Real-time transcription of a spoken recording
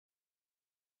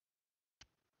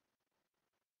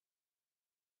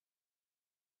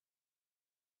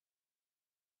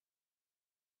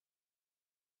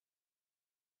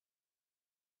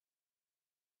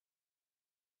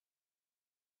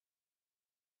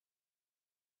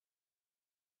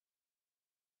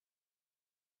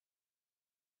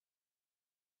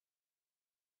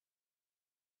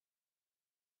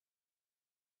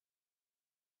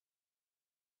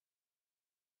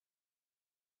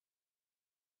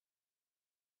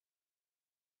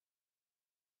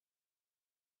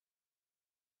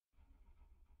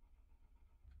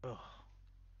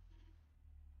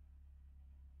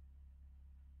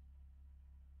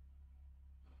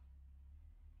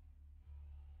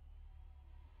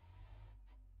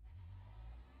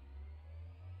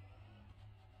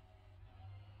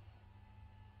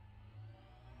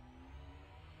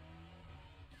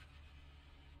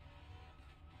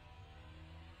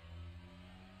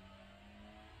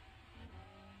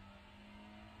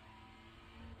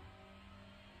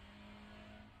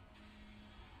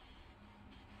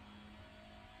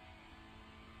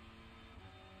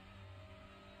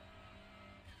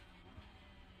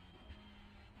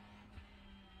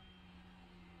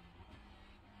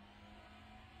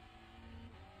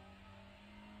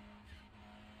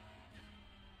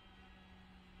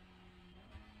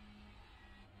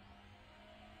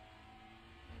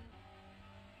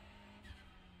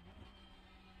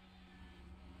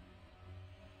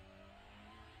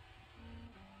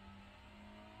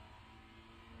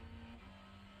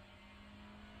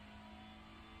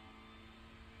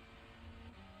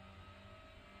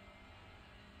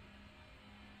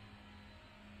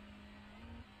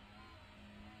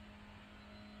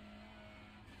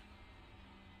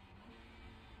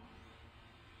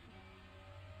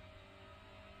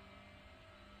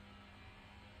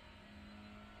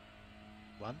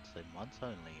once and once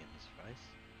only in this race.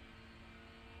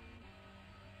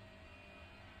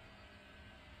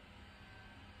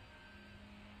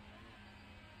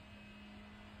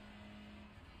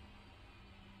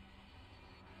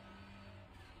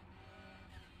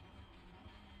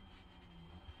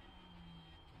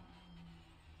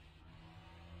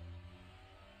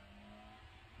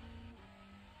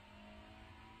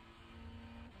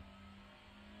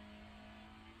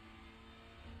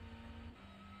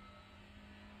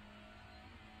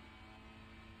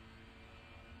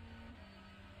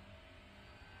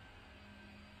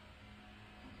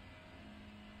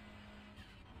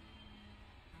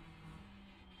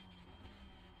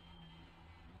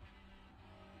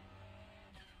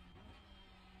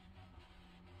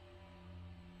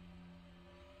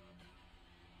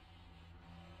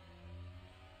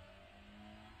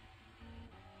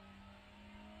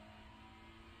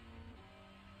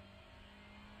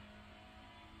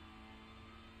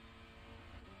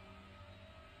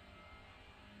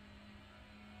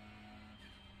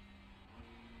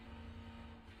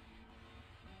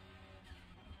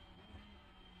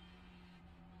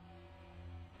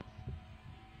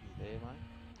 You there, mate?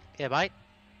 Yeah, mate.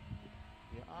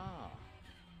 You are.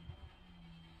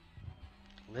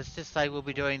 Let's just say we'll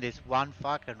be doing this one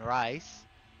fucking race,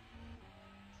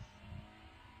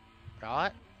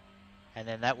 right? And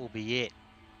then that will be it.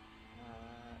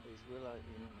 Is Willow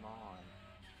in mine?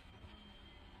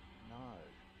 No.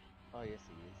 Oh, yes,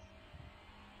 he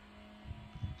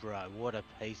is. Bro, what a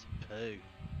piece of poo.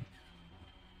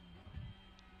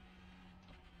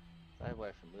 Stay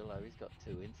away from Willow. He's got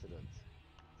 2 incidents.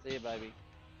 See you, baby.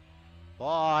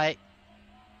 Bye.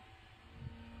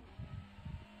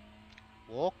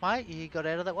 Walk, mate. You got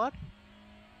out of that one?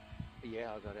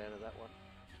 Yeah, I got out of that one.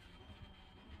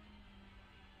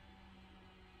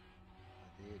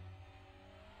 I did.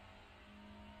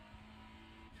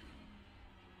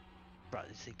 Bro,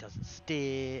 this thing doesn't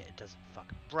steer. It doesn't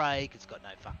fucking brake. It's got no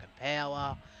fucking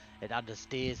power. It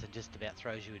understeers and just about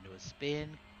throws you into a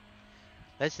spin.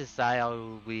 Let's just say I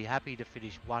will be happy to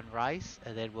finish one race,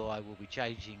 and then I will be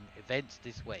changing events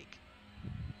this week.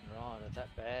 Right, is that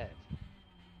bad?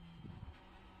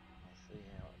 I'll see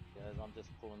how it goes. I'm just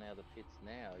pulling out of the pits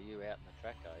now. Are you out in the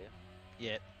track, are you?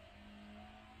 Yeah.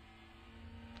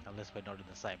 Unless we're not in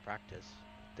the same practice.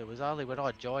 There was only, when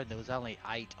I joined, there was only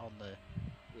 8 on the...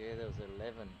 Yeah, there was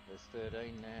 11. There's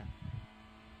 13 now.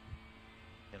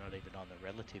 You're not even on the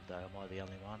relative though, am I the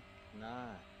only one? No.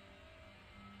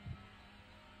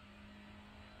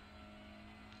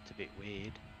 It's a bit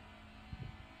weird.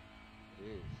 It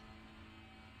is.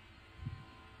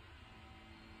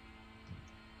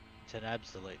 It's an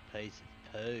absolute piece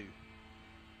of poo.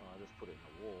 Oh, I just put it in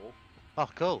the wall. Oh,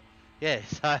 cool. Yeah,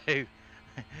 so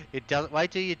it doesn't.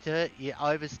 Wait till you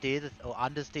oversteer or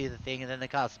understeer the thing, and then the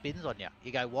car spins on you.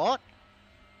 You go, what?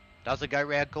 Doesn't go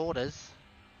round corners.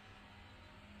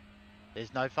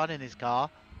 There's no fun in this car.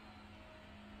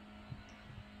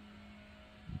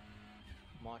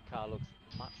 My car looks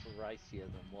much racier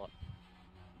than what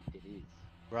it is.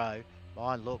 Bro,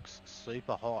 mine looks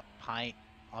super hot paint.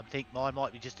 I think mine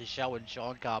might be just a show and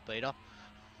shine car, Peter.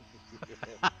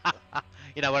 Yeah.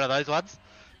 You know, one of those ones?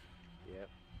 Yep.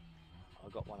 I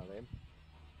got one of them.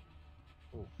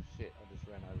 Oh, shit. I just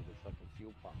ran over the fucking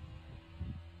fuel pump.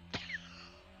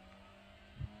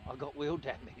 I got wheel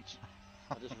damage.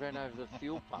 I just ran over the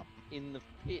fuel pump in the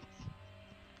pits.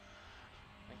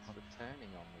 Thanks for turning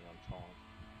on me on time.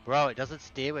 Bro, it doesn't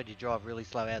steer when you drive really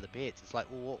slow out of the pits. It's like,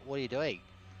 well, what are you doing?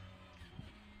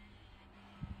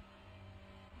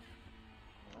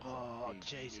 Oh,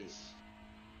 Jesus. Shit.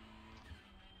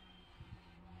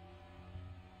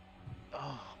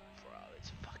 Oh, bro,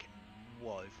 it's fucking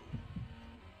woeful.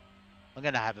 I'm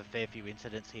going to have a fair few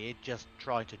incidents here just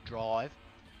trying to drive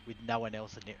with no one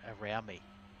else around me.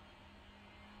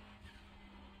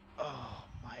 Oh,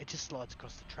 mate, it just slides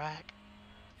across the track.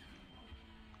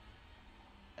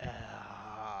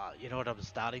 You know what I'm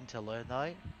starting to learn,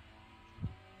 though?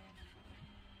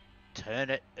 Turn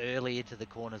it early into the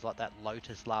corners like that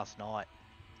Lotus last night.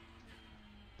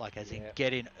 Like, as in,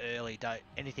 get in early. Don't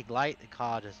anything late. The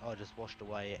car I just washed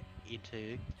away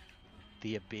into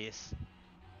the abyss.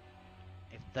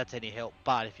 If that's any help,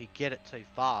 but if you get it too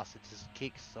fast, it just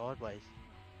kicks sideways.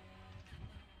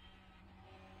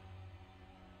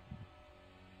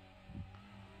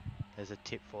 There's a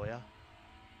tip for you.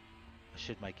 I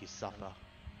should make you suffer,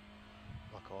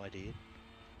 like I did.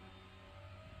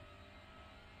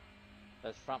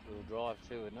 That's front wheel drive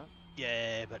too, isn't it?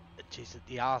 Yeah, but geez,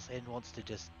 the arse end wants to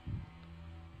just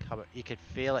come. You can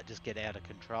feel it just get out of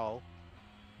control.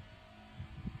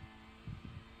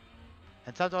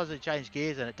 And sometimes it changes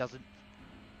gears and it doesn't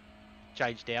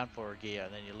change down for a gear,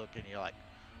 and then you look and you're like,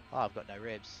 oh, I've got no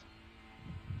revs.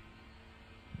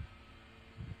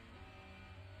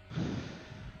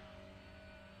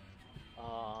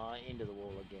 Into the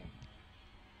wall again.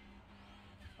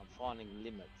 I'm finding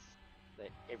limits. They're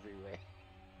everywhere.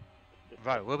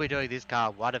 Right, we'll be doing this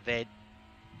car one event.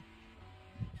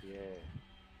 Yeah.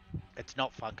 It's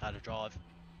not fun car to drive.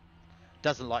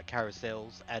 Doesn't like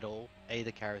carousels at all,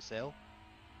 either carousel.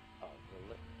 Oh,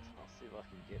 well, I'll see if I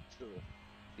can get to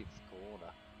the 5th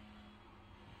corner.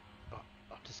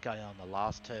 I'm just going on the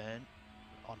last turn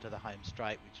onto the home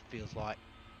straight, which feels like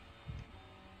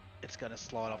it's going to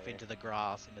slide off into the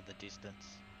grass, into the distance.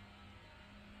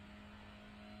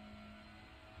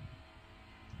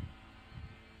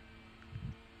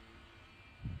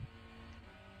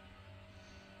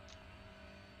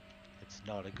 It's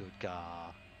not a good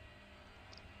car.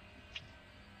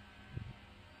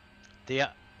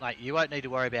 Like, you won't need to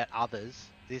worry about others.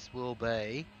 This will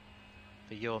be,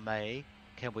 for you and me,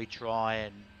 can we try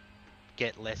and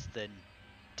get less than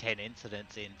 10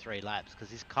 incidents in 3 laps? Because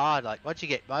this car, like, once you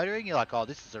get motoring, you're like, oh,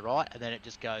 this is alright, and then it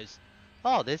just goes,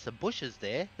 oh, there's some bushes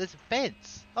there, there's a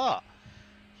fence, oh,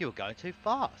 you were going too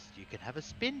fast, you can have a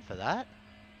spin for that.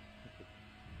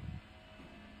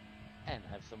 And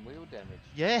have some wheel damage.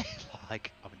 Yeah,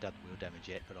 like, I haven't done wheel damage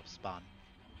yet, but I've spun.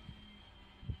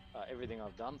 Everything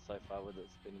I've done so far with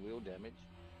it's been wheel damage,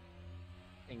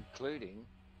 including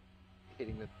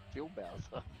hitting the fuel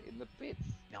bowser in the pits.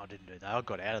 No, I didn't do that, I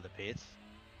got out of the pits.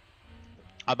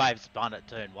 I may have spun at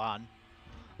turn 1.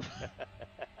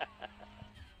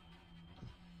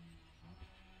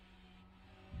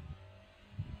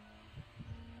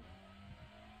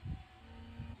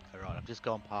 Alright, I've just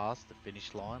gone past the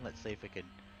finish line. Let's see if we can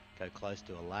go close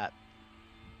to a lap.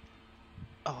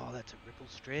 Oh, that's a ripple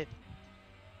strip.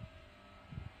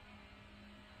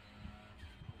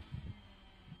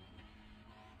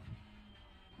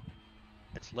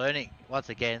 It's learning, once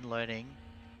again, learning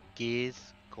gears,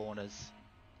 corners.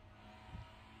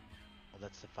 Oh,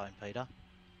 that's the phone, Peter.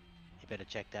 You better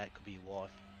check that, it could be your wife.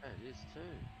 Oh, it is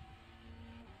too.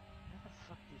 How the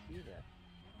fuck do you hear that?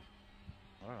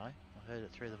 I don't know, I heard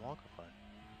it through the microphone.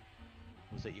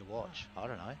 Was it your watch? I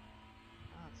don't know.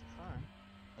 Oh, it's a phone.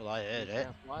 Well, I heard New it.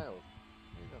 South Wales.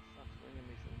 Who the fuck's ringing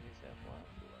me from New South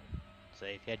Wales?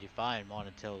 See, if you had your phone, mine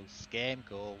would tell scam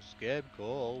call, scam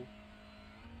call.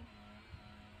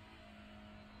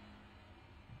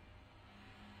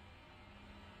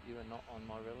 You are not on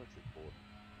my relative board.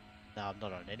 No, I'm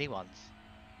not on anyone's.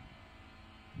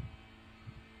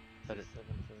 So 17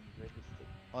 registered.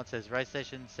 mine says race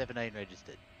session 17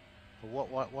 registered. Well,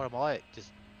 what am I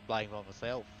just blaming on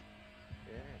myself?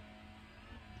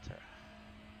 Yeah.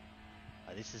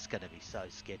 Oh, this is going to be so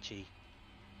sketchy.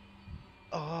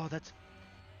 Oh, that's...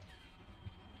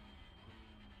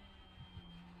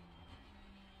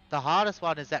 The hardest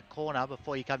one is that corner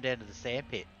before you come down to the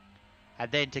sandpit.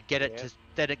 And then to get it to...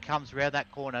 Then it comes around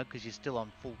that corner because you're still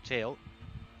on full tilt.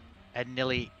 And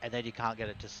then you can't get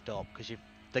it to stop because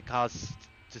the car's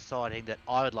deciding that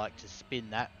I would like to spin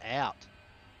that out.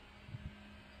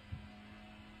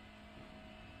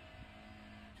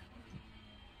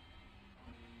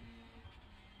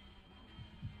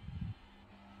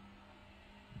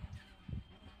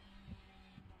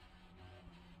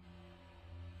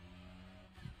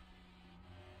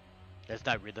 There's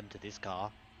no rhythm to this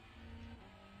car.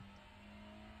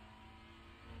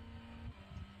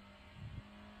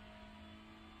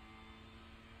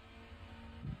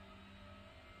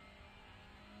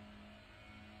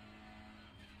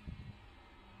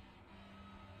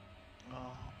 Oh.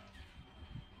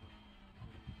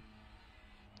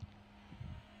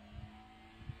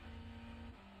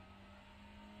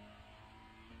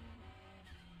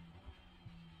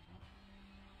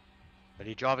 But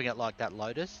you're driving it like that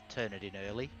Lotus, turn it in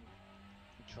early.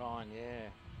 I'm trying, yeah.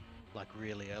 Like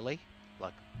really early.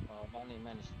 Like, well, I've only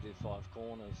managed to do 5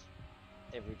 corners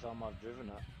every time I've driven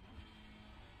it.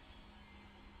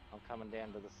 I'm coming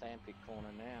down to the sandpit corner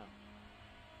now.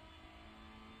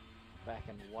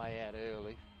 Backing way out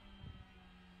early.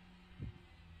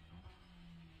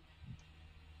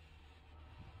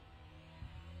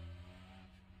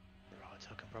 right, so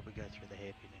I can probably go through the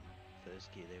hairpin in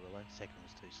first gear there, will I? Second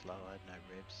was too slow, I had no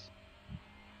revs.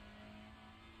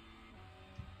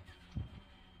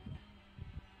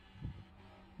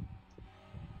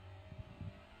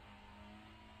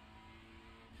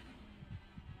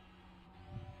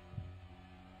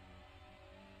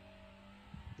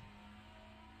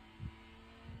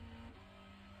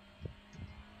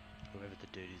 Whoever the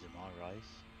dude is in my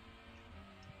race,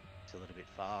 it's a little bit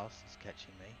fast, it's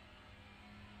catching me.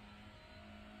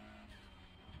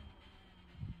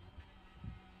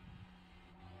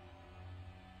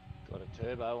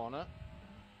 turbo on it.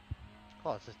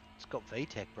 Oh, it's got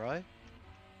VTEC, bro.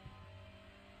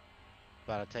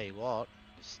 But I tell you what,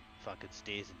 just fucking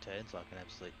steers and turns like an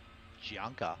absolute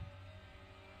junker.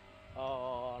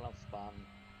 Oh, I love spun.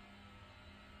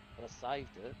 But I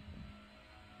saved it.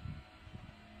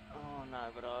 Oh no,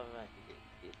 but I've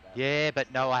hit that. Yeah,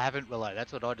 but no, I haven't, Willow.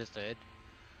 That's what I just heard.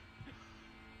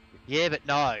 Yeah, but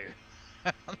no.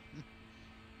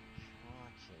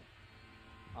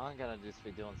 I'm gonna just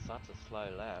be doing such a slow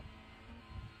lap.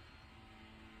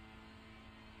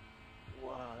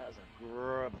 Wow, that was a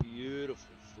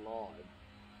beautiful slide.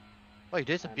 Well, you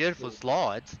do some And beautiful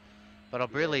slides, but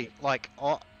I'm really, like,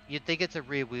 you'd think it's a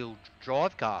rear-wheel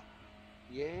drive car.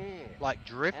 Yeah. Like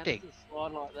drifting. How does it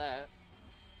slide like that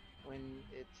when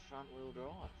it's front-wheel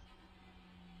drive?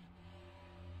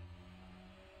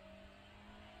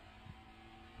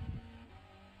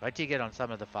 Wait till you get on some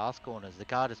of the fast corners. The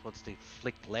car just wants to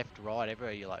flick left, right,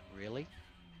 everywhere. You're like, really?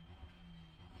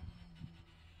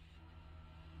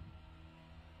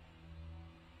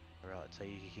 Right, so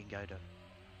you can go to...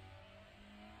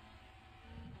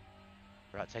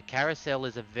 Right, so carousel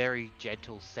is a very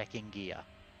gentle second gear.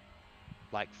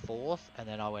 Like fourth, and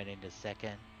then I went into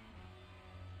second.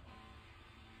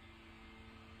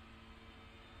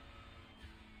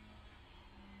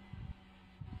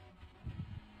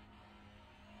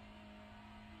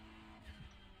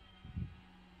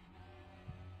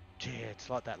 Yeah, it's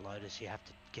like that Lotus. You have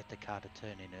to get the car to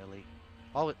turn in early.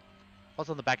 I was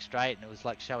on the back straight, and it was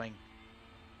like showing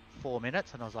 4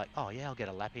 minutes, and I was like, oh yeah, I'll get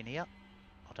a lap in here.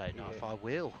 I don't know if I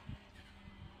will.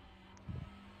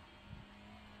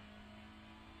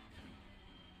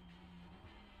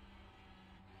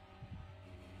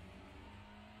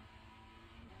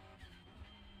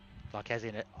 Like as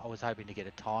in it, I was hoping to get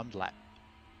a timed lap.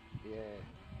 Yeah.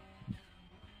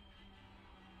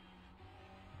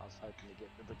 I was hoping to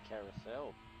get to the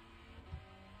carousel.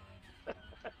 I'm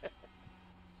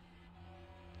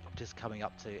just coming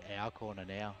up to our corner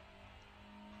now.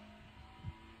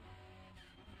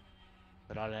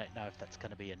 But I don't know if that's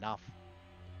going to be enough.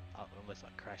 Unless I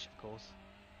crash, of course.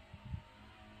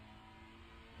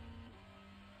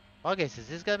 I guess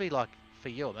this is going to be like, for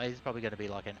you or me, it's probably going to be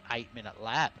like an 8-minute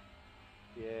lap.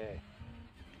 Yeah.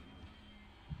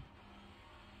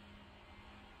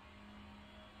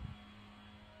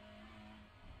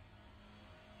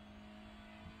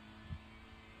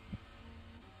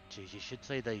 Geez, you should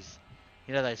see these,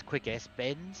 you know, those quick S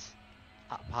bends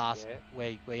up past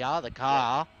where we are, the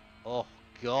car. Yeah. Oh,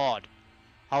 God.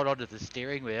 Hold on to the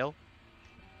steering wheel.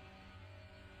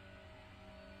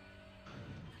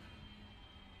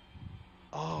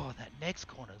 Oh, that next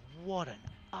corner, what an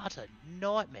utter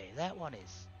nightmare that one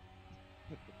is.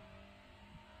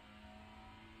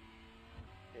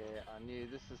 Yeah, I knew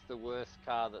this is the worst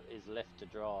car that is left to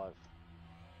drive.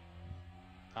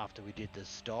 After we did the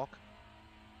stock?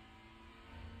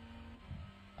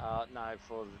 No,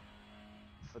 for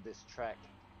this track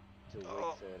till week 13.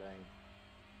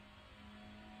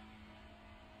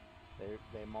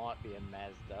 There might be a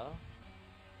Mazda,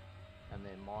 and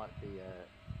there might be a,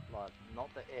 like, not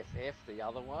the FF, the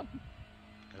other one.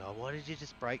 Oh, why did you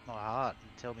just break my heart and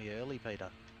tell me early,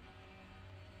 Peter?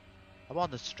 I'm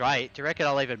on the straight. Do you reckon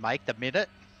I'll even make the minute?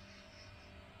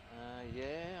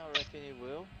 Yeah, I reckon you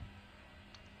will.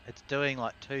 It's doing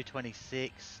like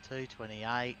 226,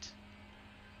 228,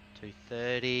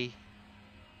 230.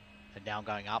 And now I'm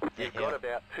going up the hill. You've got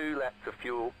about 2 laps of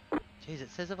fuel. Jeez,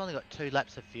 it says I've only got 2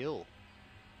 laps of fuel.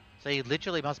 So you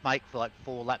literally must make for like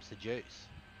 4 laps of juice.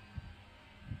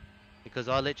 Because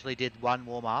I literally did 1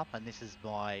 warm up and this is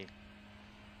my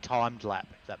timed lap,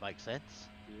 if that makes sense.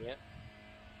 Yep.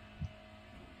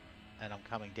 And I'm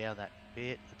coming down that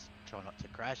bit. Let's try not to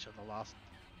crash on the last...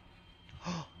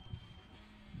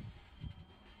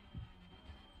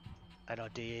 And I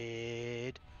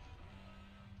did.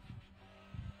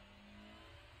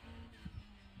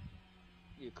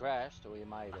 You crashed or you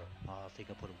made it? Oh, I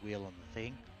think I put a wheel on the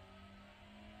thing.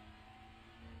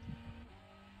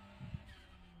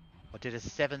 I did a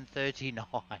 7:39.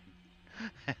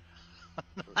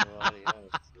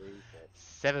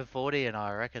 7:40, and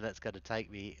I reckon that's going to take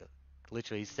me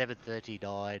literally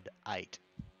 7:39.8. So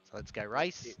let's go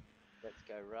race. Let's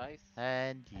go race.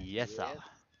 And yes, sir.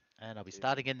 And I'll be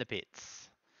starting in the pits.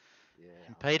 Yeah.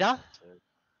 And Peter,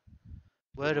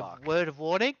 word of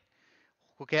warning.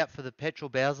 Look out for the petrol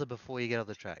Bowser before you get on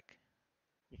the track.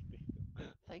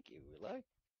 Thank you, Willow.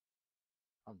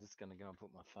 I'm just going to go and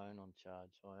put my phone on charge.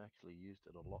 I actually used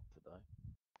it a lot today.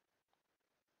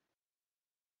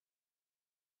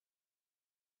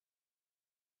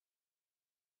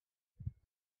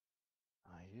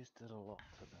 I used it a lot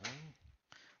today.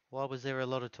 Why was there a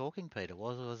lot of talking, Peter?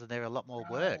 Wasn't there a lot more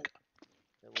work?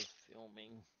 There was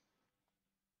filming.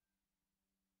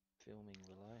 Filming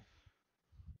relay.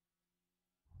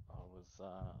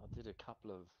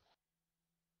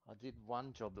 I did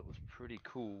one job that was pretty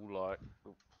cool. Like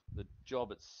the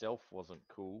job itself wasn't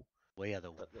cool. We are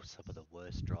some of the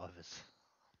worst drivers.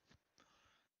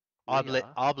 We are.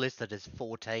 I'm listed as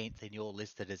 14th and you're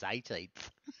listed as 18th.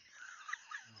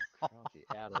 Oh, crikey.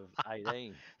 Out of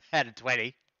 18. Out of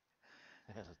 20.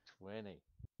 Out of 20.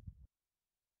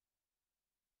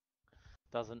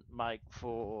 That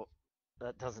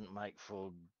doesn't make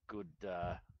for good.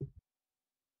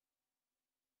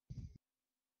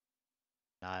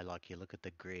 No, like you look at the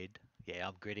grid. Yeah,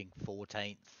 I'm gridding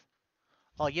 14th.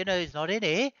 Oh, you know who's not in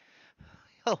here?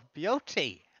 Oh,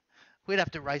 Beauty. We'd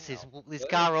have to race this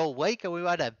car all week and we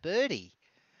won't have Birdie.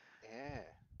 Yeah.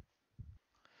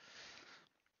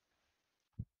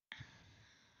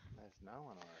 There's no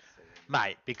one I see in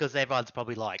Mate, because everyone's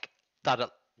probably like done it.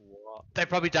 What? They've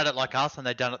probably done it like us and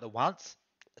they've done it the once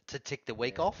to tick the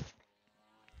week off.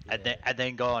 And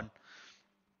then gone,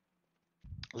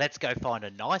 let's go find a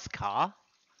nice car.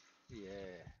 Yeah.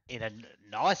 In a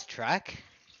nice track.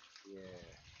 Yeah.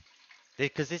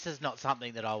 Because this is not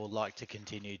something that I would like to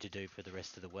continue to do for the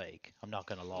rest of the week. I'm not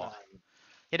going to lie. No.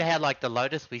 You know how like the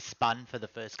Lotus, we spun for the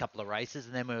first couple of races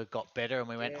and then we got better and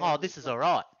we went, Yeah, oh, this is all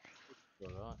right. All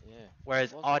right, yeah.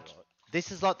 Whereas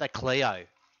this is like the Clio.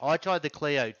 I tried the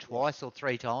Clio twice or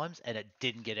 3 times and it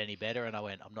didn't get any better and I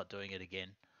went, I'm not doing it again.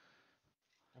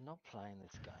 I'm not playing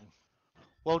this game.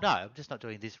 Well, no, I'm just not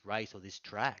doing this race or this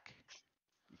track.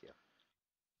 Yeah.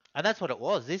 And that's what it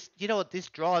was. This, you know what, this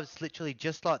drives literally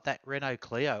just like that Renault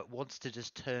Clio. It wants to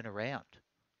just turn around.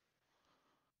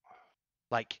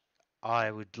 Like, I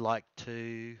would like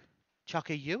to chuck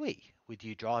a Yui with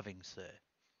you driving, sir.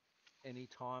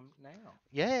 Anytime now.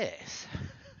 Yes.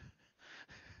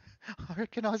 I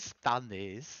reckon I spun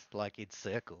this, like in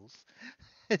circles,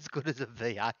 as good as a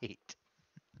V8.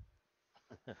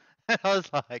 And I was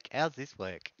like, how's this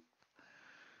work?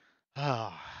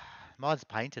 Oh, mine's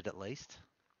painted at least.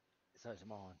 So's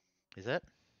mine. Is it?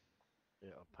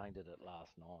 Yeah, I painted it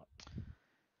last night.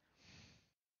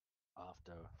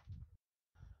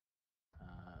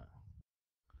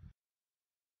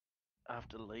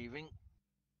 After leaving,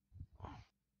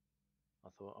 I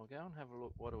thought I'll go and have a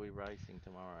look. What are we racing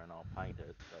tomorrow? And I'll paint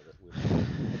it so that Willie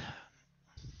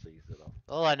sees it off.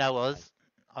 All I know was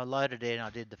I loaded in, I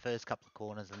did the first couple of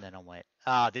corners, and then I went,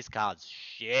 this car's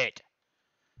shit.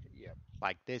 Yep.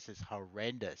 Like, this is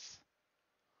horrendous.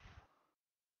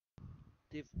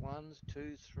 Div 1s,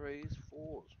 2s, 3s,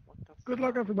 4s. What the Good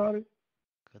luck, everybody.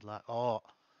 Good luck. Oh,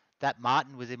 that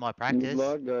Martin was in my practice. Good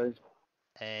luck, guys.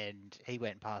 And he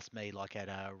went past me like at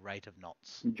a rate of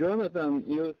knots. Jonathan,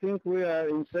 you think we are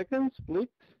in second split?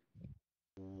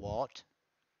 What?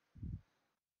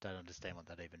 Don't understand what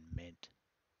that even meant.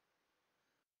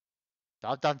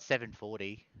 I've done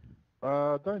 740.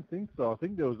 I don't think so. I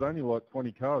think there was only like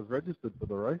 20 cars registered for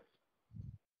the race.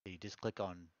 You just click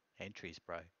on entries,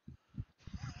 bro.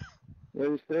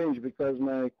 Very strange because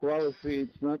my quality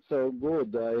it's not so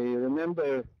good. I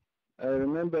remember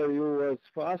you was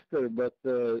faster, but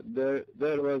there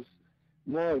was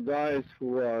more guys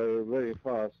who are very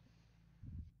fast.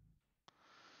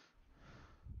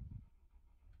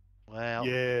 Well,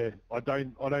 yeah, I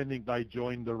don't think they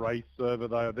joined the race server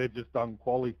though. They've just done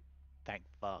quali. Thank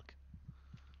fuck.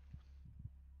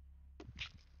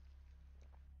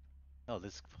 Oh,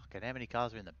 there's fucking how many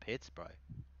cars are in the pits, bro?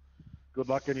 Good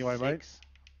luck anyway, 6. mate.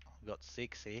 We've got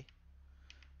 6 here.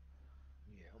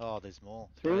 Yeah. Oh, there's more.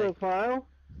 Single file?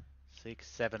 6,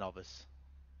 7 of us.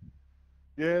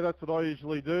 Yeah, that's what I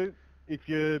usually do. If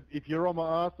you're on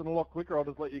my ass and a lot quicker, I'll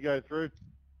just let you go through.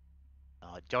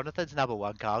 Oh, Jonathan's number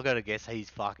 1 car. I've got to guess he's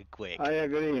fucking quick. I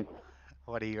agree.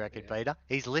 What do you reckon, Peter?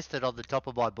 He's listed on the top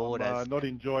of my board as... not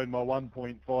enjoying my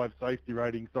 1.5 safety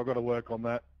rating, so I've got to work on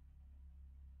that.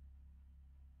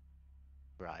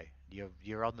 Bro, you're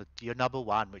number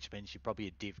 1, which means you're probably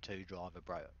a Div 2 driver,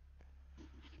 bro.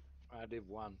 I Div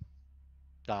 1.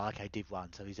 Oh, okay, Div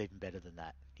 1, so he's even better than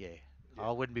that. Yeah.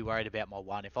 I wouldn't be worried about my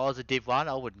 1. If I was a Div 1,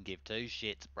 I wouldn't give 2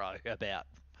 shits, bro, about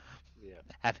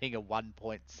having a 1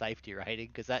 point safety rating,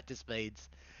 because that just means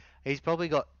he's probably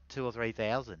got 2,000 or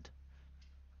 3,000.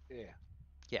 Yeah.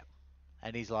 Yeah.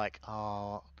 And he's like,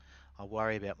 oh, I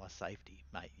worry about my safety.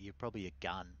 Mate, you're probably a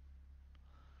gun.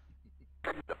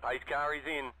 The pace car is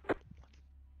in.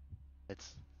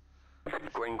 Let's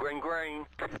Green, green, green.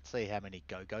 let's see how many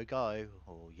go, go, go,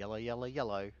 or yellow, yellow,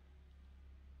 yellow.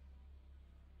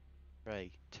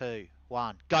 3, 2,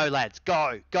 1. Go, lads.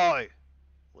 Go, go.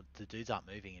 Well, the dudes aren't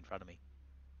moving in front of me.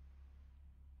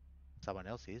 Someone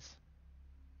else is.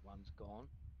 One's gone.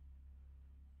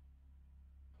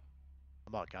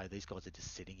 I might go. These guys are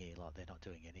just sitting here like they're not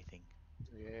doing anything.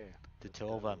 Yeah. The let's two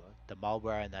go, of them, Willow. the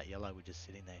Marlboro and that yellow, were just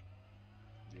sitting there.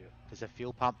 Yeah. There's a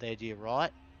fuel pump there to your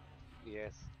right.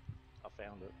 Yes. I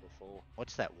found it before.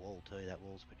 Watch that wall too. That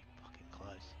wall's pretty fucking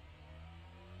close.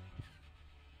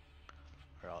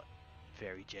 Right.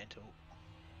 Very gentle.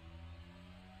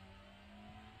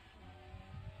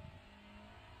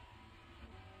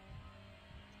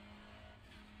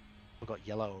 We've got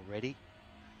yellow already.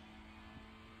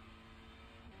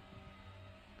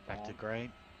 Back to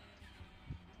green.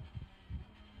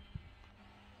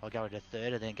 I'll go into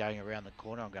third and then going around the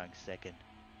corner, I'm going second.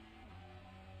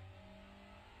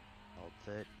 Hold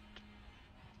third.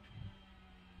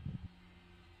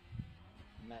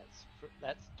 And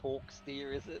that's torque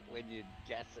steer, is it? When you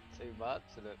gas it too much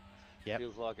and it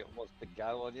feels like it wants to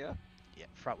go on you? Yeah,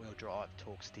 front wheel drive,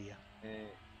 torque steer. Yeah.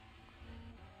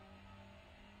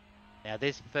 Now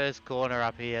this first corner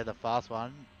up here, the fast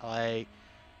one, I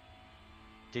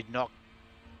did not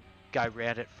go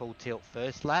round at full tilt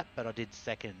first lap, but I did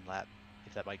second lap,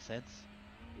 if that makes sense.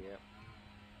 Yeah.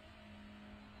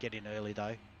 Get in early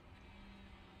though.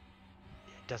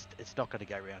 Yeah, it's not going to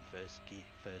go round first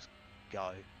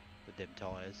go with them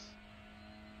tyres.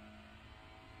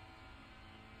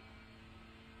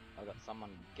 I got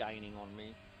someone gaining on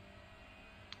me.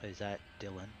 Who's that?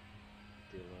 Dylan.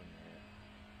 Dylan, yeah.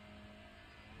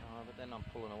 Oh, but then I'm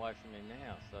pulling away from him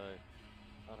now, so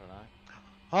I don't know.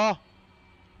 Oh!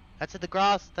 That's at the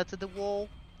grass. That's at the wall.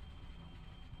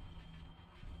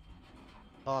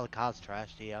 Oh, the car's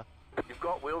trashed here. You've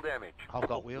got wheel damage. I've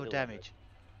got wheel damage.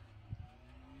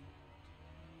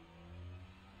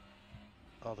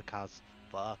 Oh, the car's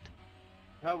fucked.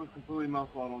 That was completely my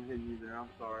fault on hitting you there. I'm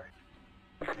sorry.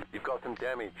 You've got some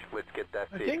damage. Let's get that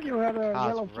I fixed. think you had a Car's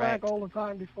yellow flag wrecked. all the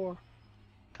time before.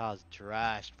 Car's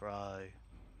trashed, bro.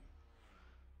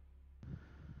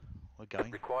 We're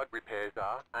going. Required repairs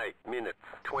are 8 minutes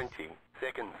 20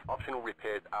 seconds. Optional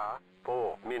repairs are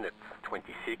 4 minutes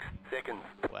 26 seconds.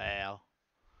 Wow.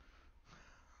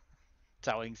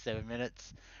 Towing 7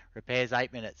 minutes. Repairs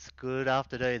 8 minutes. Good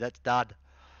afternoon. That's done.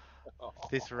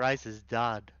 This race is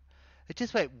done. It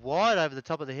just went wide over the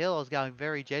top of the hill. I was going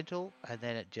very gentle, and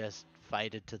then it just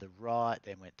faded to the right,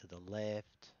 then went to the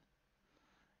left.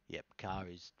 Yep, car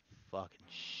is fucking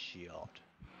shot.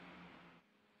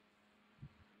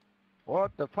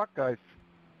 What the fuck, guys?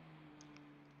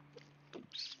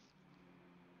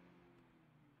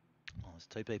 Oh, there's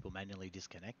 2 people manually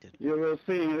disconnected. You will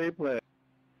see in replay.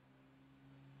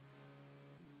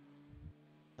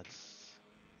 I'm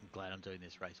glad I'm doing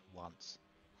this race once.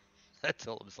 That's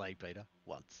all I'm saying, Peter.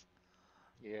 Once.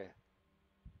 Yeah.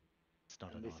 It's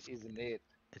not And a this nice. isn't it.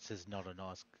 It's just not a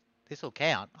nice. This will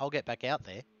count. I'll get back out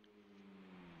there.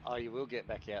 Oh, you will get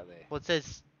back out there. Well,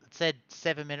 it said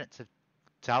 7 minutes of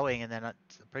towing, and then I'm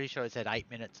pretty sure it said 8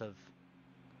 minutes of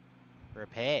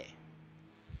repair.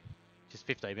 Just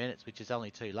 15 minutes, which is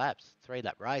only 2 laps.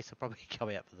 3-lap race. I'll probably come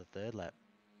out for the 3rd lap.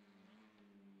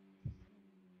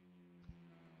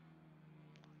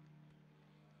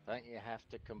 Don't you have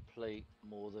to complete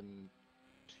more than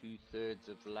 2/3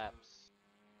 of laps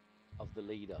of the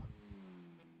leader?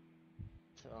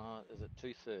 Is it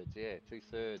 2/3? Yeah,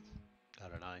 2/3. I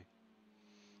don't know.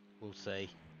 We'll see.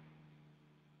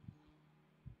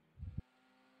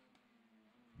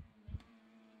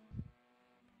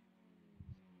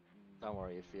 Don't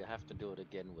worry, if you have to do it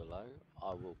again, Willow,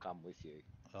 I will come with you.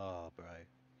 Oh, bro.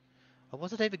 I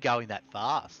wasn't even going that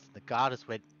fast. The car just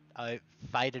went,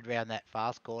 faded around that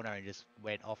fast corner and just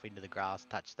went off into the grass,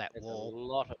 touched that There's wall. a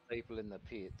lot of people in the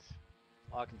pits.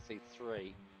 I can see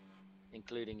 3,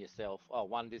 including yourself. Oh,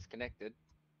 1 disconnected.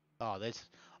 Oh,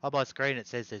 on my screen it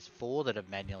says there's 4 that have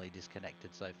manually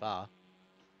disconnected so far.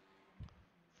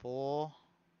 4.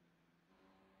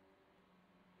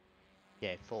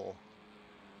 Yeah, 4.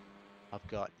 I've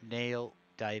got Neil,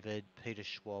 David, Peter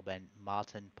Schwab, and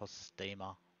Martin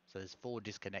Postima. So there's 4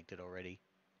 disconnected already.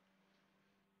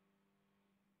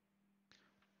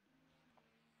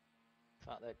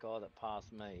 Fuck, that guy that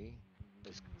passed me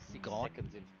was 6 gone.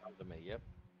 seconds in front of me, yep.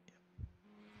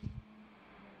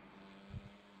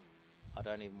 I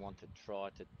don't even want to try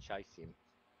to chase him,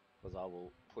 because I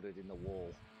will put it in the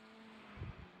wall.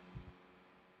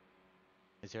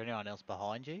 Is there anyone else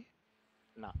behind you?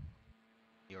 No.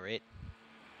 You're it.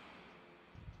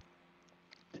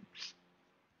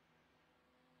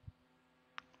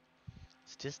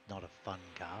 It's just not a fun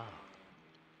car.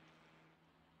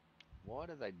 Why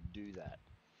do they do that?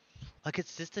 Like,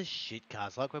 it's just a shit car.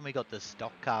 It's like when we got the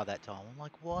stock car that time. I'm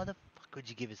like, why the fuck would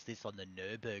you give us this on the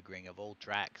Nürburgring of all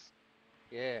tracks?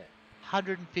 Yeah.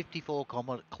 154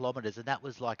 kilometers, and that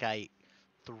was like a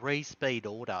 3-speed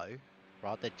auto,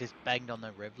 right? That just banged on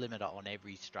the rev limiter on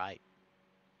every straight.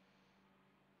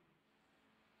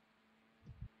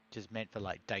 Just meant for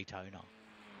like Daytona.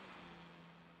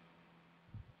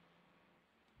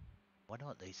 Wonder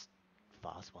what these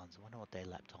fast ones, I wonder what their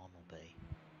lap time will be.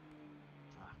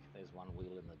 Fuck, there's one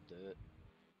wheel in the dirt.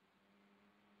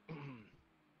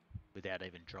 Without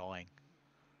even drying.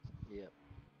 Yep.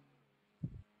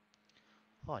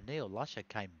 Oh, Neil Lusher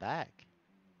came back.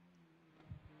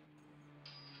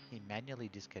 He manually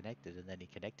disconnected and then he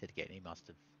connected again. He must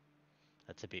have.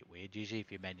 That's a bit weird. Usually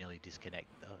if you manually disconnect,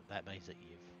 that means that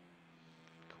you've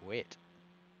quit.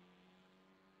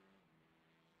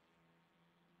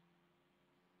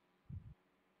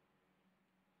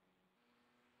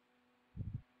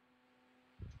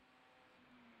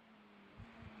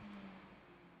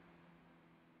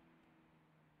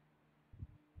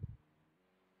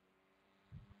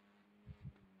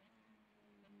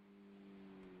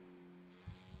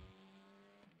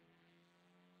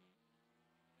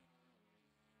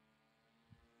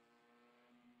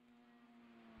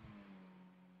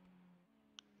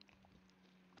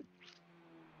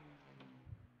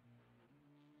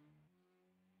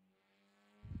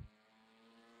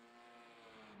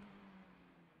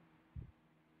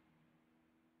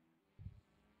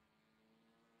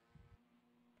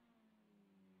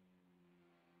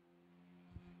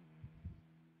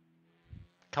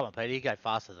 Come on, Peter, you go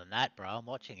faster than that, bro. I'm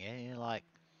watching you. You're like,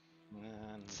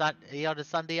 you're on a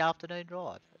Sunday afternoon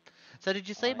drive. So did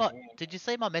you see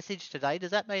my message today?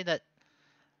 Does that mean that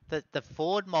the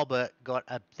Ford mobber got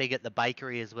a thing at the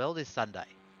bakery as well this Sunday?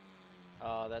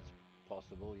 Oh, that's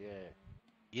possible, yeah.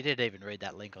 You didn't even read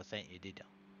that link I sent you, did you?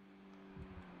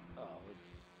 Oh,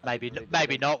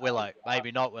 maybe not, Willow.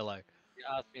 Maybe not, Willow. You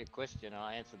asked me a question, and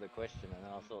I answered the question, and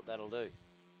then I thought that'll do.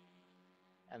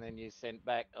 And then you sent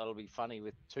back, oh, it'll be funny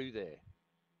with 2 there.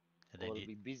 And or it'll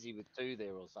be busy with 2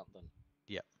 there or something.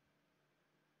 Yep.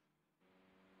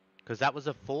 Because that was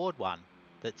a Ford one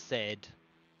that said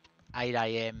 8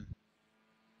 a.m.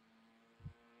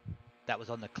 That was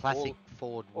on the classic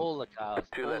Ford. All the cars.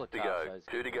 2 all left the to car go. shows.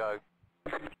 2 to go.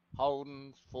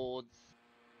 Holdens, Fords.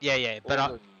 Yeah, but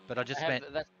I just meant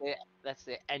that's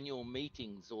their annual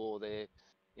meetings or their,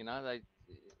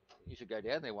 you should go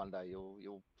down there one day.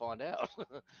 You'll find out.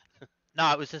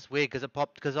 no, it was just weird because it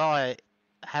popped because I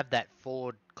have that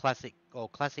Ford classic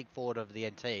Ford of the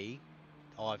NT.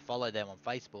 I follow them on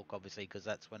Facebook obviously because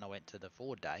that's when I went to the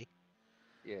Ford day.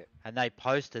 Yeah. And they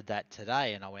posted that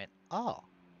today, and I went, oh.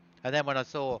 And then when I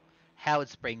saw Howard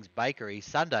Springs Bakery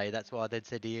Sunday, that's why I then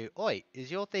said to you, oi,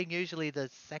 is your thing usually the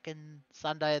second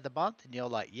Sunday of the month? And you're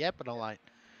like, yep. And I'm like,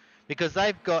 because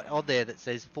they've got on there that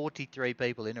says 43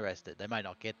 people interested. They may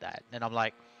not get that. And I'm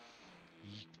like,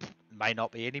 may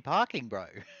not be any parking, bro.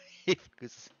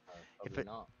 Because Probably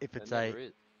not. if it's there never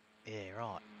is. Yeah,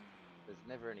 right. There's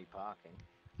never any parking.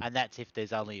 And that's if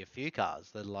there's only a few cars,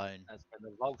 let alone. That's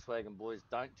when the Volkswagen boys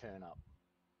don't turn up.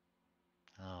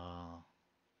 Oh.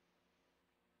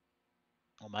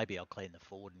 Or maybe I'll clean the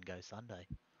Ford and go Sunday.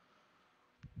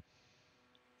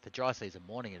 For dry season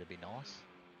morning, it'd be nice.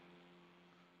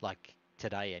 Like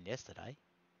today and yesterday.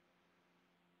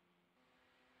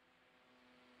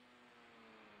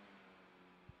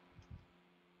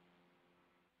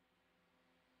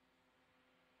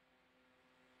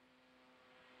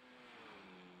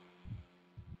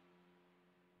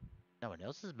 No one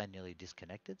else is manually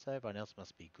disconnected, so everyone else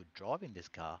must be good driving this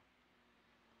car.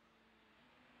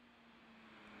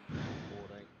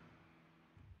 14.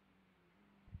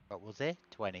 What was there?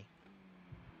 20.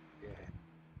 Yeah.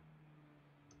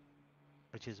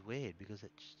 Which is weird because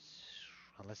it's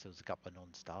unless there was a couple of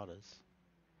non-starters,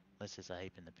 unless there's a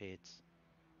heap in the pits.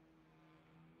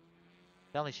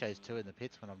 It only shows 2 in the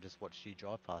pits when I've just watched you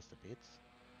drive past the pits.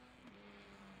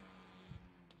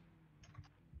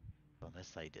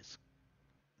 Unless they just,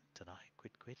 dunno,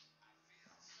 quit.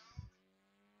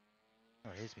 Oh,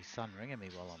 here's my son ringing me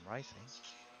while I'm racing.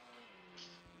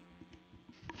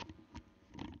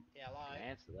 Yeah, hello. Can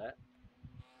answer that.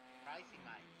 Racing,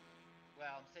 mate.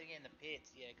 Well, I'm sitting in the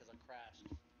pits, yeah, because I crashed.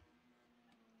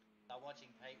 I'm watching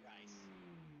Pete race.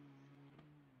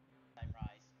 Same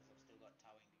race, because I've still got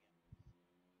towing to go.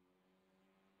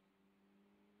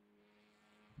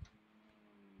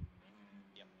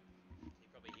 Yep. So you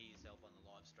probably hear yourself on the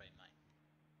live stream, mate.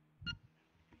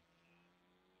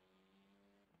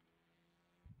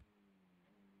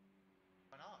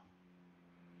 Why not?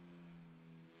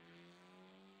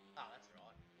 Oh, that's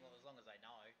right. Well, as long as they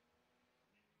know.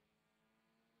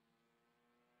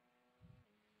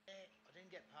 I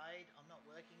didn't get paid. I'm not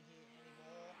working here anymore.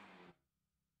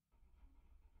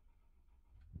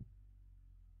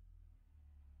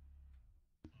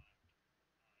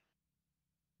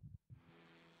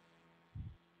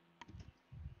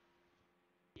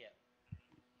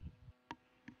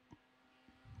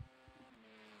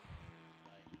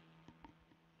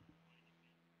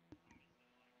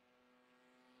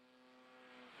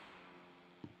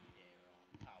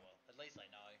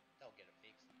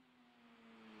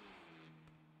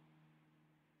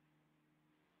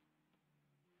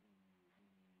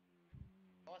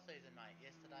 season, mate.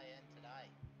 Yesterday and today.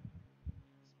 This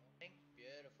morning,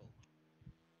 beautiful.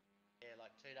 Yeah,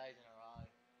 like 2 days in a row.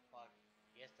 Like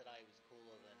yesterday was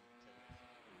cooler than today.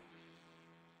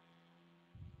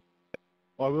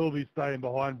 I will be staying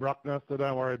behind Bruckner, so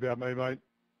don't worry about me, mate.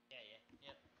 Yeah,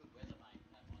 yep. Good weather, mate.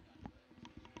 Don't mind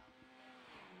going to work.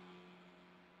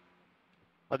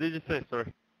 What did you say,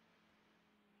 sorry?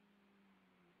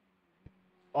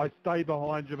 I stay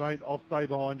behind you, mate. I'll stay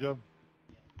behind you.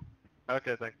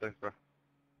 Okay, thanks, bro.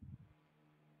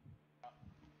 Well,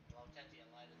 I'll chat to you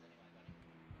later anyway, buddy.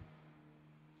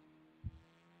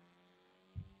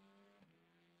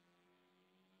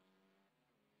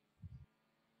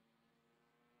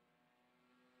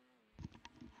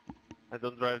 I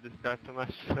don't drive this car too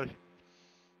much, sorry.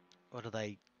 What are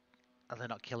they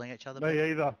not killing each other?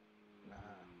 Me either. Nah.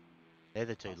 They're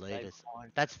the 2 I'll stay leaders.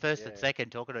 behind. That's first and Yeah.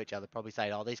 second talking to each other, probably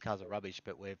saying, oh, these cars are rubbish,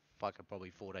 but we're fucking probably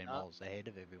 14 No. miles ahead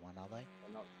of everyone, are they?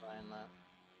 They're not saying that.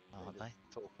 Aren't They're they?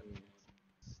 just talking.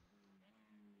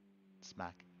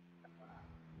 Smack.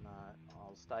 No,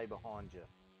 I'll stay behind you.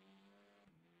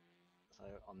 So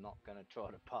I'm not going to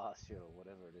try to pass you or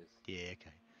whatever it is. Yeah,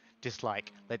 okay. Just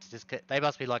like, they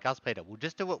must be like us, Peter. We'll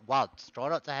just do it once. Try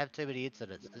not to have too many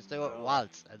incidents. Just do it Right.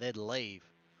 once and then leave.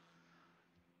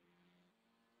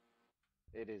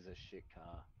 It is a shit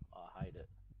car. I hate it.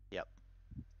 Yep.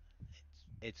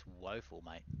 It's woeful,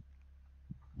 mate.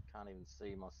 Can't even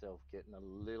see myself getting a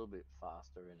little bit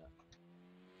faster in it.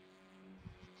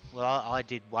 Well, I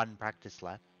did one practice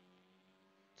lap.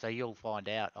 So you'll find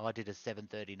out. I did a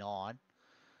 7:39.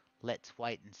 Let's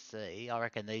wait and see. I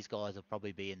reckon these guys will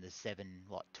probably be in the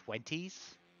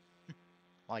 20s,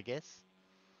 I guess.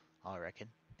 I reckon.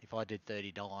 If I did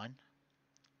 39,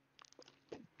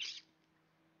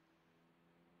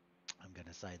 I'm going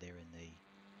to say they're in the...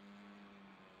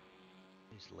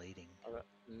 Who's leading? I got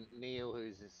Neil,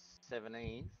 who's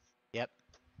 17th. Yep.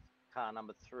 Car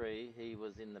number 3. He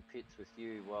was in the pits with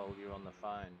you while you're on the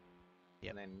phone.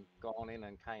 Yep. And then gone in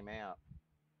and came out.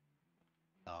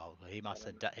 Oh, he must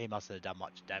have done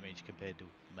much damage compared to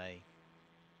me.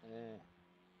 Yeah.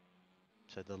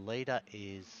 So the leader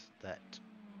is that...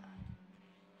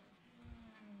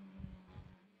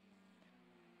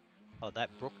 Oh, that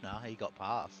Bruckner, he got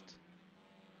past.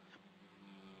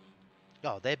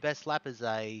 Oh, their best lap is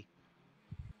a...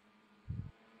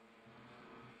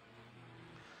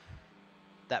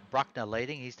 That Bruckner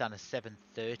leading, he's done a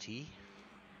 7:30.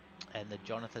 And the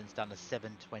Jonathan's done a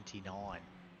 7:29.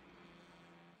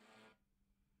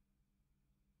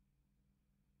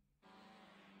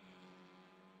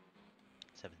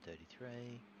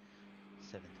 7:33,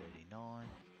 7:39,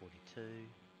 42,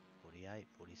 48,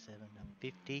 47,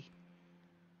 50.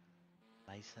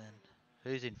 Mason.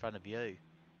 Who's in front of you?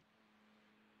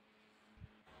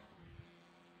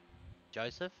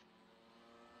 Joseph?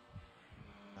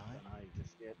 No? Don't know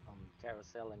just yet. I'm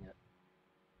carouseling it.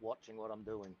 Watching what I'm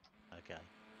doing. Okay.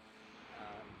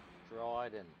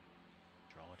 Dryden.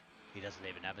 Tried. He doesn't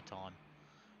even have a time.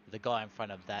 The guy in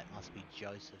front of that must be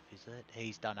Joseph, is it?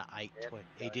 He's done an 8:20.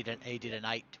 Yep, He did an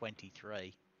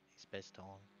 8:23. His best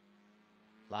time.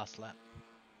 Last lap.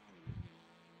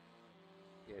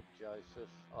 Yeah, Joseph.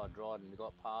 Oh, Dryden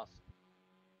got past.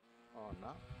 Oh,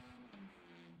 no.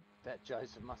 That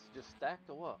Joseph must have just stacked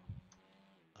or what?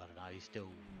 I don't know, he's still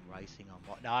racing on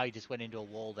my... No, he just went into a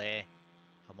wall there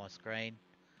on my screen.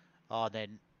 Oh,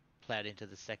 then plowed into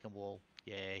the second wall.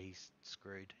 Yeah, he's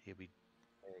screwed. He'll be...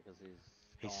 Yeah, because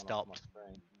He's gone stopped. off my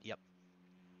screen. Yep.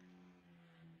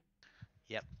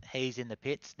 Yep. He's in the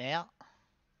pits now.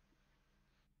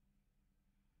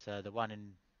 So the one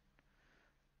in...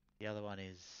 The other one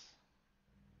is...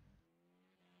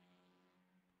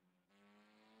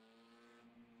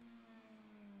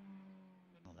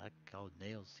 Oh, that Gold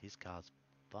Neil's, his car's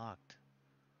fucked.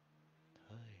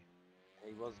 Hey.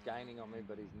 He was gaining on me,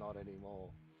 but he's not anymore.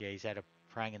 Yeah, he's had a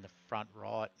prang in the front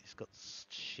right. He's got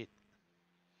shit.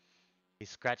 He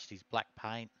scratched his black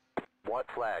paint. White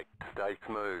flag, stay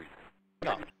smooth.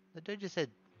 Oh, the dude just said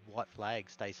white flag,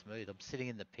 stay smooth. I'm sitting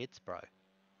in the pits, bro.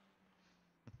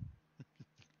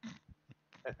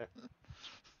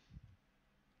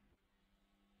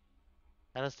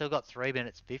 And I still got 3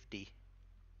 minutes 50.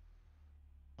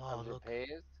 Oh, look.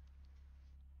 Repairs?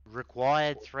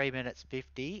 Required 3 minutes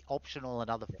 50. Optional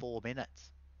another 4 minutes.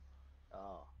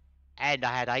 Oh. And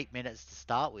I had 8 minutes to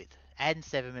start with. And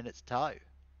 7 minutes tow.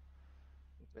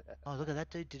 Oh, look at that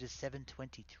dude did a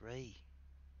 7:23.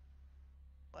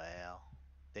 Wow.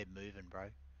 They're moving, bro.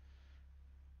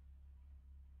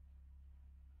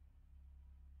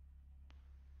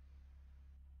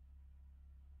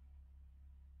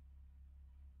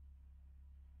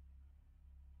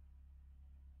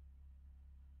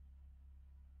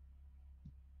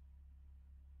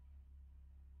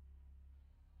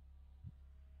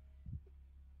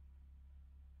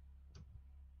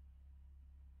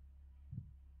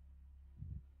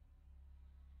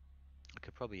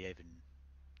 probably even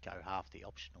go half the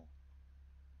optional.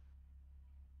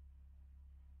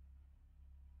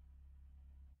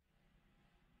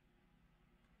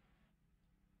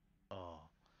 Oh,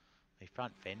 my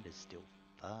front fender's still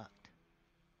fucked.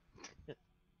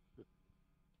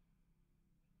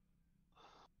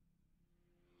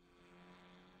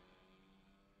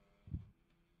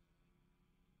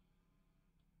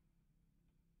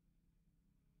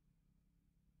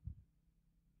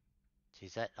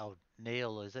 Geez, that old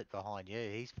Neil, is it behind you?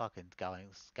 He's fucking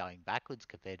going backwards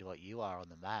compared to what you are on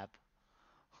the map.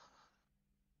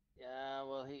 Yeah,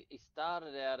 well, he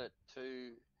started out at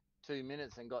 2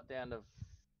 minutes and got down to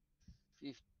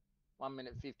 1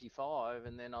 minute 55,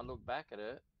 and then I looked back at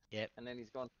it. Yep. And then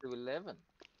he's gone to 11.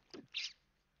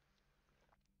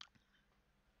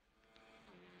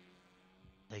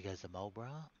 There goes the Marlboro.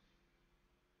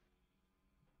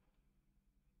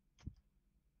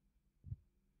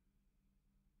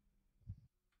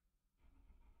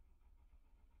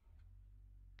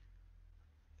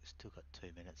 Still got 2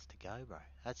 minutes to go, bro.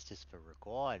 That's just for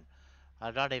required.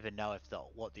 I don't even know if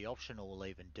what the optional will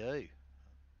even do.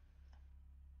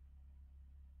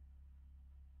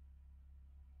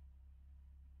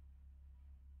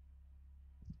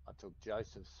 I took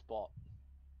Joseph's spot.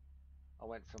 I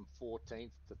went from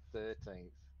 14th to 13th.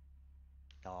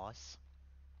 Nice.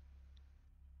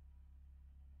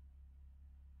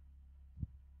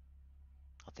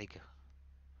 I think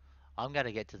I'm going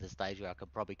to get to the stage where I can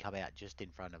probably come out just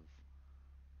in front of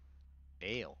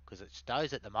Neil, because it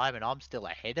shows at the moment I'm still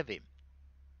ahead of him.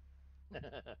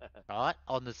 Right?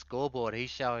 On the scoreboard, he's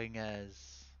showing as...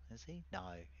 Is he? No,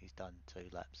 he's done 2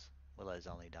 laps. Willow's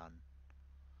only done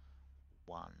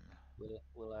 1.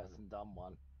 Will hasn't done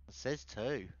one. It says 2.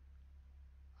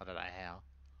 I don't know how.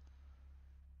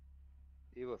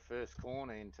 You were first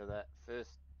corner into that,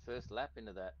 first lap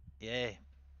into that. Yeah,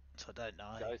 so I don't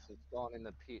know. Joseph's gone in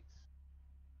the pits.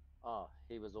 Oh,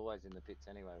 he was always in the pits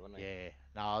anyway, wasn't he? Yeah.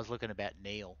 No, I was looking about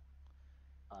Neil.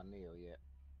 Neil, yeah.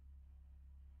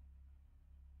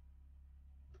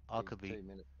 I He's could be... 2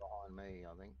 minutes behind me,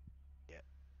 I think. Yeah.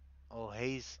 Oh,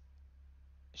 he's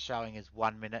showing as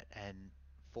 1 minute and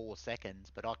 4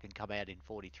 seconds, but I can come out in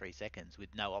 43 seconds with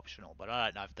no optional. But I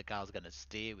don't know if the car's going to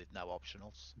steer with no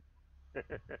optionals.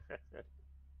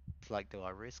 It's like, do I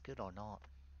risk it or not?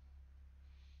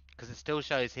 Because it still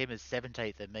shows him as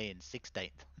 17th and me in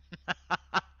 16th.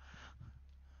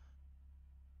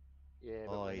 Yeah,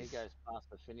 but when he goes past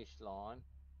the finish line,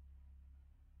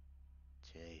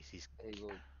 Jeez, he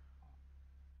will.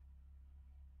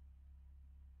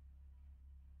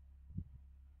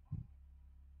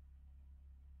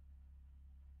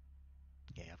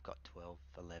 Yeah, I've got 12,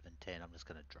 11, 10. I'm just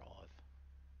going to drive.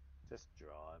 Just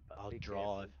drive, but I'll be drive.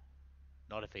 careful.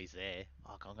 Not if he's there.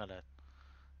 Fuck, I'm going to...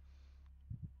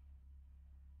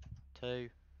 2,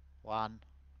 1.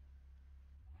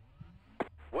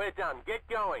 We're done. Get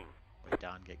going. We're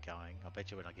done, get going. I bet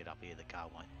you when I get up here, the car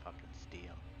won't fucking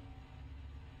steer.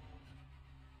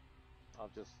 I'm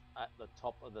just at the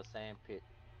top of the sandpit,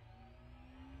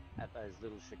 at those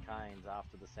little chicanes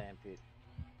after the sandpit.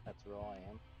 That's where I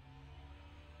am.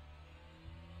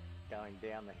 Going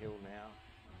down the hill now.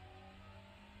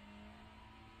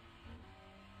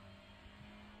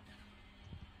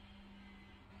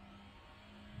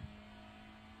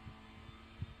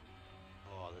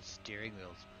 Oh, the steering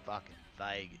wheel's fucking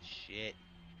vague as shit.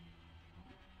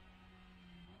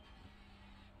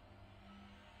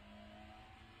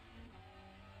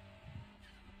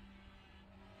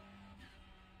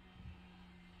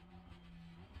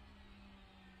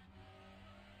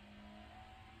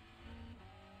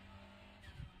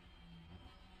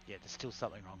 Yeah, there's still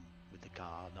something wrong with the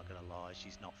car, I'm not gonna lie,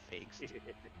 she's not fixed.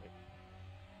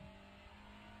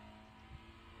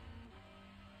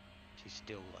 She's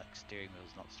still like, steering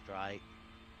wheel's not straight.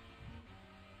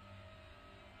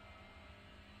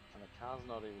 And the car's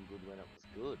not even good when it was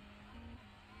good.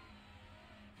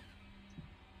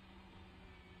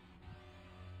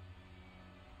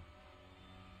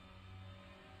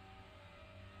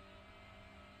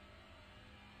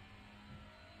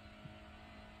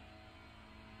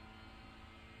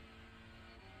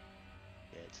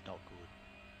 Yeah, it's not good.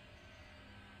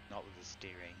 Not with the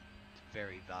steering. It's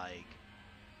very vague.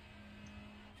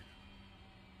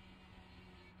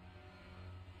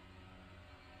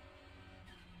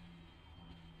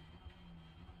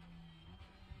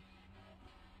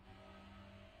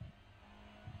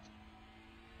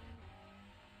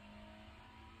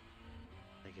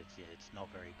 I think it's, yeah, it's not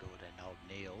very good, and old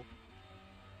Neil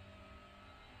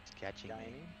is catching me.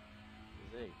 Gaining?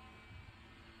 Is he?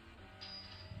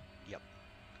 Yep.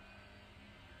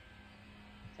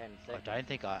 10 I seconds. don't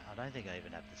think I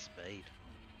even have the speed.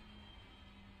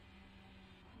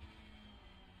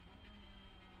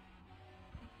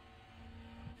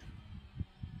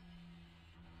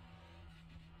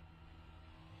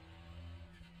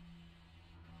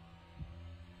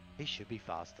 He should be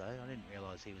fast though. I didn't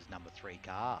realise he was number 3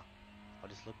 car. I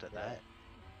just looked at Yeah. that.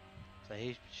 So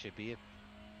he should be a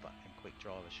fucking quick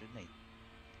driver, shouldn't he?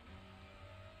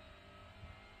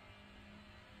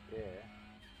 Yeah.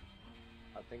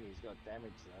 I think he's got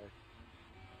damage though.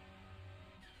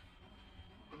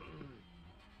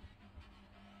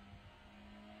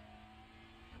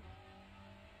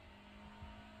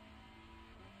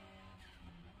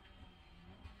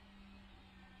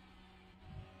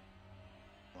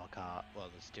 My car, well,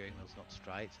 the steering wheel's not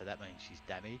straight, so that means she's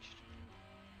damaged.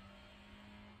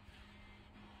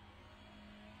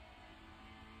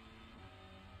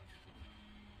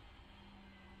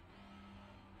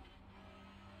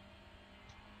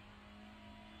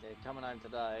 Yeah, coming home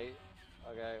today,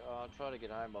 I go, oh, I'll try to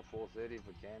get home by 4:30 if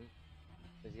we can.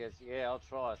 And she goes, yeah, I'll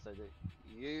try so that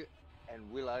you and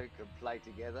Willow can play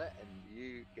together and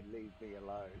you can leave me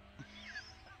alone.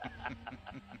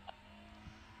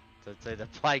 So it's either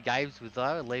play games with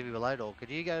Zoe and leave him alone, or can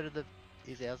you go to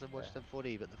his house and watch the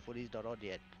footy, but the footy's not on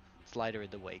yet. It's later in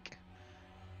the week.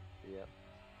 Yep.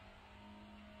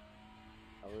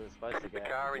 We were supposed to go The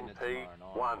out car for in dinner tomorrow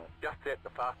P1 night, just set the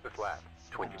fastest lap.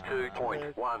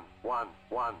 22.111.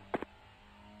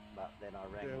 but then I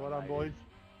rang Yeah, my what on, mate boys?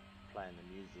 who's playing the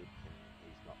music and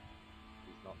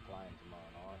he's not playing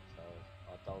tomorrow night. So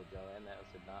I told Joanne that. I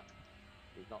said, no,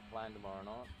 he's not playing tomorrow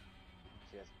night.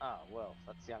 She goes, oh, well,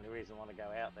 that's the only reason I want to go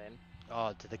out then.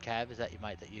 Oh, to the cab? Is that your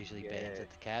mate that usually bands Yeah. at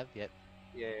the cab? Yep.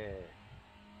 Yeah.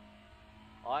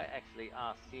 I actually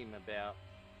asked him about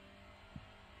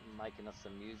making us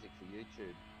some music for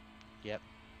YouTube. Yep.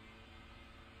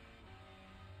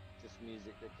 Just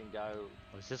music that can go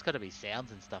Well, it's just got to be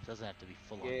sounds and stuff. Doesn't have to be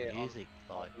full on music.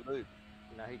 on Like, loop.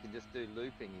 You know, he can just do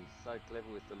looping. He's so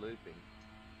clever with the looping.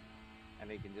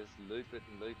 And he can just loop it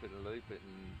and loop it and loop it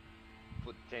and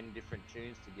put 10 different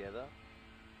tunes together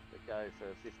that go for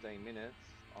 15 minutes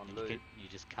on and loop. you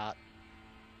just cut.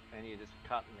 And you just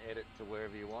cut and edit to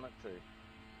wherever you want it to.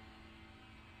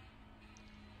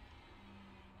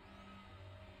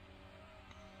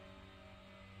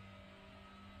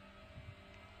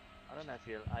 I don't know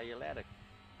if are you allowed to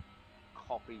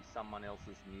copy someone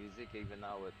else's music even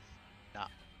though it's Nah.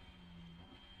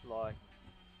 like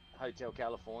Hotel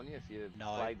California. If you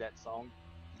No. played that song,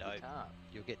 No, you can't.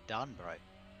 you'll get done, bro.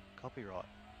 Copyright.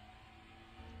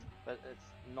 But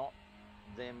it's not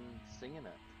them singing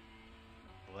it.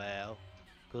 Well,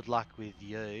 good luck with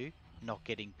you not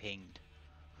getting pinged.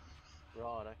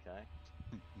 Right, okay.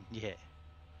 Yeah.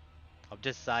 I'm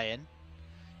just saying,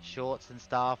 shorts and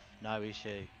stuff, no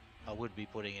issue. I would be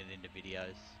putting it into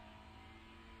videos.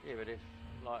 Yeah, but if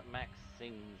like Max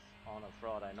sings on a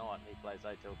Friday night and he plays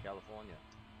Hotel California.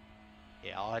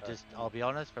 Yeah, So- I'll be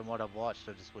honest, from what I've watched,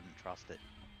 I just wouldn't trust it.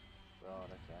 Right,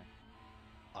 okay.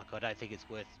 Like, I don't think it's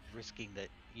worth risking that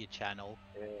your channel.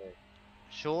 Yeah.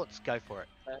 Shorts, go for it.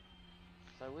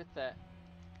 So with that,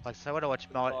 Like, so when I watch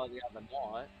the my... guy the other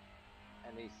night,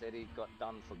 and he said he got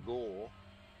done for gore.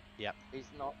 Yep. He's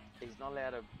not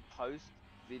allowed to post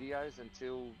videos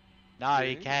until No,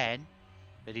 he June? can,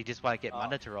 but he just won't get Oh.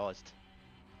 monetized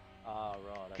Oh,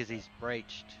 right. because okay. he's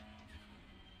breached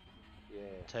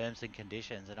Yeah. terms and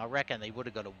conditions, and I reckon he would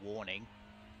have got a warning,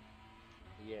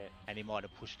 Yeah. and he might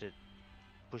have pushed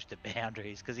the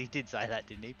boundaries, because he did say that,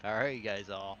 didn't he, Paro? He goes,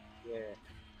 oh, Yeah.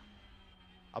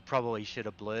 I probably should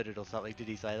have blurted or something. Did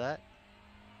he say that?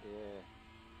 Yeah.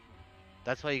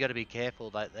 That's why you got to be careful.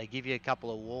 They give you a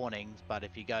couple of warnings, but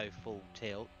if you go full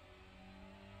tilt,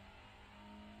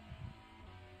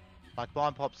 like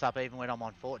mine pops up even when I'm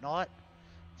on Fortnite, it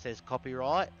says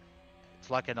copyright. It's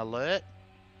like an alert,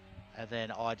 and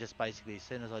then I just basically, as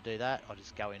soon as I do that, I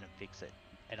just go in and fix it,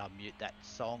 and I mute that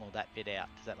song or that bit out.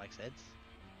 Does that make sense?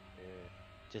 Yeah.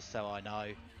 Just so I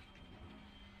know.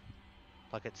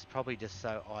 Like, it's probably just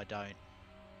so I don't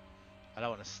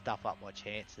want to stuff up my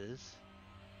chances.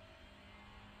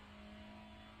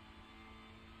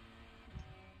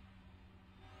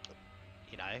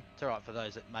 You know, it's alright for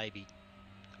those that may be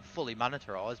fully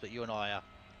monetarised, but you and I are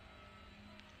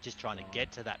just trying to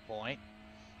get to that point.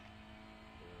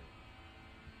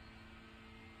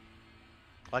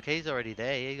 Like, he's already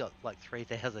there. He got like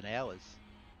 3,000 hours,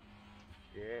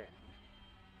 Yeah.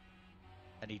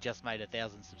 and he just made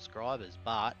 1,000 subscribers.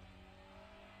 But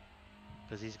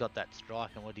because he's got that strike,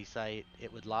 and what did he say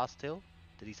it would last till?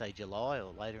 Did he say July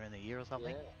or later in the year or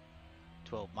something? Yeah.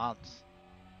 12 months.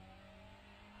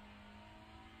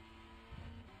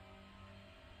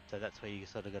 So that's where you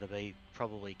sort of got to be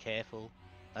probably careful.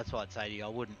 That's why I'd say to you, I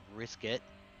wouldn't risk it.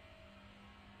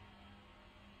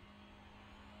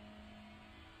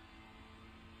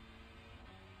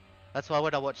 That's why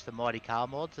when I watch the Mighty Car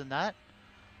mods and that,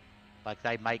 like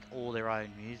they make all their own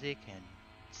music and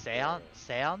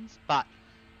sounds, but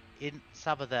in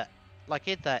some of the, like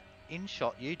in that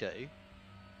in-shot you do,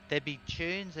 there'd be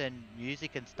tunes and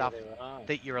music and stuff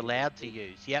that you're allowed to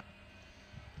use. Yep.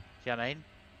 Do you know what I mean?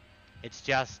 It's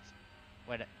just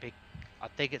when I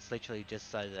think it's literally just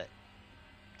so that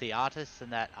the artists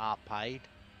and that aren't paid,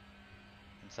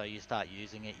 and so you start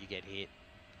using it, you get hit.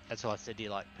 That's why I said to you,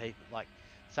 like people, like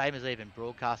same as even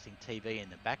broadcasting TV in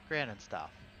the background and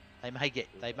stuff. They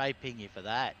may ping you for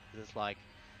that. 'Cause it's like,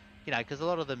 you know, because a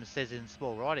lot of them says in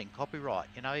small writing, copyright.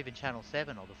 You know, even Channel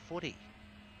 7 or the Footy.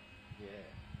 Yeah.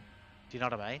 Do you know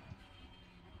what I mean?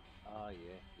 Oh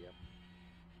yeah. Yep.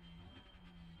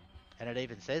 And it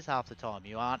even says half the time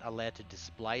you aren't allowed to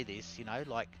display this. You know,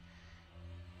 like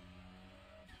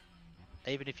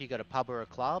even if you got a pub or a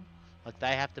club, like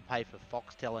they have to pay for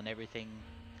Foxtel and everything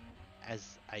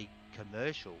as a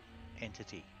commercial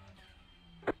entity.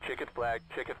 Checkered flag,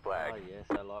 checkered flag. Oh yeah.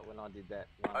 So like when I did that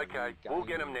one. Okay, we'll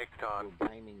get them next time.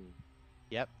 Gaming.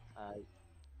 Yep.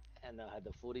 And I had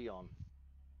the footy on.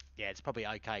 Yeah, it's probably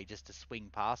okay just to swing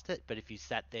past it, but if you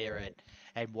sat there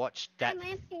and watched that.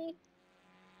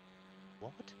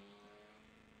 What?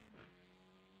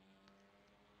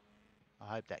 I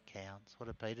hope that counts. What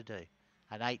did Peter do?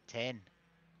 An 8-10.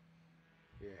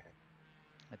 Yeah.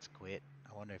 Let's quit.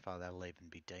 I wonder if that'll even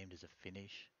be deemed as a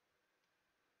finish.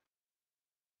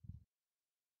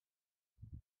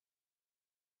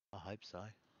 I hope so.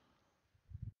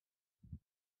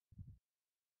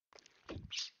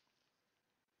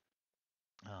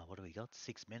 Oh, what do we got?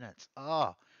 6 minutes.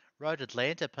 Oh, Road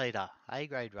Atlanta, Peter.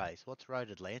 A-grade race. What's Road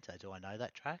Atlanta? Do I know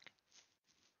that track?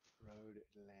 Road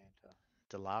Atlanta.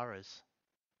 Delara's.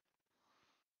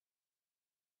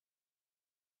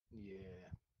 Yeah.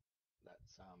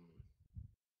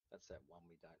 That's that one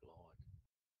we don't like.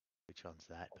 Which one's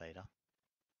that, Peter?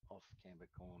 Off Camber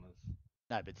Corners.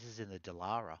 No, but this is in the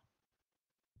Delara.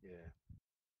 Yeah.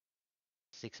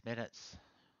 6 minutes.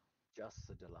 Just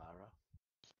the Delara.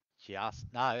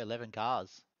 No, 11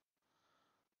 cars.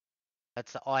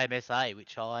 That's the IMSA,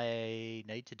 which I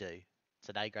need to do. It's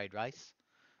an A-grade race.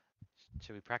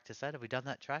 Should we practice that? Have we done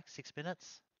that track? 6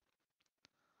 minutes?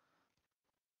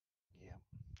 Yeah.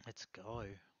 Let's go.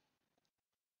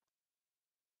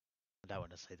 I don't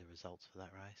want to see the results for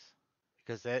that race.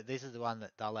 Because this is the one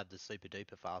that they'll have the super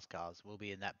duper fast cars. We'll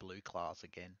be in that blue class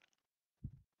again.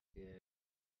 Yeah.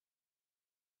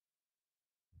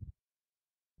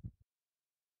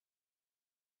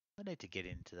 I need to get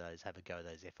into those, have a go at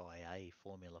those FIA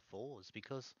Formula 4s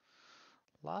because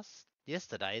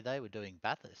yesterday they were doing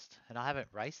Bathurst and I haven't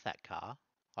raced that car.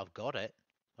 I've got it,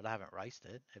 but I haven't raced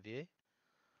it. Have you?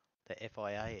 The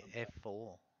FIA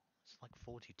F4. It's like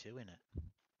 42 in it.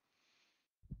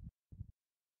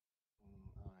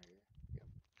 Oh yeah. Yep.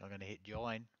 I'm going to hit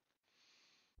join.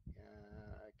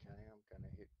 Okay, I'm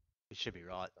gonna hit. It should be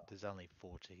right. There's only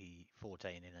 14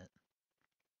 in it.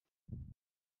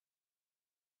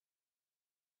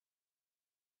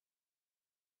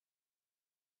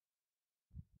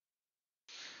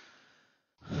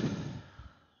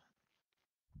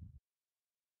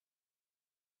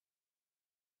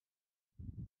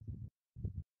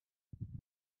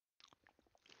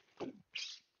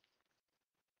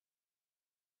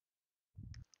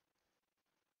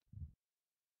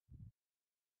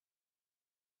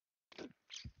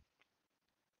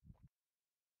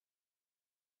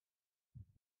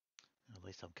 At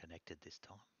least I'm connected this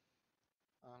time.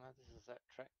 Oh no, this is that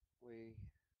track we.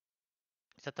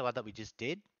 Is that the one that we just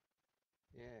did?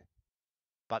 Yeah.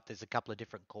 But there's a couple of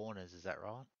different corners, is that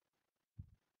right?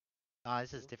 No,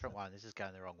 this is a different one. This is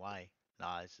going the wrong way.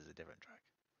 No, this is a different track.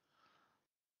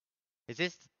 Is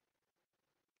this...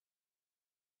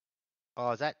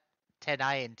 Oh, is that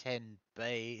 10A and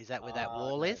 10B? Is that where that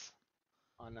wall No, is?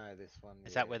 I know this one.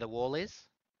 Is that where the wall is?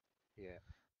 Yeah.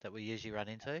 That we usually run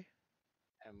into?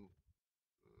 And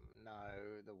no,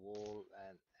 the wall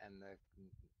and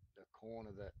the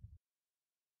corner that.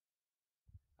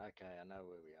 Okay, I know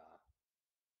where we are.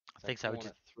 I think so.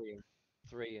 Corner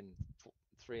three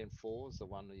and four is the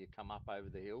one where you come up over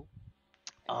the hill.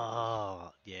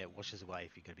 Oh, yeah, it washes away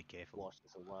if you've got to be careful.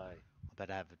 Washes away. I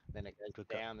better have a Then it goes good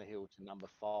down the hill to number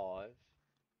 5.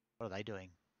 What are they doing?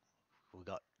 We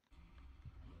got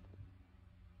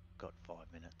 5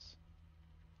 minutes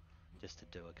just to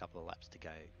do a couple of laps to go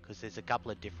because there's a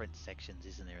couple of different sections,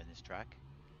 isn't there, in this track?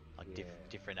 Like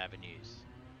different avenues.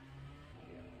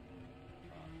 Yeah.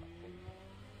 I think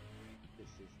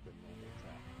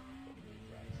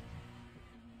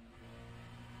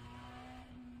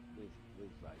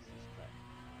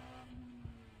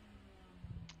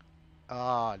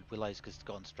Oh, Willow's just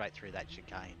gone straight through that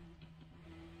chicane.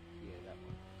 Yeah, that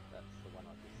one. That's the one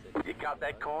I just said. You cut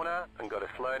that corner and got a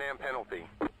slow down penalty.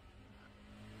 You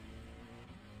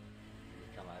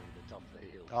come over the top of the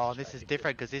hill. Oh, this is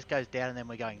different because this goes down and then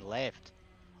we're going left.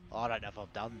 Oh, I don't know if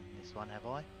I've done this one, have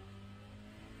I?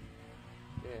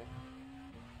 Yeah.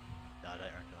 No, I don't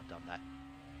reckon I've done that.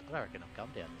 I don't reckon I've come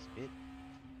down this bit.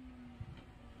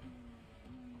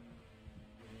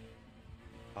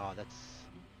 Oh, that's...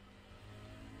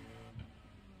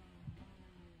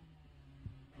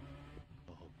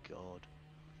 Oh, God.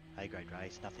 A-grade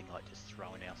race, nothing like just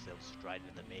throwing ourselves straight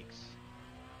in the mix.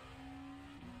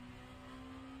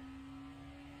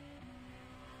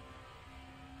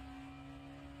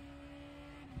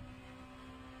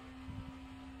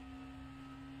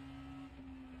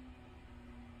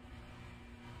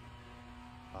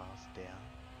 Fast down.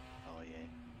 Oh, yeah.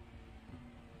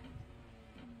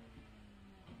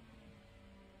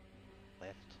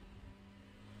 Left.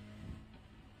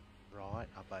 Right,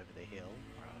 up over the hill.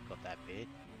 Alright, I've got that bit.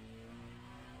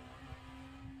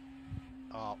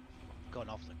 Oh, I've gone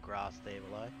off the grass there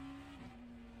below.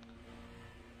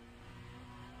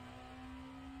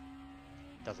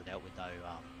 Doesn't help with no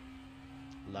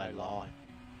low line.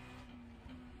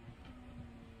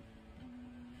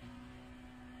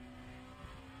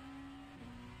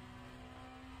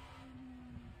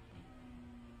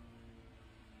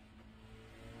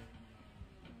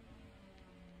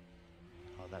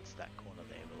 Oh, that's that corner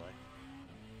there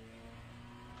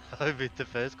below. But the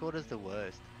first corner's the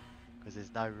worst because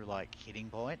there's no like hitting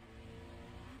point.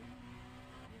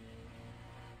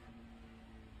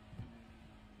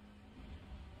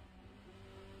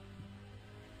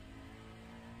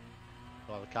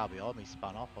 Well, the car behind me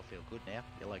spun off. I feel good now.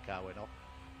 Yellow car went off.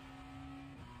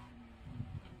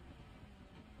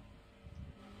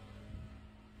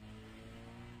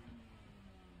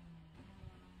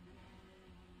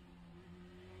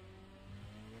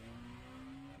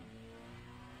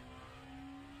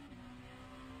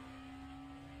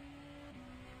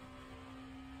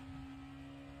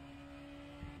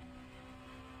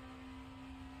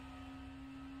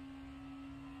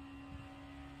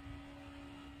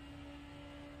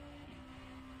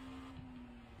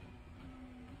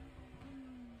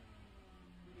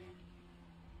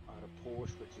 I had a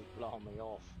Porsche which is blowing me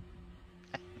off.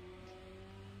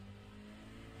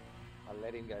 I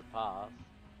let him go past,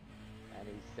 and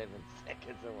he's 7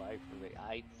 seconds away from me.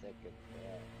 8 seconds.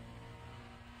 Yeah.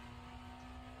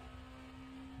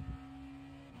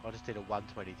 I just did a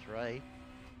 123,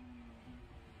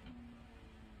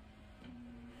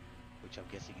 which I'm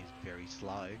guessing is very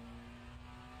slow.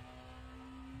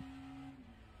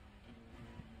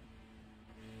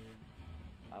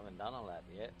 I haven't done a lap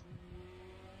yet.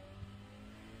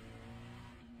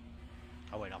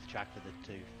 I went off track for the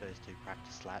first two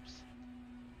practice laps.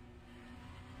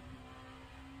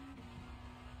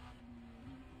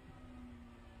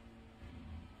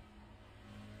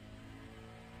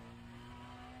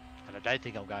 And I don't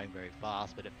think I'm going very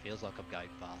fast, but it feels like I'm going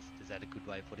fast. Is that a good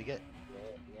way of putting it?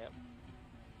 Yeah, yep.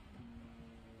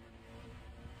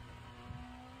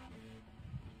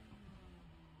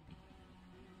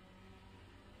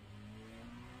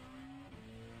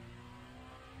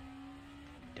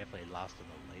 Definitely last on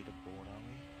the leaderboard, aren't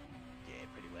we? Yeah,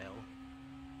 pretty well.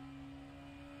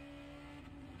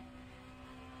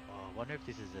 Oh, I wonder if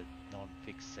this is a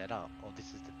non-fixed setup, or this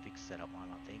is the fixed setup one,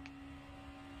 I think.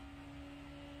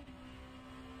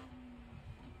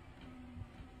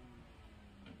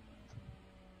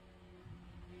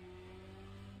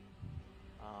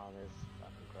 Oh, there's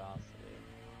fucking grass there.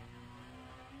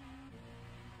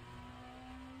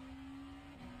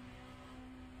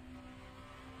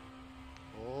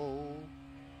 Oh,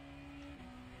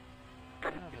 I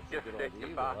don't know if it's Just a good set idea, your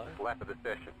though. fastest lap of the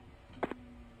session.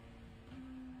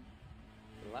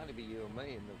 It'll only be you and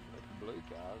me in the fucking blue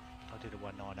cars. I did a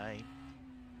 119.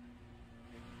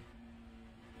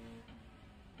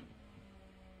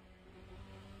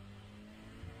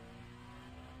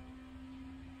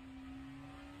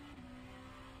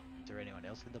 Is there anyone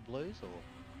else in the blues, or?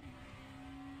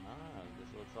 No, it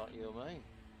just looks like you and me.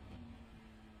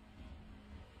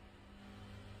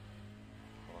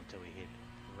 Or until we hit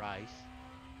race.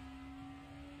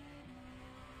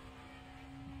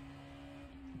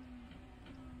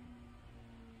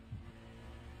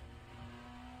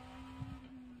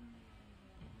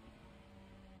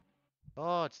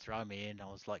 Oh, it's thrown me in. I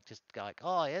was like, just going,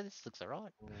 oh yeah, this looks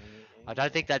alright. I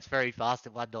don't think that's very fast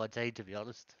at 119, to be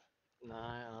honest. No,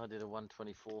 I did a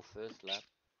 124 first lap,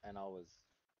 and I was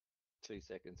 2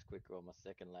 seconds quicker on my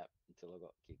second lap until I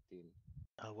got kicked in.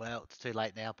 Oh well, it's too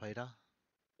late now, Peter.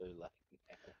 Too late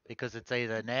because it's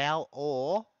either now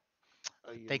or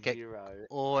Oh, I you're think it, zero.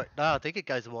 or no, I think it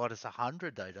goes minus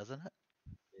 100 though, doesn't it?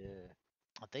 Yeah.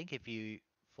 I think if you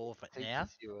forfeit now,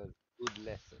 Teaches you a good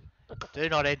lesson. do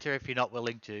not enter if you're not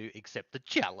willing to accept the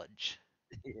challenge.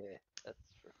 Yeah, that's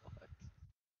right.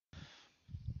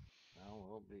 Oh, well,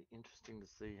 it'll be interesting to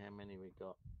see how many we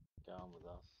got going with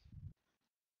us.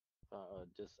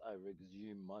 I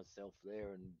resumed myself there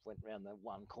and went round that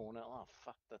one corner. Oh,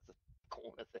 fuck, that's a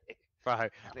corner there. Bro, Then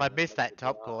I it missed makes that it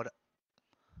top hard. corner.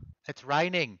 It's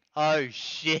raining. Oh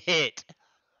shit.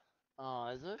 Oh,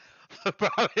 is it? Bro,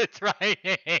 it's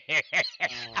raining.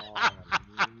 Oh,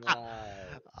 no.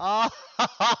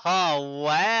 Oh,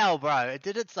 wow, bro. It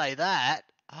didn't say that.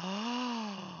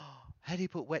 How do you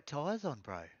put wet tyres on,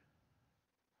 bro?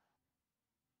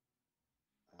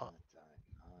 I Oh, don't know.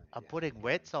 I'm You have to putting go and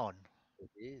wets on. it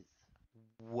is.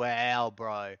 Wow,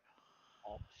 bro.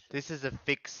 This Options. is a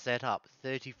fixed setup.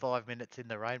 35 minutes in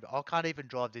the rain. But I can't even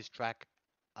drive this track.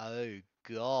 Oh,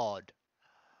 God.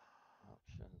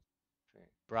 Options.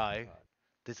 Bro, Right.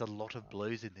 there's a lot of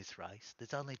blues in this race.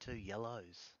 There's only 2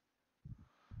 yellows.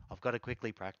 I've got to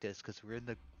quickly practice because we're in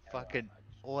the fucking...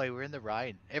 Oi, we're in the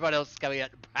rain. Everyone else is going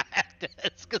out to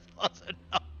practice because it's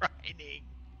not raining.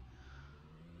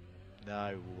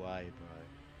 No way, bro.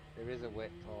 There is a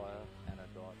wet tyre and a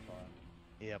dry tyre.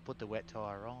 Yeah, I put the wet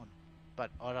tyre on. But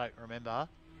I don't remember.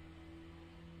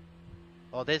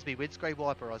 Oh, there's my windscreen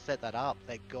wiper. I set that up.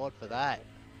 Thank God for that.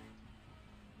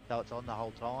 So it's on the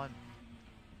whole time.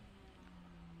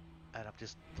 And I've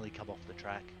just nearly come off the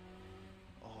track.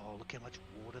 Oh, look how much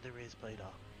water there is, Peter.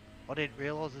 I didn't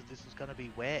realise that this was going to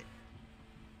be wet.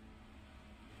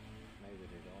 Neither did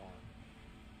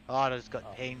Oh, I just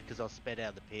got pinged because I sped out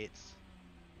of the pits.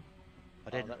 I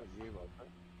I. Oh, didn't... that was you, wasn't it?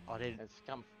 I didn't... It's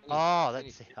come. Oh,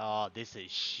 that's... Oh, this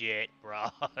is shit, bro.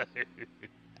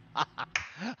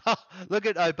 Look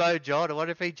at Obo John. I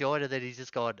wonder if he joined and then he's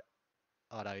just gone...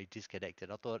 Oh, no, he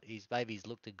disconnected. I thought maybe he's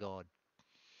looked and gone.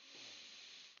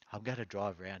 I'm going to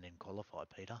drive around and qualify,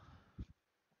 Peter.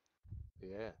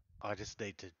 Yeah. I just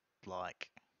need to, like,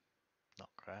 not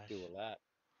crash. Do a lap.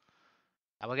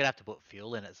 And we're going to have to put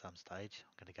fuel in at some stage.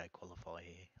 I'm going to go qualify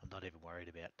here. I'm not even worried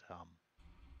about...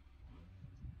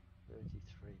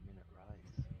 33-minute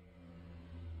race.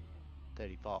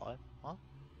 35? What?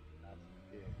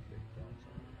 Yeah, 35, sorry.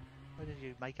 Where did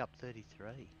you make up 33?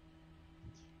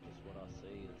 Just what I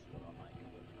see is what I make it.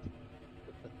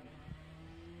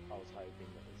 I was hoping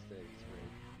that it was 33.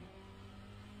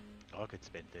 I could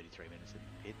spend 33 minutes in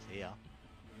the pits here.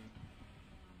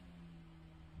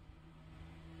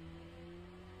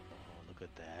 Oh, look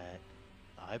at that.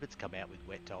 I hope it's come out with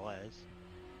wet tyres.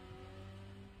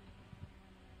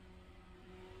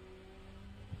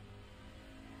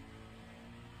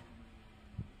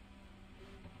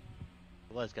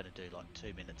 Well, I was going to do like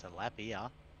 2 minutes a lap here.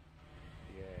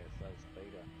 Yeah, so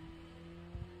speeder.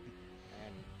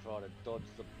 And try to dodge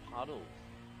the puddles.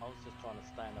 I was just trying to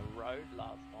stay on the road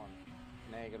last time.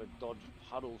 Now you got to dodge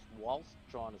puddles whilst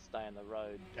trying to stay on the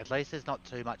road. At least there's not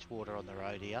too much water on the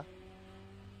road here.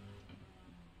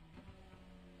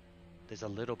 There's a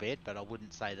little bit, but I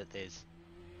wouldn't say that there's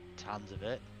tons of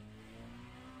it.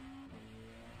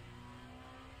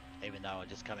 Even though I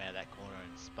just come out of that corner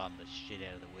and spun the shit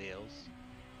out of the wheels.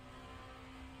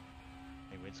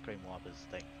 My windscreen wipers,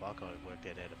 thank fuck I worked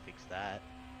out how to fix that.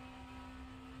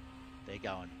 They're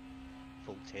going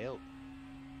full tilt.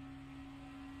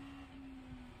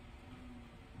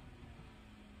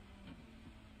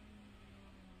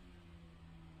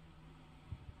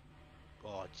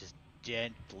 Oh, just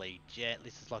gently.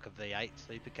 This is like a V8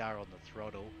 supercar on the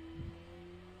throttle.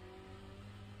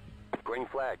 Green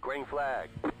flag, green flag.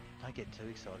 Don't get too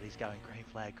excited. He's going green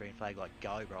flag, like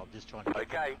go, bro. I'm just trying to get...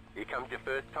 Okay, here comes your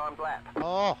first time lap.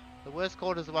 Oh, the worst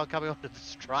corner's the one coming onto the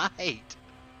straight.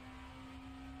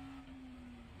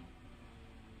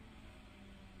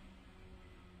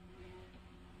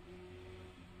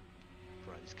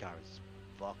 Bro, this car is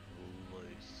fucking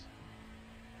loose.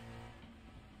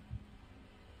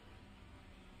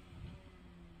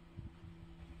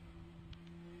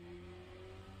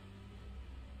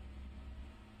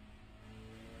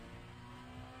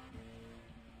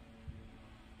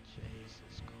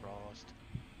 Jesus Christ.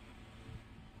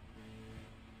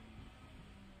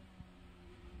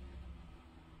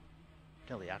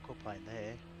 Nearly aquaplane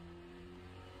there.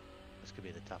 This could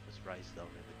be the toughest race they've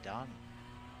ever done.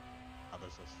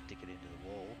 Others will stick it into the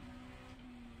wall.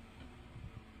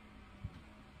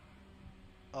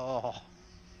 Oh.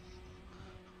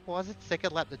 Why is it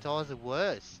second lap the tyres are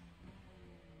worse?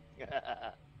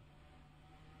 The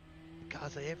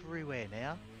cars are everywhere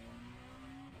now.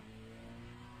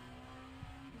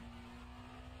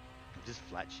 I'm just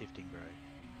flat shifting, bro.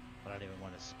 I don't even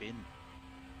want to spin.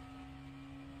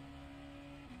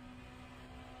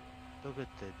 Look at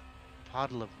the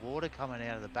puddle of water coming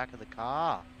out of the back of the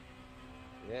car.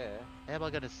 Yeah. How am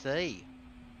I going to see?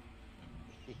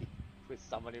 With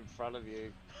someone in front of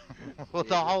you. Well,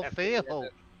 the whole field.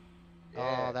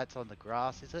 Yeah. Oh, that's on the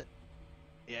grass, is it?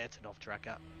 Yeah, it's an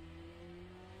off-tracker.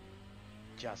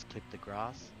 Just clip the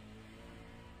grass.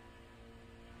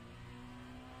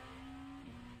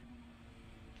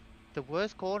 The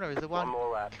worst corner is the one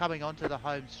more lap. coming onto the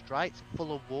home straight,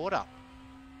 full of water.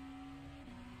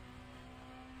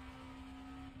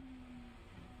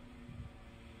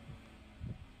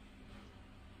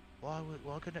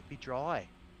 Why couldn't it be dry?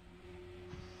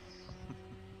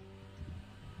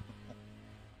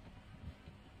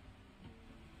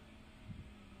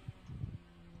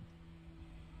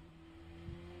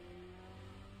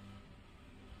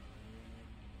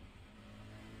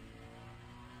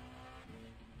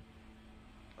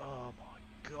 Oh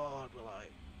my God, will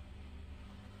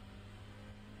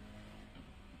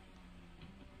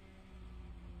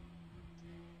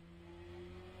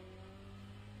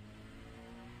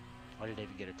I didn't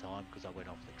even get a time because I went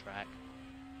off the track.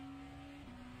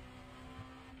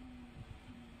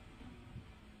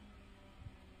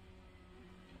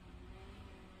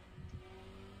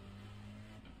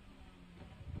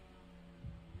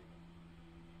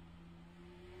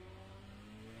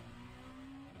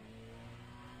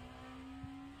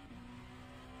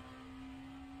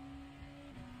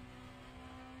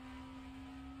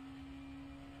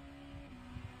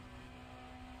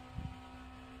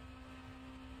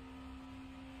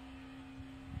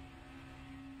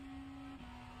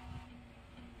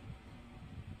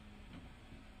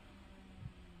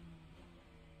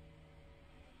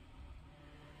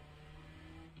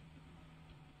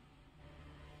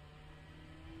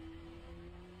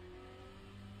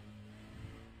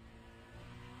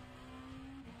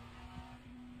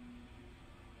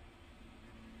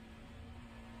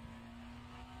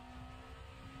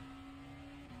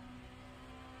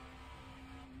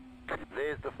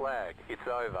 There's the flag. It's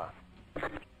over.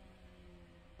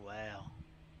 Wow,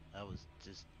 that was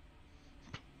just...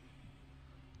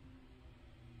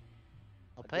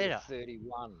 Oh, I did Peter, a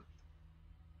 31.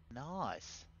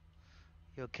 nice.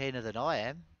 You're keener than I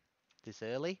am this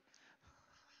early.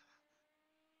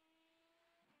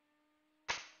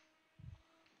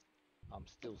 I'm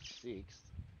still 6th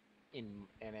in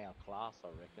our class, I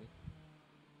reckon.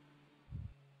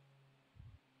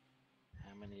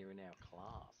 How many are in our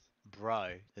class?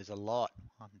 Bro, there's a lot.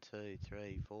 1, 2,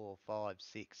 3, 4, 5,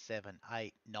 6, 7,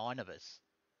 8, 9 of us.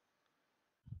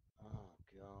 Oh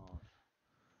God.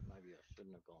 Maybe I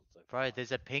shouldn't have gone so Bro, fast.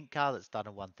 there's a pink car that's done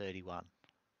a 131.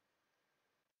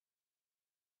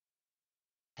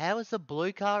 How has the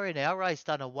blue car in our race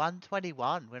done a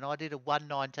 121 when I did a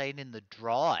 119 in the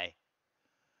dry?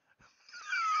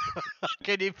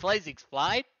 Can you please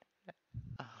explain?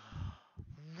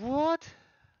 What?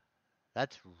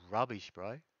 That's rubbish,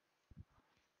 bro.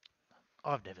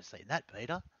 I've never seen that,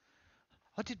 Peter.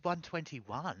 I did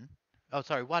 121. Oh,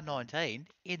 sorry, 119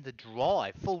 in the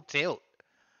dry, full tilt.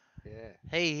 Yeah.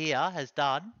 He here has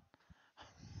done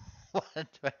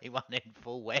 121 in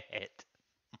full wet.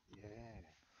 Yeah.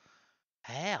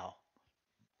 How?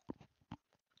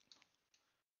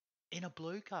 In a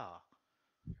blue car.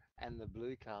 And the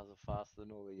blue cars are faster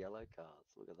than all the yellow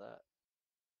cars. Look at that.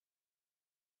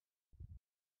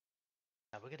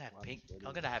 Now we're gonna have pink. 130.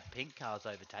 I'm gonna have pink cars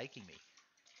overtaking me.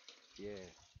 Yeah.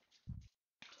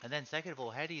 And then second of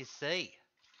all, how do you see?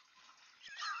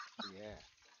 Yeah.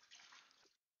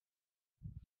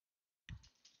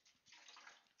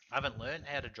 I haven't learned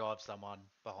how to drive someone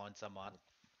behind someone.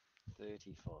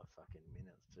 35 fucking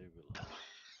minutes too, below.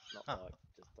 Not Huh.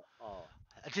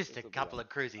 like just Just a this will be couple on of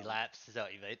cruisy laps, is that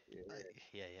what you mean? Yeah.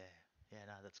 Yeah, yeah. Yeah,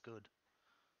 no, that's good.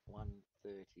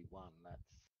 131.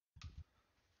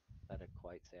 That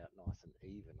equates out nice and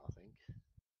even, I think.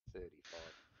 35.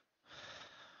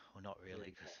 Well, not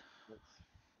really, 35 because minutes.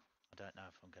 I don't know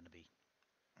if I'm going to be...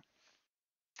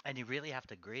 And you really have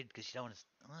to grid, because you don't want to...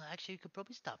 Well, actually, you could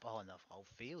probably start behind the whole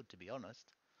field, to be honest.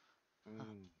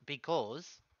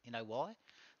 Because, you know why?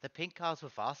 The pink cars were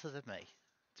faster than me.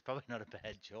 It's probably not a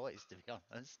bad choice, to be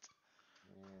honest.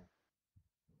 Yeah.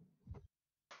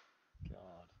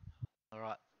 God. All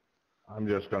right. I'm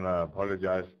just going to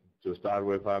apologize to start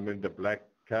with. I'm in the black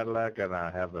Cadillac and I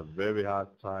have a very hard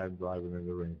time driving in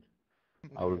the rain.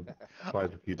 I will try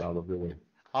to keep out of the way.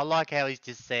 I like how he's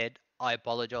just said, I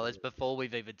apologise before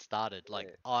we've even started. Like,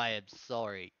 Yeah. I am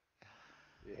sorry.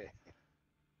 Yeah.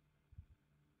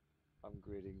 I'm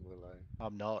gridding Willow.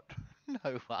 I'm not.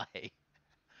 No way.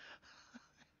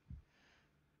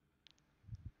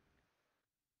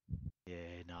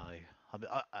 Yeah, no. I mean,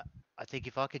 I think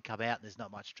if I could come out and there's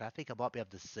not much traffic, I might be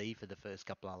able to see for the first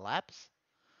couple of laps.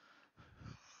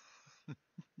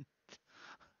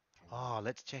 Oh,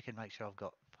 let's check and make sure I've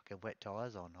got fucking wet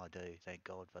tyres on. I do. Thank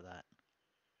God for that.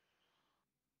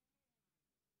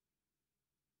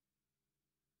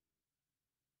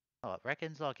 Oh, it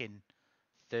reckons like in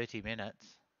 30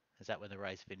 minutes, is that when the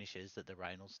race finishes, that the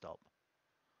rain will stop.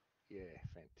 Yeah,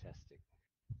 fantastic.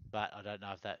 But I don't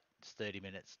know if that's 30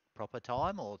 minutes proper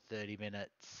time or 30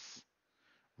 minutes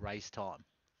race time.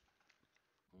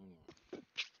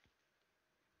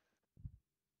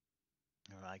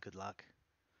 All right, good luck.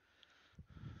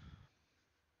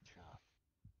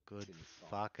 Good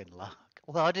fucking luck.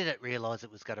 Well, I didn't realise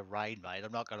it was going to rain, mate.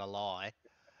 I'm not going to lie.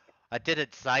 I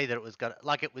didn't say that it was going to...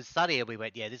 Like, it was sunny and we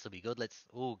went, yeah, this will be good. Let's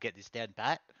get this down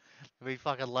pat. And we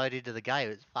fucking load into the game.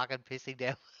 It's fucking pissing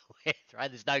down.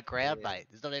 Right? There's no crowd, mate.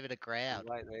 There's not even a crowd.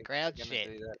 Wait, Crowd they're shit.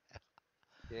 gonna do that.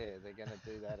 Yeah, they're gonna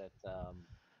do that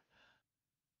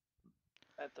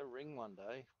at the ring one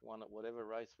day. One at whatever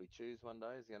race we choose one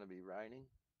day is gonna be raining.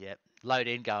 Yep. Load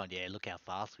in going, yeah, look how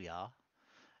fast we are.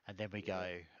 And then we Yeah.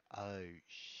 go, oh,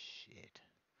 shit.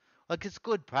 Like, it's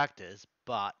good practice,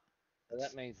 but... So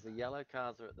that means the yellow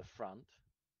cars are at the front.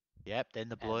 Yep, then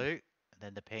the blue, and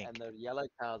then the pink. And the yellow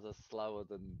cars are slower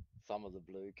than some of the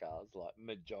blue cars, like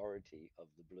majority of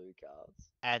the blue cars.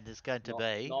 And there's going to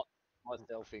be... Not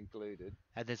myself included.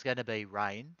 And there's going to be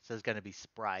rain, so there's going to be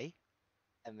spray.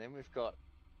 And then we've got...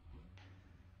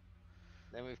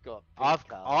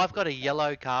 I've got a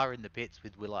yellow car in the pits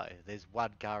with Willow. There's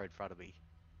one car in front of me.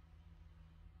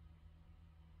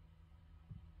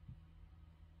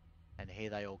 And here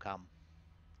they all come.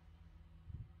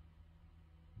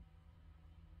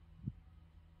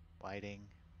 Waiting.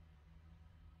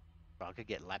 Bro, I could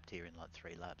get lapped here in like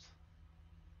 3 laps.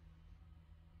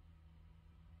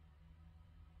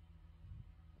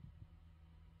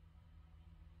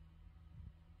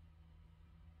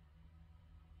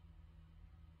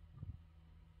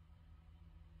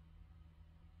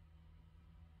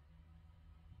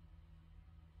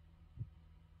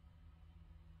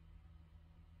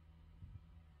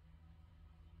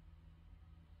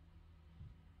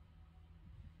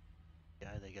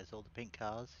 Yeah, there goes all the pink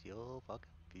cars. You're fucking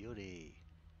beauty.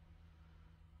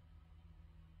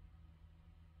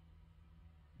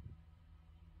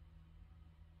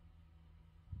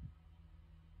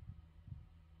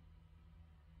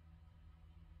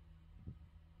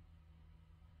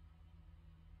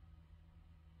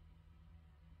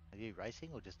 Are you racing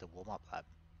or just a warm-up lap?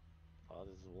 Oh,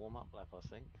 this is a warm-up lap, I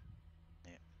think.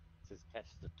 Yeah. It says catch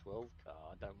the 12 car.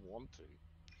 I don't want to.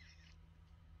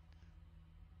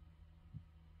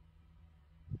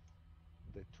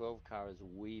 The 12 car is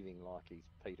weaving like he's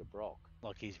Peter Brock.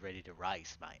 Like he's ready to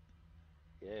race, mate.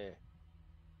 Yeah.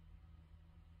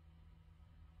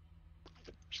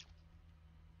 It's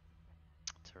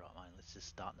alright, mate. Let's just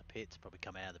start in the pits, probably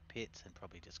come out of the pits and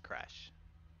probably just crash.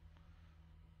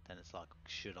 Then it's like,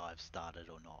 should I have started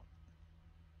or not?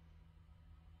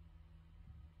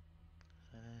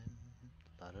 And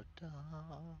la-da-da,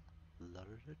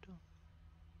 la-da-da-da.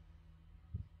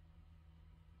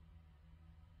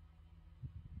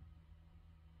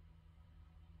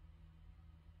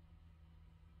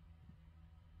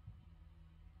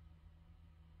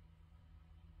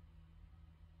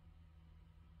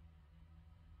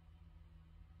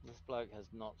 This bloke has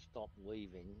not stopped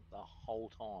weaving the whole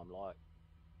time. Like,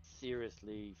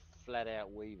 seriously, flat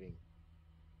out weaving.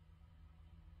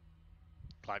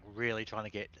 Like really trying to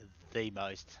get the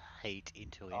most heat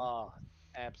into him. Oh,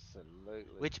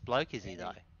 absolutely. Which bloke is he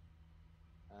though?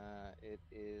 It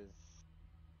is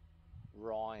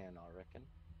Ryan, I reckon.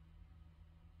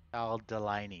 Carl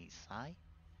Delaney's, eh?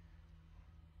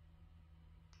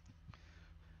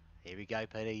 Here we go,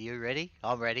 Peter. You ready?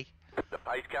 I'm ready. The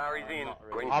pace car is in.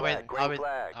 Green I'm flag, green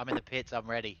flag. I'm in the pits. I'm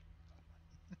ready.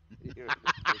 You're in the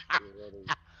pits, you're ready.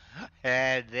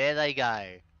 And there they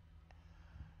go.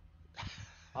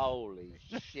 Holy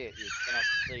shit, you cannot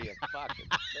see a fucking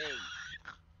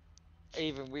thing.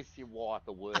 Even with your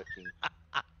wiper working.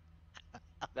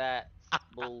 That's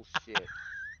bullshit.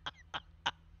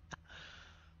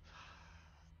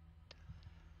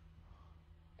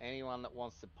 Anyone that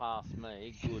wants to pass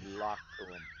me, good luck to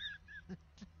them.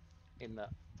 In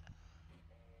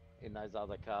those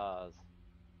other cars.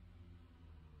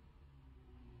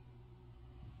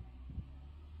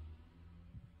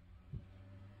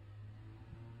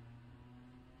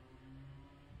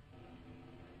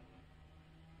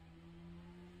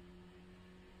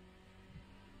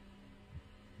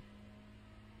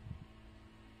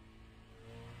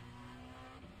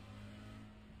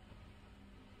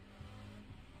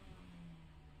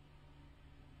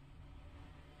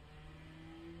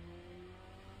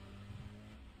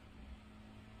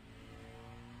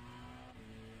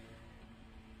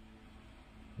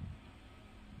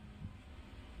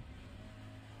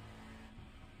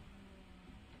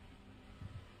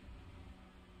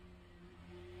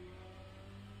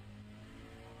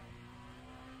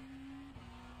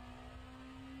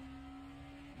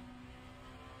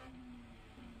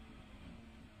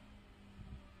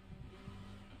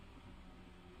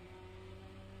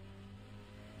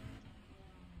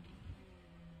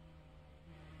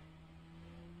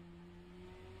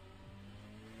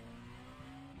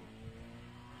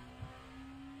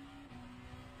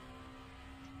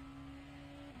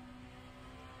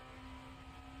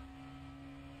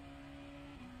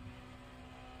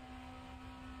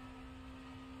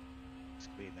 It's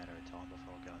gonna be a matter of time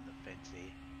before I go on the fence here.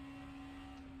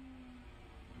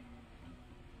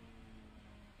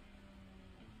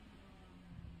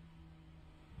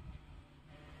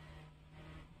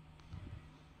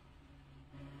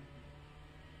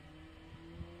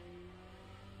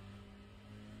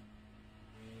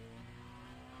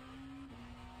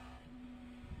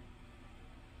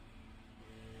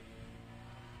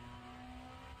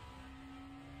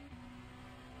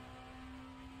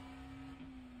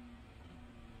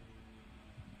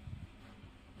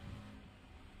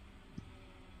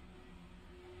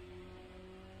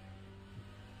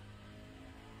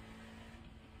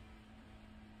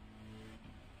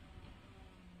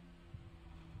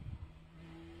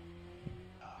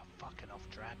 Fucking off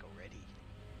track already.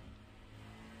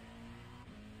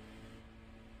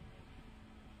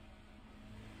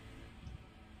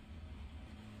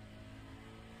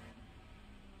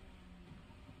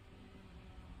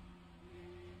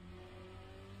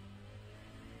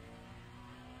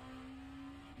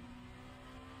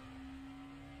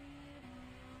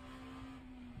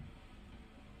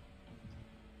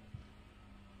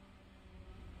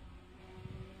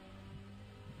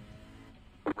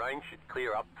 Rain should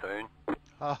clear up soon.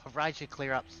 Oh, rain should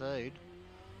clear up soon.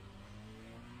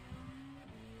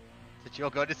 Did you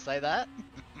all go to say that?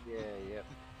 Yeah, yep.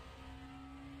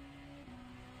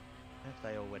 If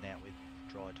they all went out with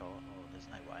dry tire, oh, there's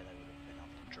no way they would have been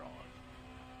able to drive.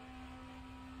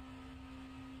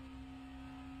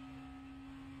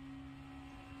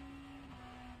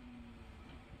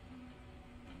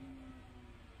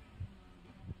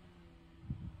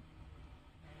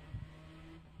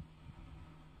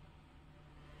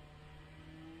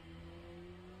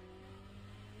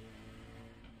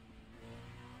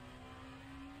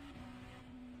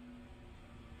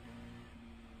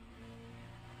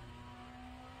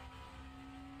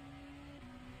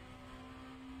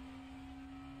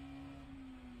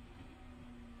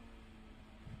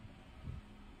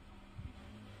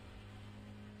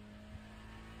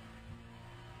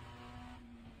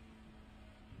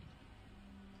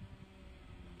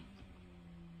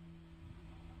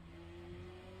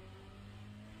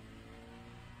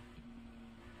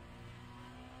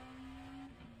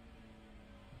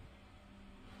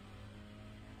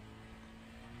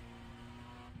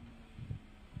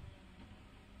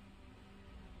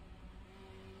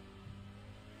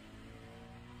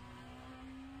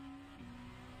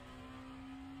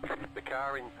 The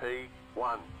car in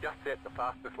P1 just set the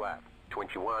fastest lap.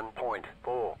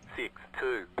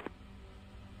 21.462.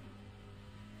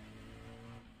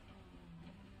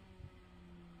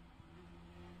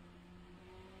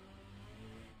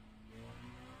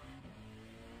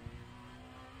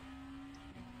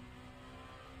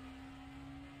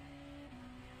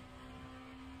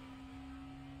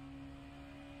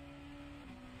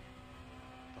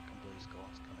 Fucking blue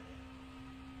skies coming in.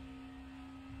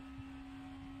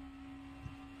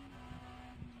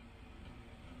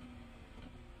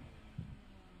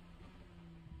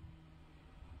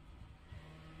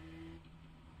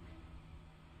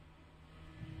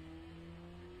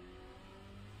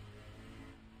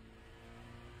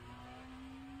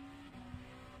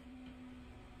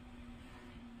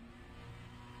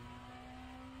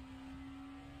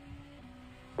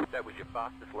 That was your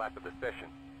fastest lap of the session.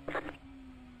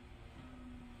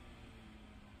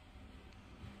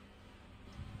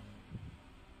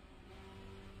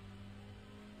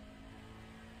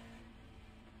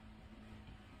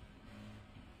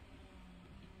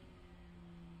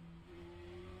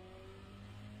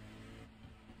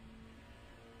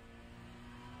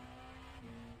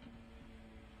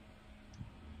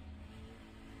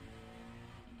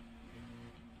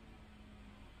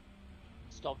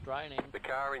 Stopped raining. The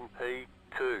car in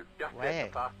P2 just Where? set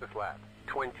the fastest lap.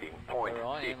 Where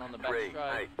I am on the back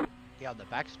straight. 20.638. Yeah, on the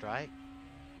back straight.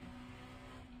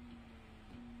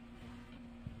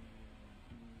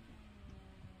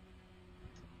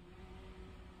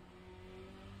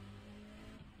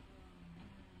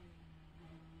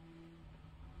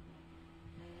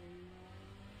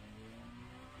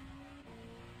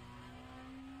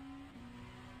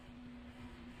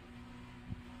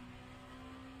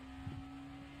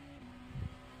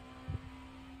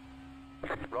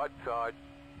 Right side.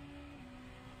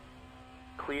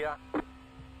 Clear.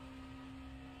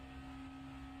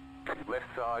 Left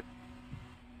side.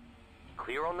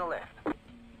 Clear on the left.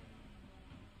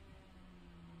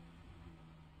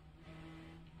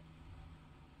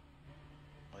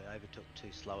 I overtook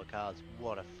two slower cars.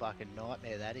 What a fucking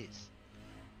nightmare that is.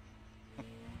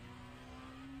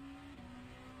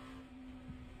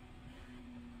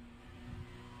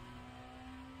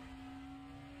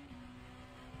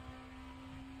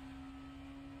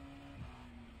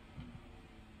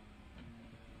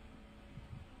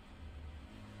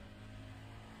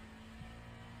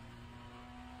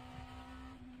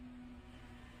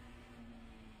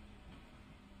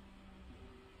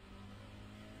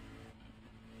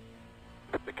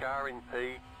 car in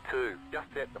P2 just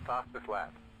set the fastest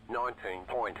lap.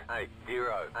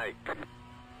 19.808.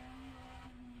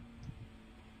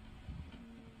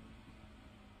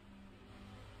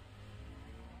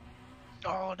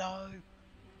 Oh no!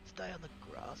 Stay on the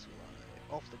grass,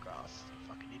 Willow. Off the grass, you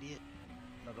fucking idiot.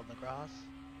 Not on the grass.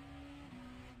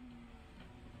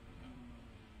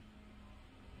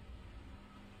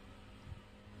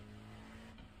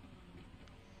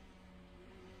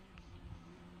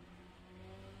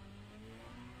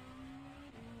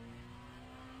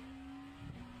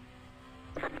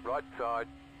 Right side.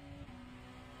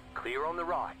 Clear on the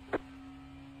right.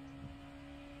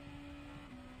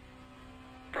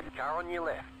 Car on your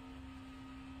left.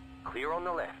 Clear on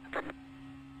the left.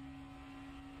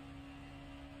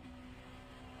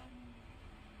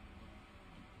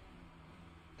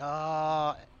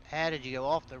 Oh, how did you go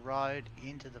off the road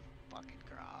into the fucking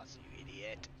grass, you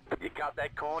idiot? You cut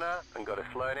that corner and got a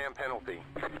slow down penalty.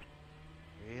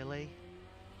 Really?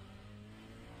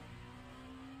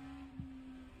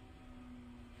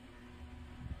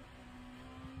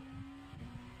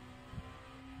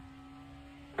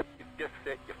 You've just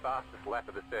set your fastest lap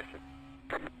of the session.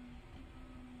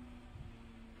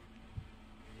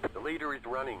 The leader is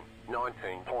running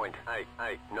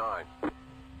 19.889.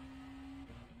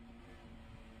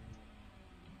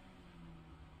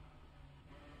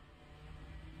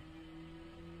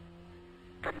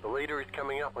 The leader is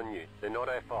coming up on you. They're not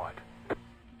our fight.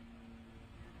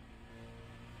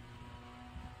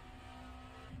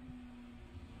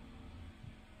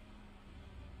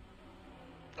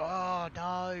 Oh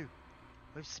no!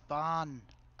 We've spun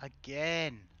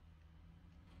again.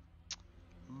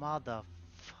 Motherfucker.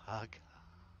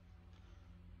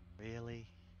 Really?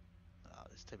 Oh,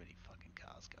 there's too many fucking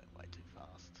cars going way too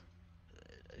fast.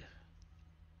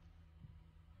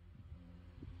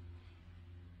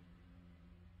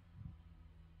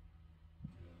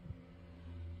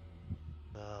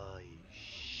 Oh, you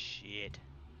shit.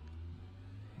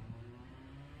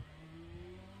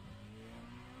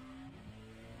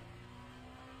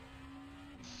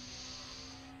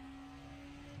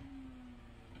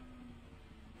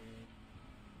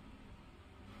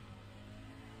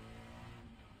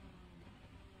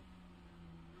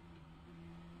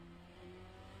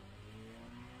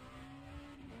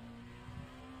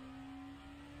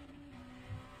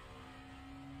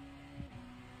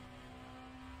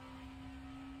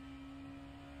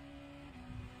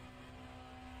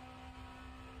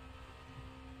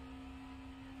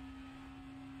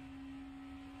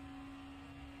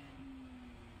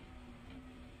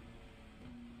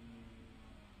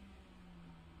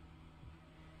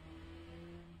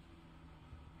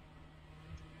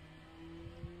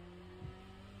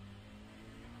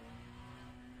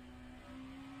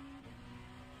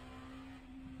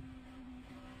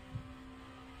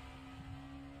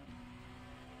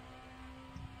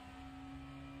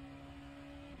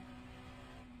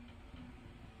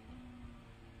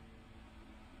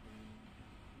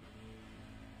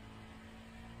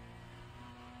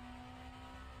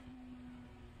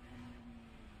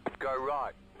 Go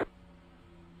right.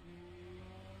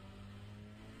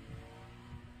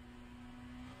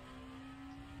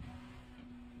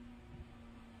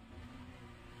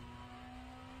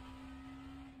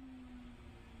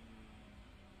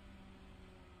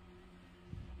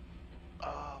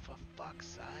 Oh, for fuck's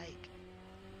sake.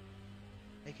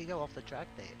 They could go off the track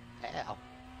there. How?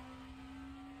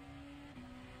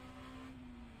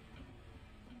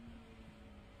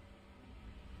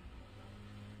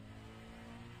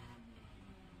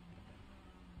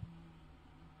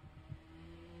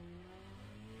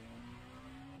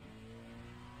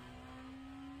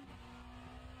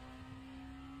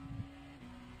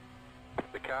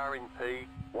 The car in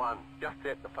P1 just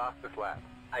set the fastest lap.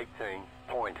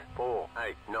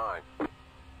 18.489.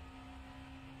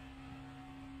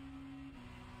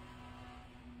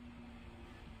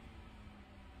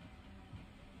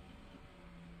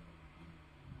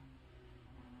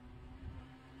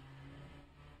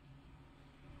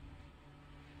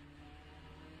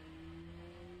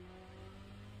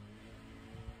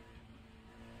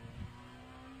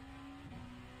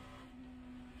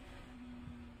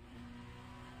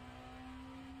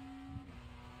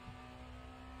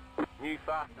 New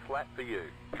fastest lap for you.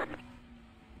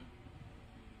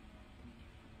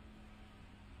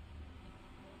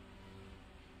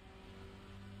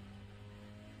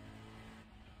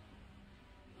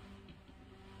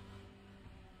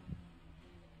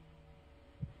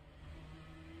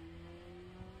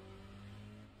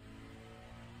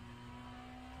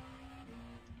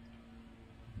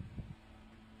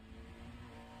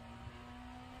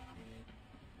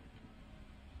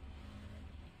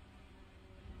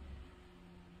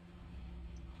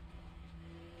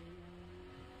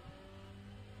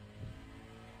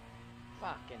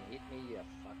 fucking hit me, you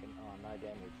fucking... Oh, no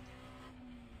damage.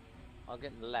 I'm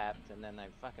getting lapped and then they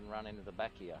fucking run into the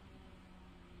back here.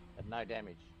 But no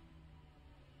damage.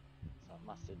 So it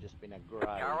must have just been a grade.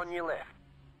 Car on your left.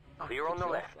 Clear on the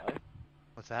left. Though.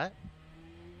 What's that?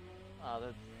 Oh,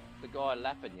 the guy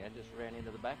lapping you just ran into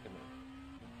the back of me.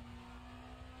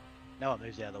 No one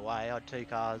moves out of the way. I had two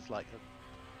cars, like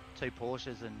two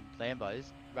Porsches and Lambos,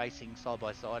 racing side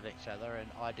by side at each other, and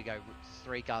I had to go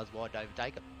 3 cars wide to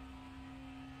overtake them.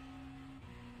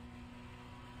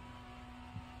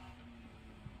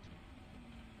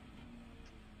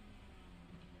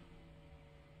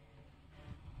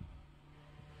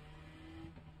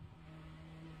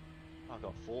 I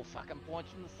got 4 fucking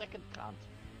points from the second cunt.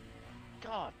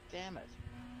 God damn it.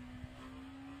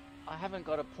 I haven't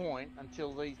got a point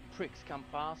until these pricks come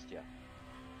past you.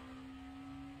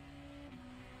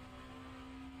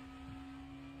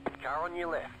 Car on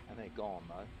your left. And they're gone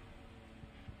though.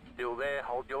 Still there,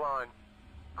 hold your line.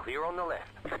 Clear on the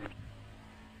left.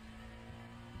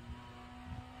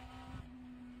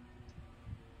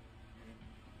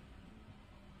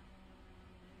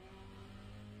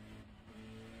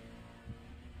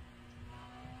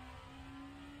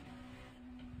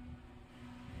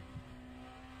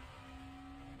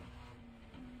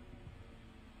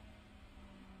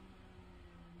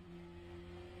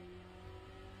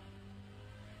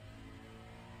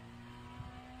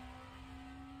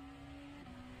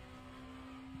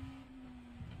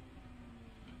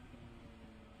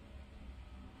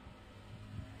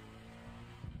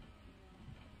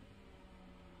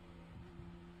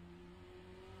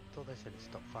 I thought they said it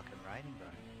stopped fucking raining, bro.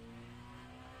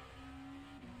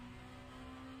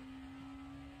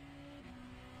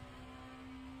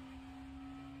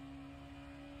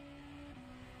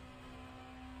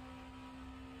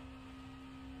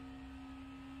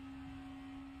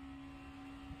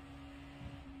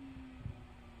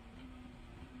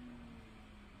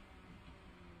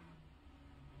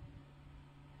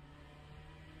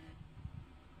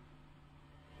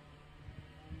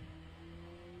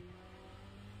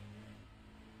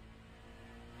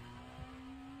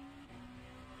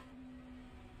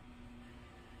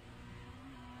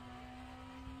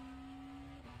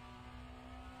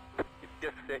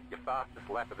 Just set your fastest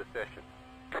lap of the session.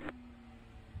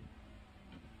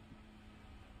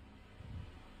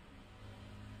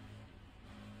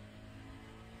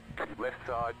 Left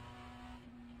side.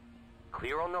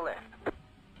 Clear on the left.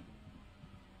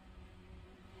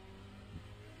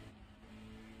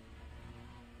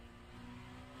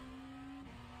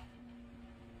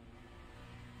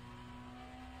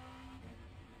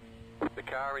 The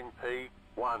car in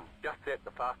P1 just set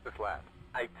the fastest lap.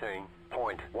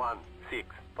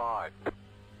 18.165.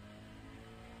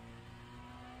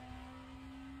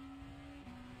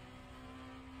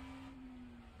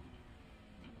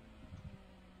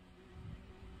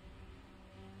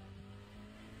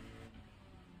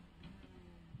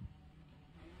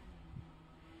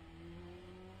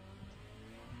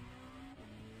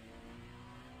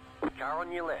 Car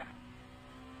on your left.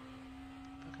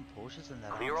 Fucking Porsches and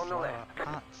that Clear aren't on the slow. left.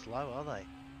 Aren't slow, are they?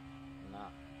 Nah.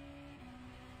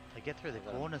 They get through the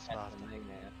corners faster. Me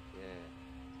now. Yeah.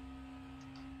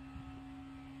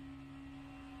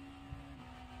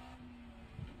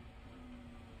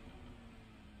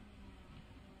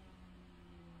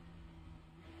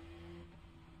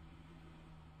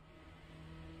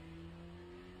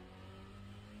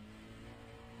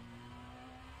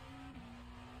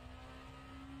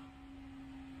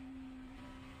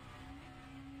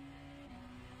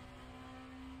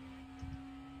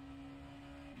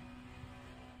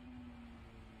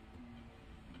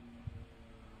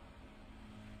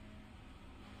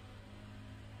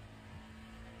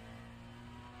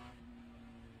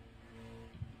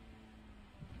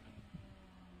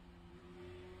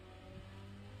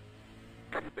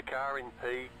 The car in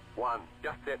P1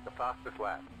 just set the fastest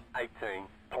lap.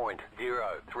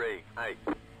 18.038.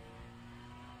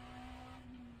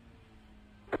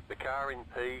 The car in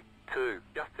P2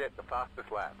 just set the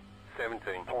fastest lap.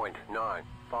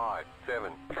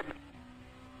 17.957.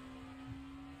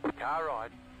 Car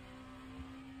ride.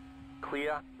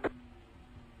 Clear.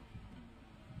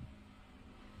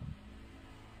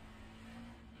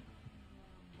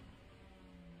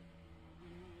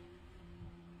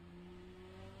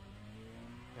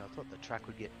 Yeah, I thought the track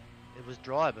would get... It was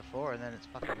dry before and then it's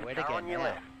fucking wet Car again on your now.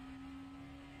 left.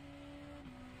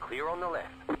 Clear on the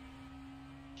left.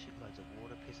 Shitloads of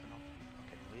water pissing off the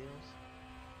fucking wheels.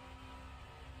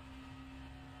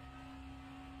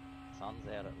 Sun's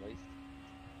out at least.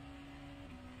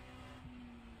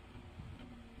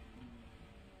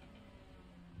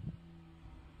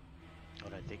 I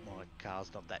don't think my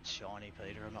car's not that shiny,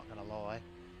 Peter, I'm not going to lie.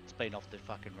 It's been off the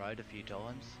fucking road a few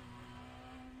times.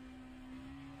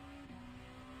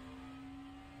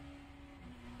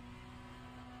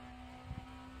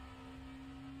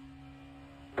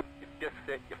 You've just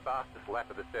set your fastest lap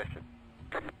of the session.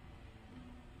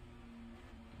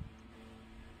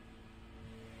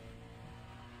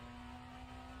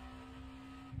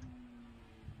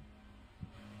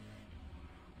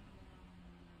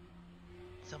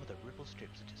 Some of the ripple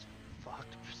strips are just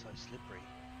fucked, so slippery.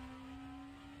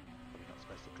 Probably not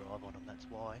supposed to drive on them, that's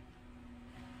why.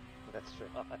 That's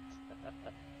right.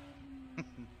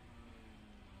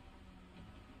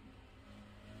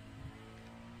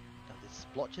 No, there's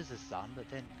splotches of sun, but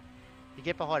then you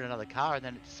get behind another car and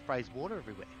then it just sprays water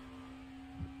everywhere.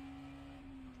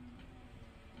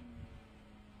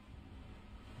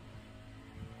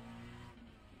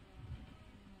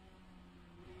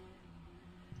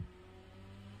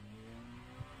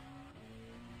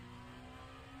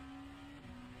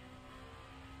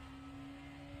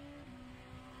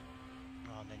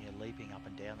 Oh, and then you're leaping up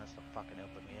and down, that's not fucking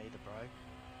helping me either, bro.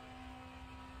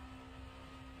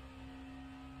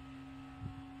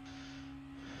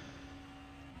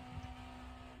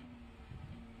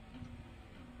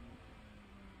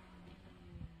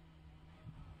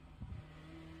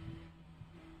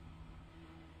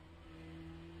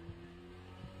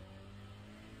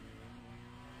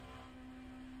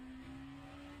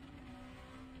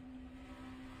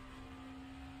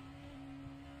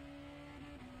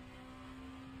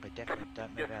 They definitely don't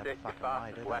move Just out set of the your fucking way,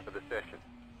 fastest do lap of the session.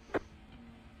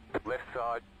 Left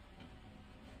side.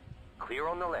 Clear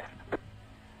on the left.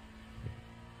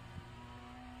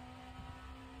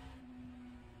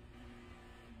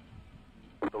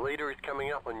 The leader is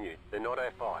coming up on you. They're not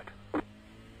our fight.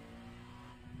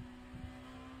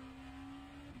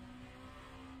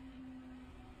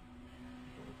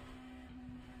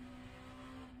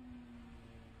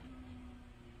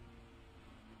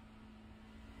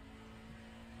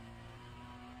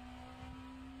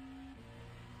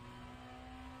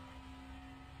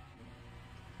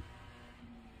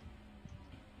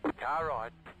 Car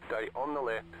right, stay on the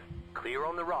left, clear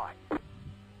on the right.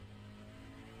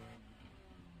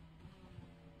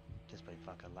 Just been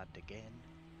fucking lapped again.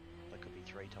 That could be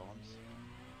 3 times.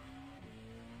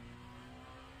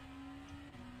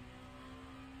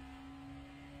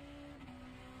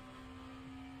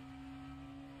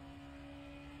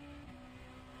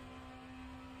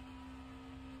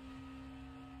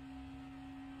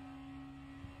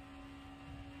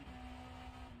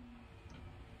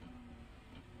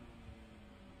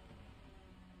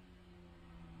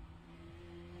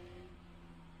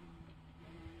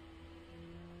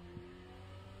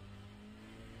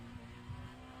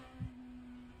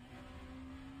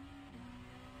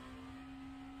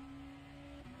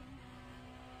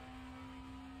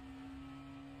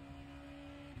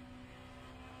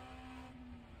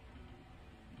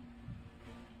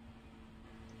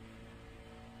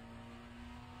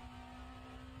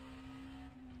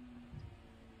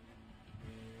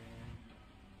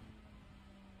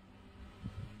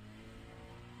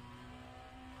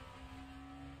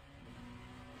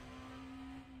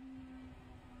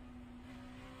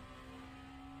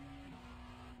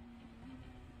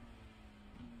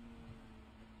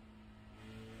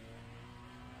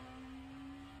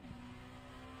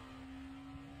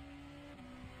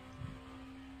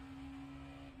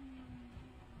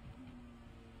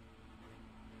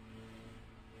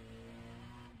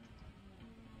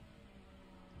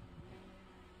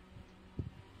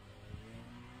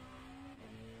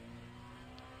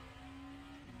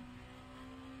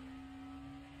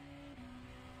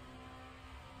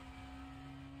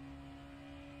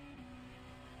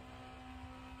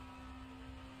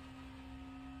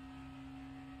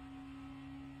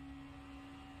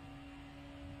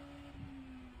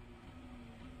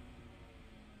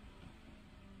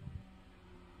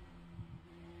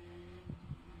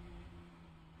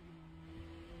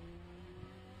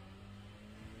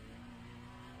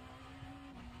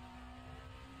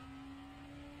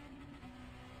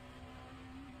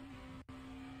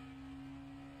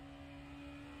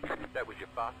 That was your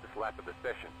fastest lap of the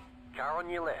session. Car on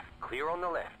your left, clear on the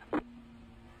left.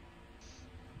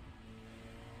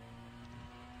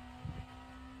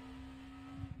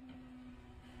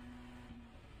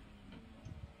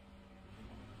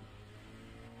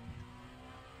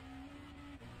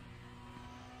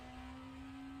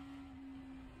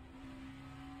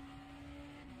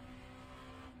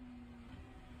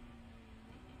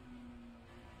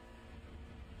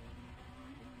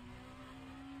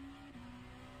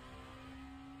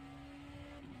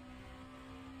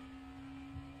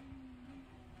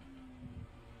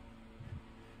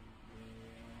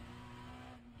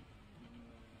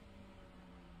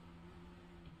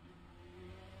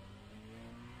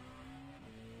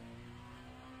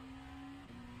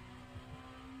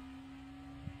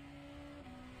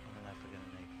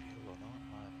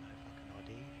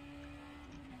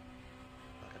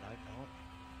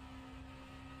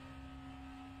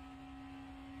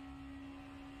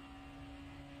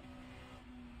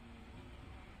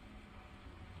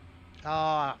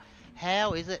 Oh,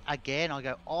 how is it again? I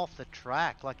go off the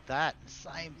track like that,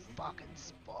 same fucking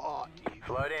spot. You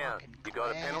Slow down. fucking You got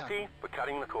a clown. penalty for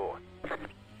cutting the course.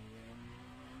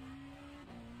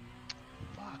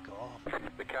 Fuck off.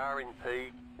 The car in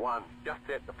P1 just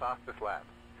set the fastest lap.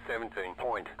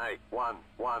 17.811.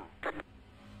 You're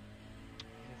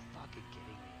fucking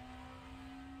kidding me.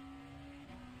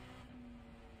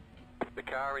 The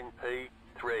car in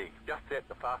P3 just set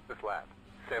the fastest lap.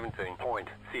 17.632.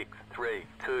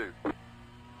 You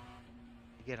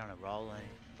get on a roll and you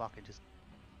fucking just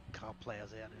car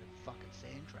plows out in a fucking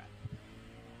sand trap.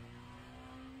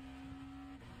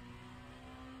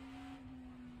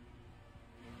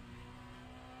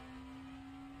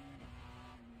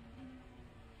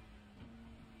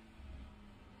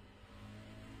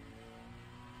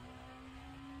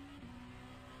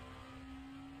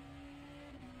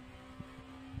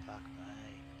 Fuck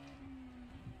me.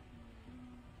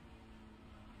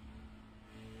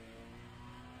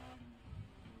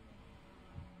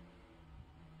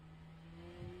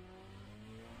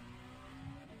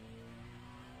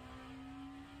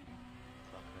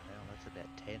 Fucking hell, that's about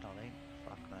 10 I think.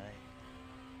 Fuck me.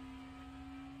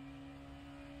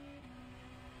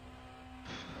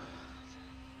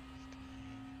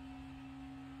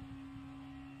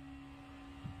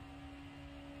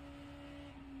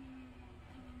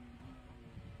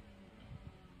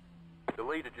 The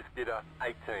leader just did a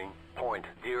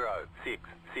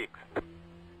 18.066.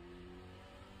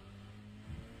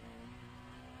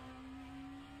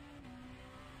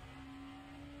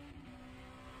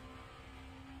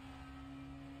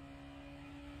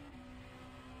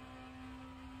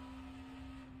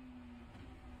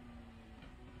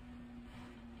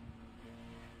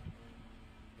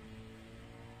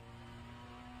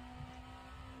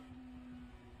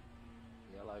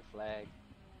 Yellow flag.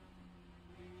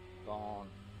 Gone.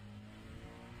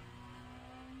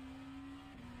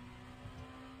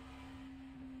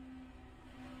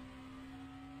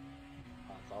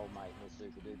 That's old mate in the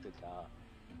Super Duper car.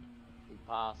 He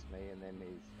passed me and then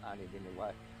he's only been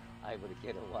able to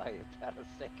get away about a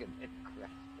second and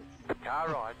crashes. Car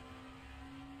right.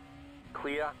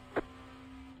 Clear.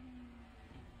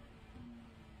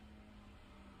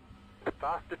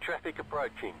 Faster traffic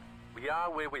approaching. We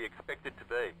are where we expected to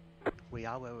be. We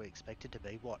are where we expected to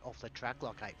be. What, off the track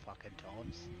like 8 fucking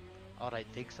times? I don't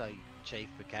think so, Chief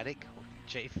Mechanic, or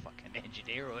Chief fucking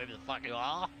Engineer, or whoever the fuck you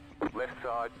are. Left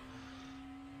side.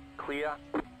 Clear.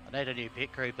 I need a new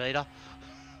pit crew, Peter.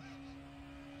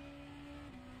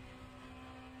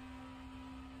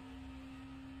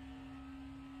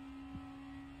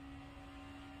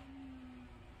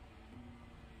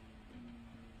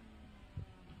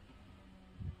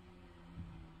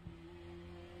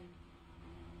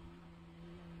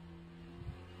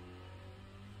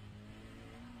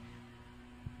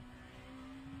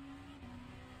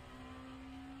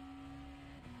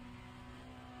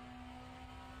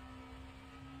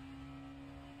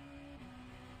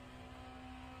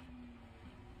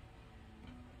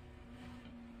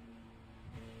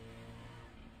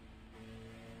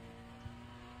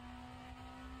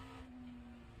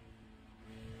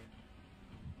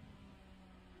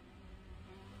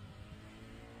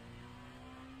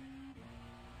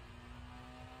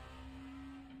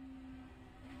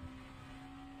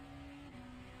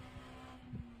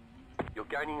 You're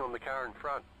gaining on the car in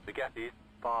front. The gap is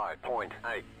 5.8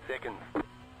 seconds.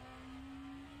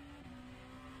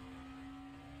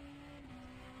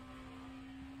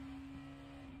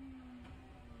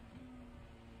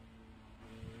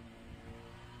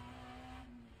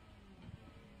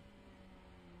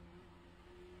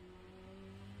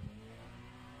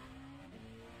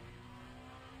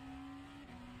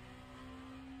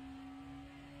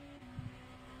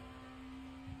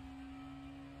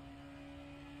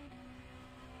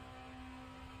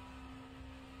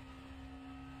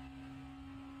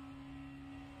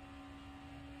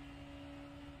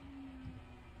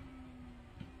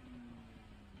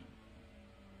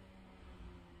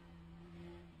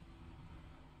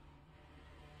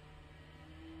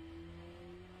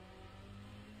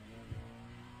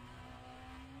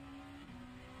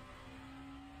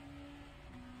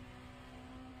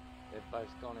 They've both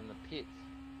gone in the pits.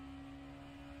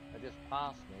 They just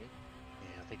passed me.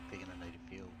 Yeah, I think they're gonna need a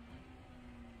fuel.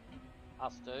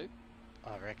 Us two.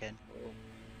 I reckon. Well,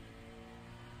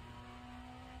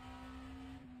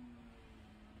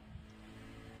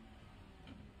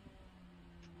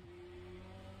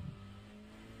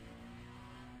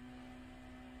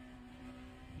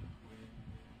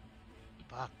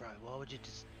 Fuck, bro, why would you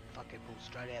just fucking pull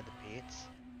straight out of the pits?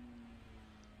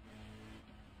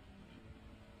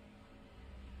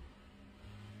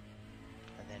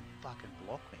 fucking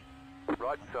block me.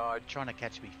 Right side. Trying to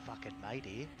catch me fucking mate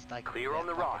here. It's taking Clear me on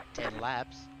the about right. fucking 10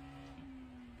 laps.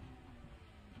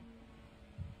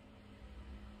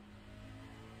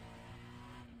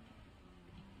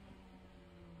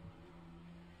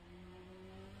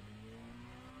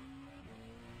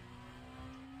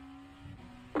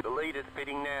 The leader's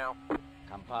pitting now.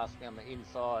 Come past me on the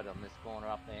inside on this corner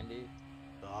up there, Andy.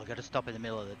 Oh, I've got to stop in the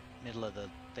middle of the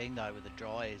thing though where the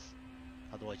dry is.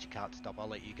 Otherwise you can't stop. I'll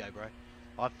let you go, bro.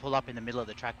 I pull up in the middle of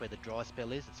the track where the dry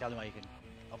spell is. It's the only way you can...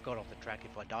 I've got off the track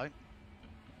if I don't.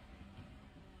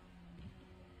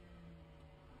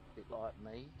 Bit like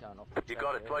me, going off the You track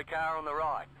got a there. slow car on the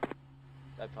right.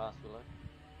 Go past Willow.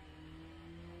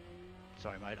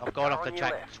 Sorry, mate. I've gone Car off the on your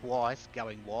track left. twice,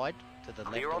 going wide to the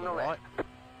Clear left or on the the right. left.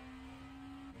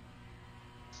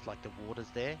 It's like the water's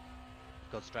there.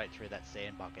 Got straight through that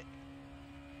sand bucket.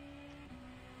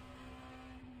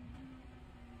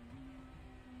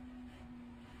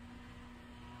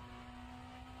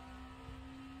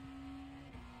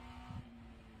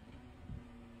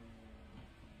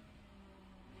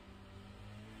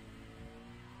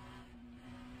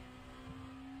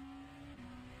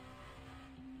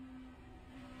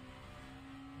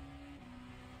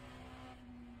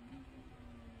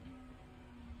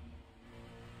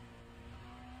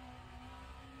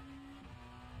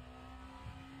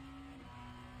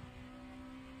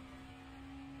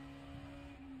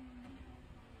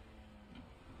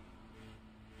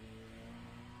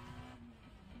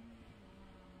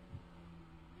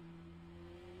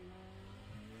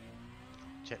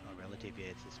 Check my relative, yeah,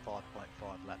 it says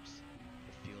 5.5 laps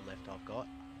of fuel left I've got.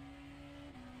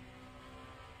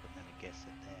 I'm going to guess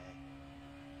it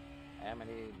there. How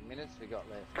many minutes we got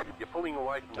left? You're pulling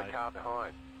away from the Don't- car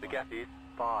behind. The gap is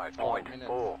 5.4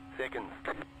 minutes. seconds.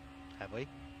 Have we?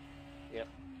 Yep.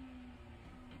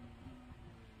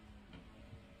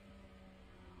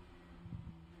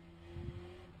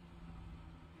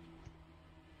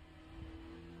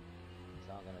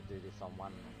 So I'm going to do this on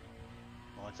one.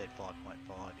 Mine's at 5.5,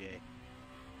 yeah.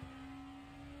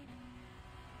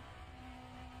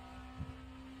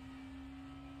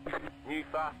 New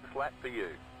fastest lap for you.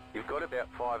 You've got about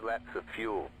 5 laps of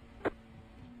fuel. I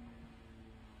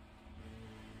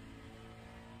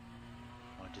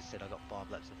just said I got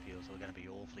 5 laps of fuel, so we're going to be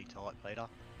awfully tight, Peter.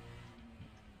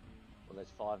 Well,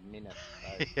 there's 5 minutes.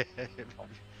 So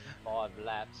 5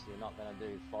 laps. You're not going to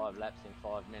do 5 laps in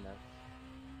 5 minutes.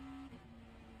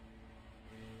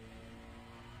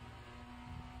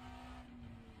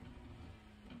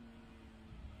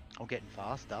 I'm getting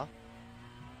faster.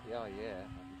 Yeah, yeah, I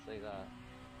can see that.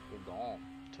 You're gone.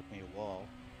 Took me a while.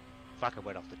 Fuck, I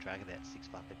went off the track about 6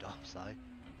 fucking times though.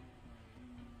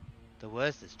 The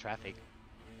worst is traffic.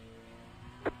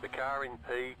 The car in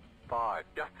P5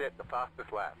 just set the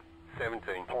fastest lap.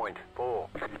 17.4. Yeah,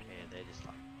 they're just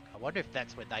like... I wonder if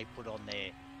that's when they put on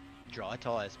their dry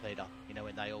tyres, Peter. You know,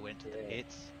 when they all went to the Yeah.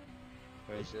 pits.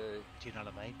 Whereas, They do. do you know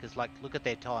what I mean? Because, like, look at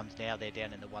their times now. They're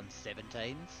down in the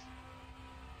 117s.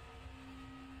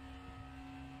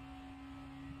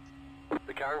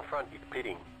 The car in front is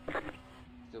pitting.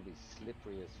 Still be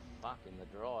slippery as fuck in the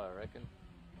dry, I reckon.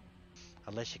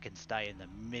 Unless you can stay in the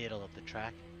middle of the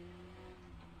track.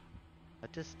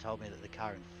 It just told me that the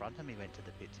car in front of me went to the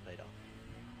pits, Peter.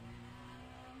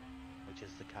 Which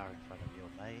is the car in front of you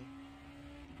and me.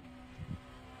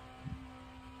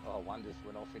 Oh, one just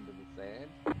went off into the sand.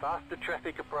 Faster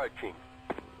traffic approaching.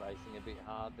 Racing a bit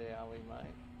hard there, are we,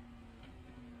 mate?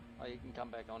 Oh, you can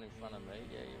come back on in front of me.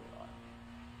 Yeah, you're right.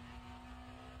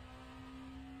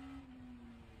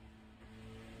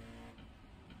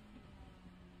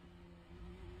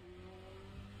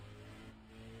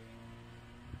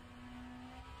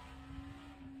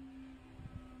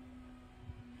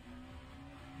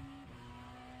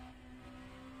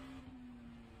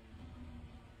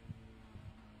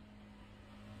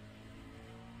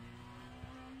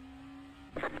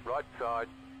 Right side.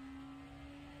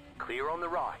 Clear on the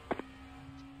right.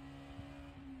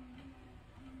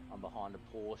 I'm behind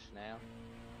a Porsche now.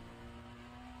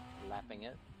 Lapping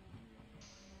it.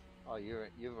 Oh,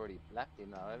 you've already lapped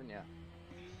him though, haven't you?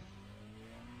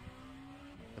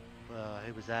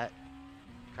 Who was that?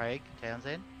 Craig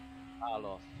Townsend?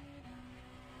 Carlos.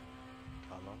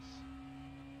 Carlos?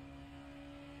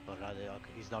 But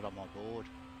he's not on my board.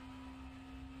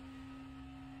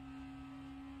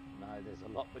 No, there's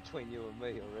a lot between you and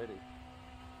me already.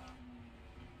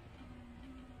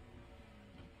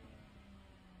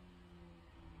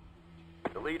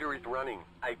 The leader is running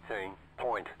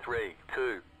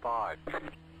 18.325.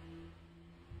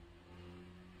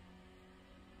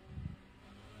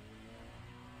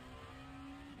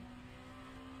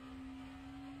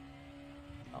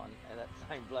 and that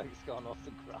same bloke's gone off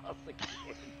the grass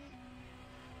again.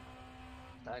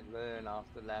 Don't learn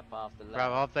after lap after lap.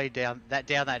 Bro, I've been down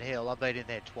that hill. I've been in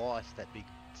there twice. That big,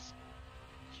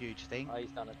 huge thing. Oh, he's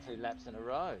done it 2 laps in a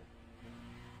row.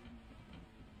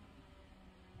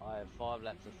 I have 5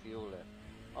 laps of fuel left.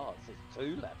 Oh, it says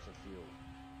 2 laps of fuel.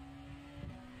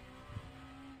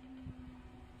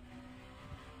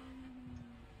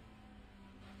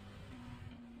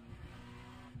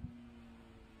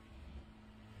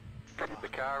 The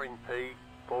car in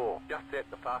P4 just set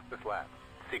the fastest lap.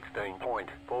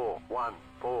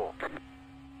 16.414.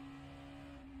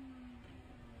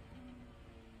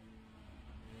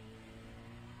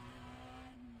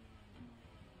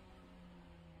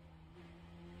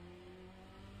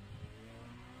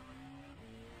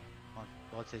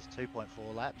 Well, it says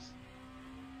 2.4 laps.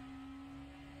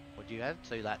 What do you have?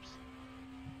 2 laps.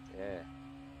 Yeah.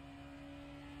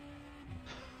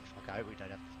 Fuck, I hope we don't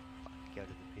have to fucking go to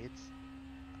the pits.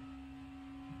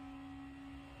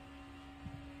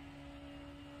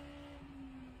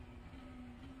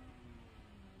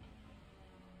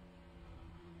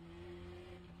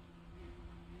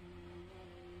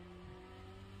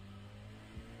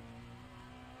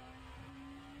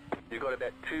 You've got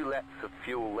about 2 laps of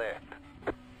fuel left.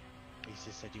 He's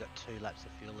just said you got 2 laps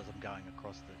of fuel as I'm going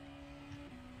across the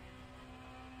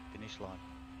finish line.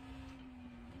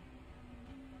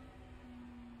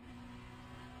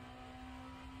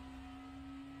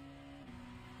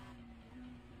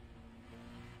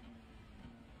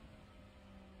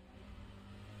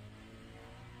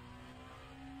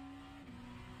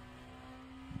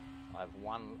 I have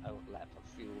 1 lap of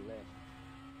fuel left.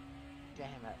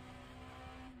 Damn it.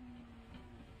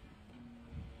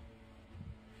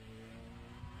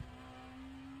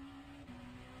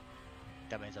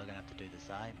 That means I'm going to have to do the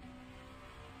same.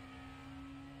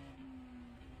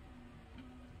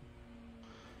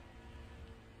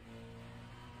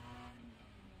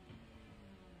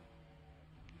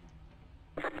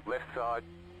 Left side.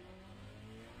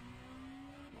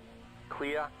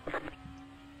 Clear.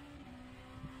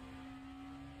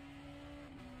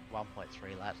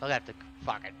 1.3 laps. I'm going to have to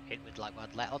fucking hit with like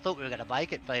 1 lap. I thought we were going to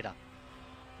make it, Peter.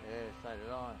 Yeah, so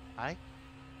did I. Hey?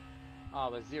 Oh,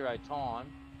 but 0 time.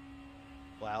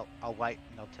 Well, I'll wait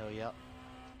and I'll tell you.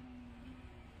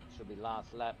 Should be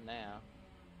last lap now.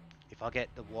 If I get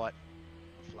the white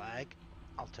flag,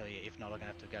 I'll tell you. If not, I'm going to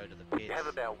have to go to the pits. You have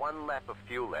about 1 lap of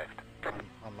fuel left.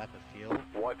 1 lap of fuel.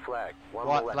 White flag. One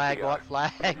White more lap flag, to go. white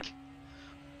flag.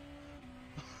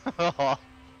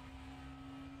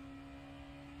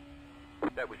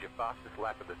 That was your fastest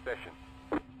lap of the session.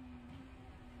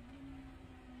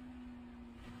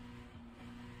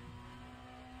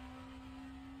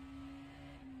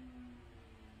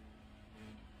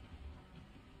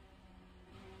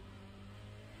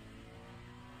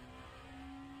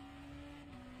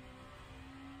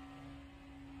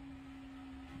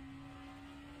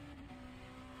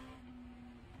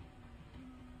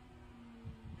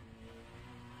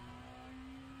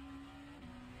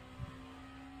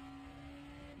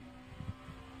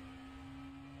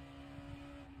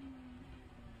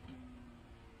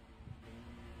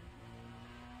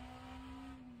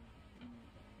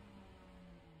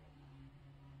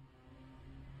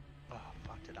 Oh,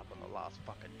 fucked it up on the last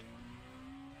fucking...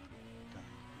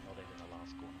 Not even the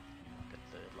last corner. Fucking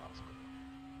 3rd last corner.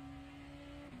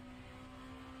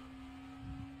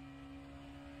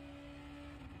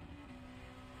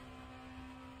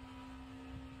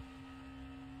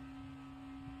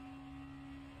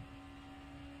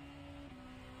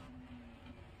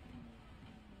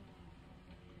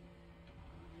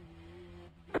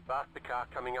 Faster car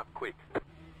coming up quick.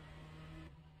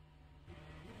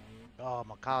 Oh,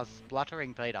 my car's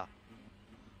spluttering, Peter.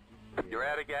 You're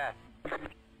out of gas.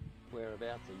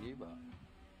 Whereabouts are you, but?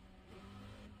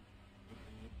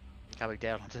 Coming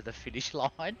down onto the finish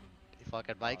line. If I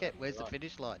can make it. Where's the right.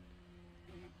 finish line?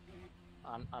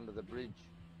 Under the bridge.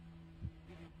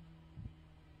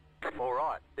 All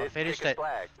right. I There's finished checkered it.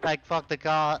 flag. Like, fuck the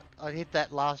car. I hit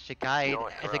that last chicane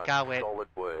Nice and the run. car went, Solid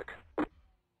work.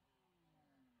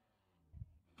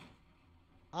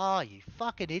 oh, you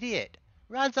fucking idiot.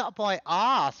 Runs up my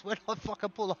ass when I fucking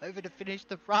pull over to finish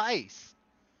the race.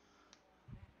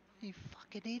 You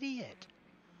fucking idiot.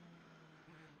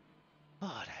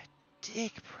 What a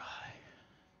dick, bro.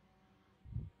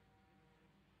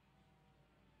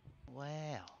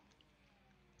 Wow.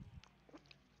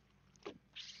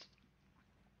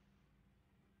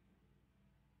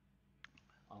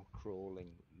 I'm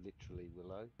crawling, literally,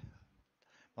 Willow.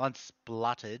 Mine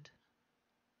spluttered.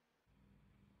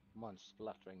 Mine's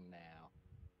spluttering now.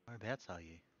 Whereabouts are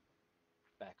you?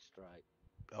 Back straight.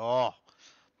 Oh.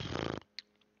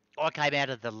 I came out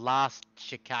of the last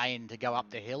chicane to go up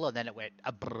the hill, and then it went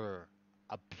a brr,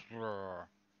 a brr.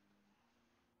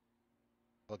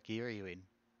 What gear are you in?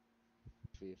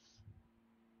 5th.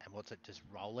 And what's it, just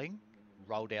rolling?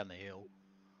 Roll down the hill.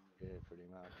 Yeah, pretty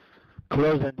much.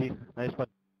 Close, Andy. Nice one.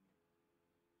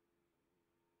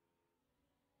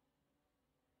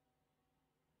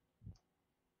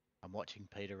 I'm watching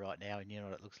Peter right now, and you know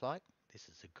what it looks like? This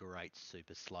is a great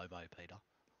super slow-mo, Peter.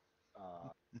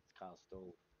 This car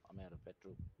stalled. I'm out of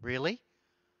petrol. Really?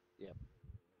 Yep.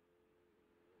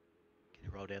 Can you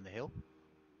roll down the hill?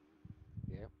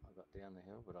 Yep, I got down the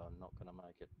hill, but I'm not going to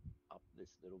make it up this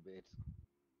little bit.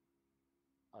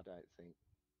 I don't think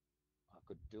I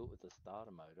could do it with the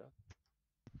starter motor.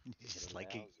 Just It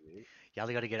like allows you, you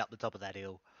only got to get up the top of that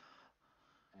hill.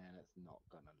 and it's not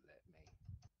going to let me.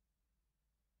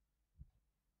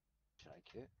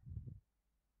 Shake it.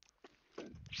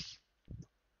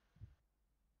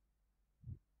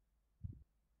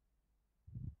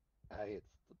 Hey, it's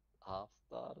the half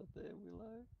started there,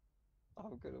 Willow.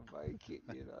 I'm going to make it,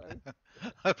 you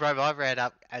know. Bro, I ran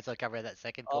up as I come around that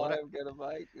second corner, I'm going to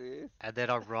make this. and then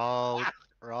I rolled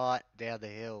right down the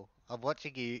hill. I'm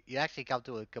watching you. You actually come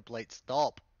to a complete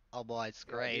stop on my Yeah, I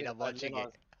screen. did. I'm watching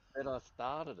it. Then I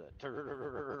started it.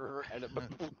 And it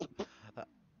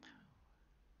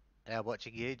And I'm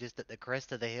watching you just at the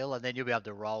crest of the hill, and then you'll be able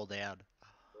to roll down.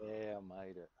 yeah, I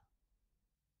made it.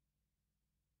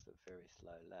 It's a very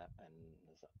slow lap, and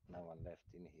there's no one left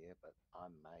in here, but I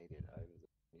made it over the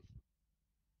finish.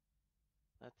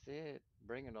 That's it.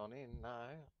 Bring it on in. No,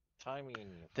 tie me in.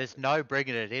 You There's fuckers. no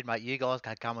bringing it in, mate. You guys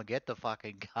can come and get the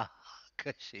fucking car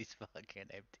because she's fucking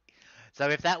empty. So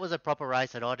if that was a proper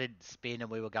race and I didn't spin and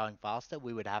we were going faster,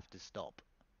 we would have to stop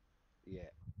Yeah.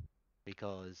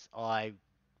 because I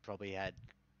probably had,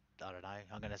 I don't know,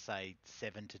 I'm going to say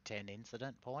 7 to 10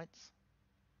 incident points,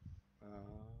 I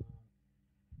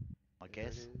There it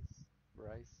guess. is.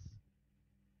 Race.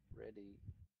 Ready.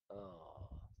 Oh.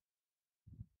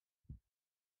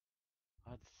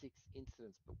 I had 6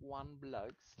 incidents, but one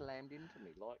bloke slammed into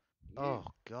me like you. Oh,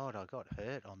 God, I got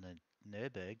hurt on the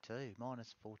Nürburg too.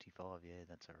 Minus 45, yeah,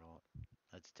 that's alright.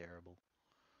 That's terrible.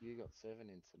 You got 7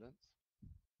 incidents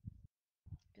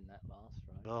in that last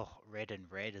race. Oh, red and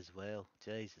red as well.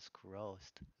 Jesus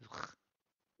Christ.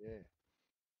 Yeah.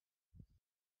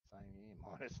 Same here.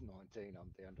 Minus 19.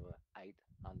 I'm down to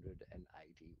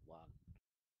 881.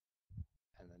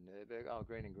 And the Nürburg. Oh,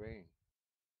 green and green.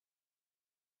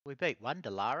 We beat one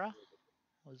Delara.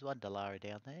 There was one Delara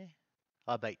down there.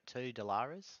 I beat 2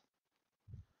 Delaras.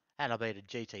 And I beat a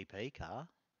GTP car.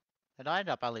 And I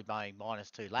ended up only mowing minus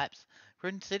 2 laps.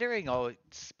 Considering I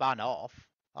spun off,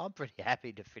 I'm pretty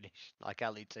happy to finish like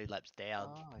only 2 laps down.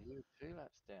 Oh, you were 2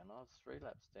 laps down. I was 3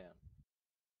 laps down.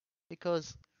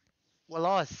 Because, well,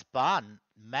 I spun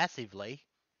massively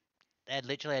and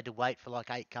literally had to wait for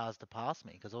like 8 cars to pass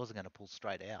me because I wasn't going to pull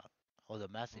straight out. It was a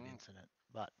massive incident.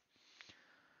 But,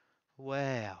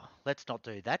 wow, let's not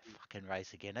do that fucking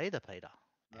race again either, Peter.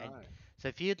 And No. so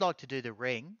if you'd like to do the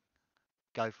ring,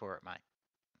 go for it, mate.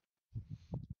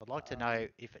 I'd like to know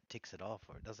if it ticks it off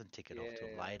or it doesn't tick it off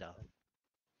till later.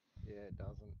 Yeah, it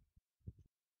doesn't.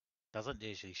 Doesn't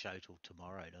usually show till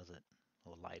tomorrow, does it?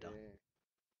 Or later. Yeah.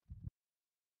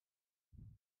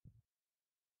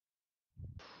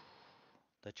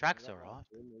 The track's That might alright.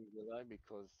 do me, Willow,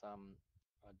 because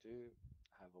I do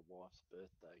have a wife's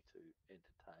birthday to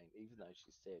entertain, even though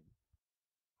she said,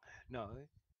 no,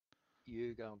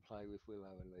 you go and play with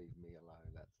Willow and leave me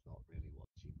alone. That's not really what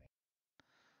she meant.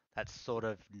 That's sort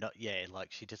of not, yeah,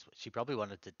 like she probably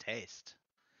wanted to test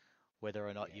whether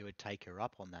or not Yeah. you would take her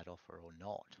up on that offer or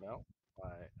not. Well,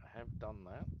 I have done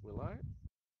that, Willow.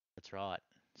 That's right.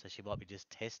 So she might be just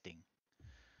testing.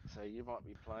 So you might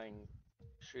be playing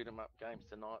shoot 'em up games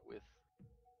tonight with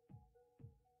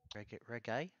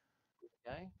Reggae?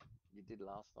 Okay? You did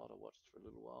last night. I watched for a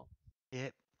little while.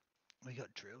 Yep. We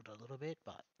got drilled a little bit,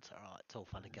 but it's alright. It's all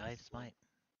fun and games, mate.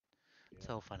 It's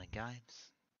all fun and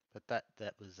games. But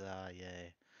that was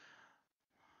yeah.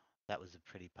 That was a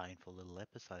pretty painful little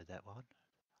episode, that one.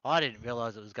 I didn't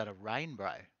realise it was going to rain,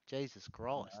 bro. Jesus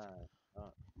Christ.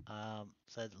 No.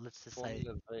 So let's just say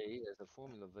Formula V. There's a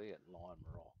Formula V at Lime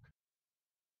Rock.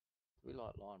 We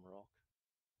like Lime Rock.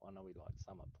 I know we like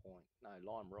Summer Point. No,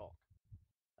 Lime Rock.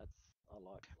 That's I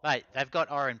like. Mate, they've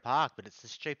got Oran Park, but it's the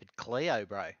stupid Clio,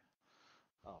 bro.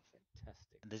 Oh,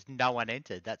 fantastic! And there's no one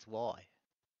entered. That's why.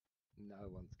 No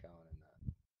one's going in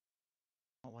that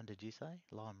What one did you say?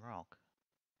 Lime Rock.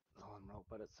 Lime Rock,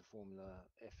 but it's a Formula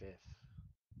FF.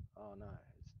 Oh no,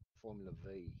 it's Formula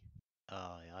V.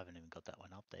 Oh, yeah, I haven't even got that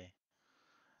one up there.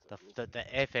 The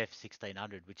FF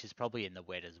 1600, which is probably in the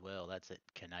wet as well. That's at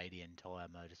Canadian Tire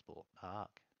Motorsport Park.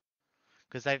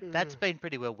 Because that's been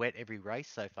pretty well wet every race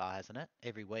so far, hasn't it?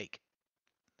 Every week,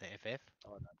 the FF. I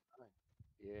don't know.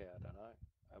 Yeah, I don't know.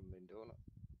 I haven't been doing it.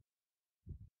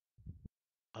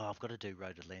 Oh, I've got to do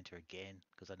Road Atlanta again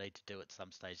because I need to do at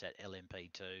some stage that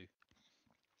LMP2,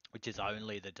 which is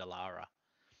only the Dallara.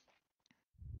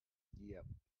 Yep.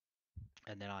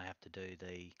 And then I have to do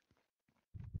the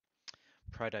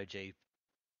Proto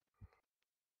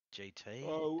GT.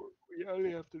 Oh, we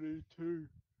only have to do 2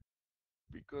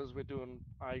 because we're doing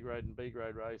A grade and B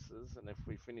grade races, and if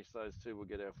we finish those 2, we'll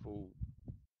get our full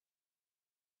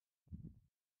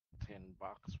 $10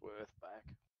 worth back.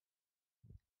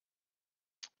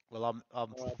 Well,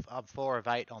 I'm 4 of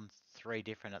 8 on 3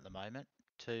 different at the moment.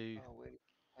 2. Oh,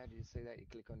 how do you see that? You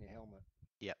click on your helmet.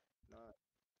 Yep. No.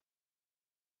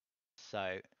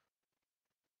 So.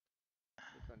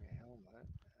 Click on your helmet.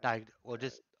 No, or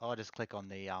I'll just click on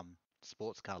the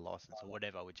sports car license or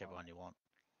whatever, whichever one you want.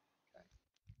 Okay.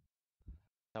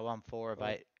 So I'm 4 of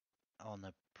 8 on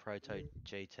the Proto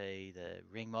GT, the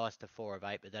Ringmeister 4 of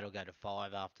 8, but that'll go to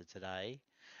 5 after today.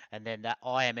 And then that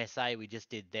IMSA we just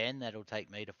did then, that'll take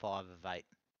me to 5 of 8.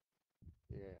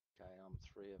 Yeah, okay, I'm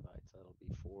 3 of 8, so that'll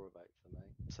be 4 of 8 for me.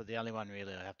 So the only one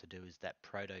really I have to do is that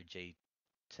Proto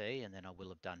GT, and then I will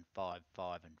have done 5,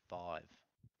 5, and 5.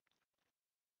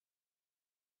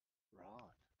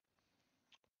 Right.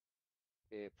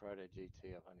 Yeah, Proto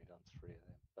GT, I've only done 3 of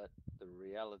them. But the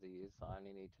reality is I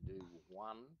only need to do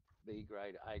 1 B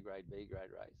grade, A grade, B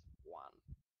grade race. 1.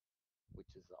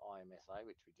 Which is the IMSA,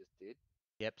 which we just did.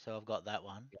 Yep, so I've got that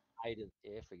one. Forget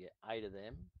 8 of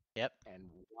them. Yep. And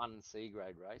 1 C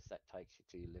grade race, that takes you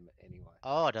to your limit anyway.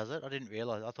 Oh, does it? I didn't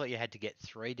realise. I thought you had to get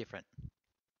 3 different.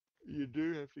 You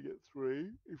do have to get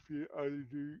 3 if you only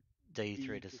do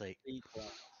D3 to C. C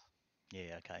class.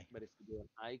 Yeah, okay. But if you do an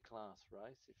A class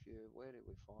race, where did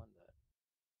we find that?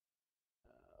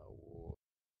 Award.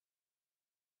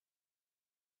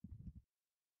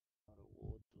 Not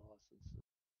awards, licenses.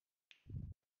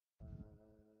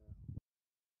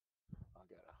 I'll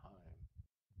go to home.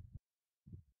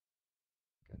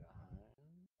 Go to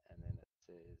home, and then it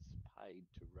says paid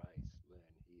to race,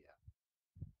 learn here.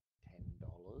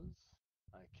 $10.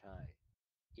 Okay.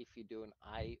 If you do an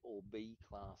A or B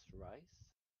class race,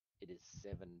 it is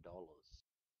 $7.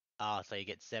 Ah, so you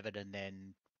get 7 and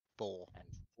then 4. And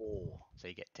 4 So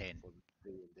you get 10. for B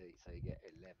and D. So you get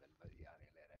 11, but you only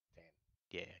let out 10.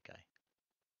 Yeah, okay.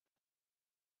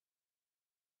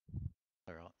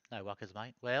 All right. No wuckers,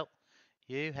 mate. Well,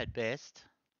 you had best.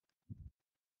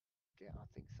 Yeah, I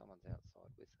think someone's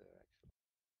outside with her, actually.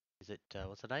 Is it,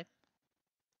 what's her name?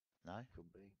 No?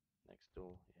 Could be. Next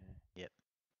door, yeah. Yep.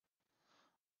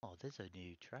 Oh, there's a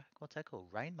new track. What's that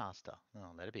called? Rainmaster.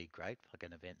 Oh, that'd be a great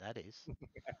fucking event, that is.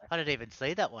 I didn't even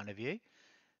see that one, have you?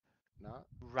 No?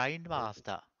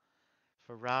 Rainmaster.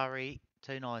 Ferrari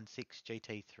 296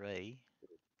 GT3.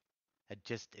 It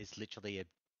just is literally a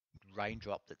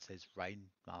raindrop that says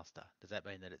Rainmaster. Does that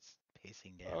mean that it's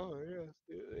pissing down? Oh, yes.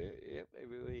 Yep,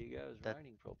 everywhere you go is That-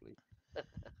 raining properly.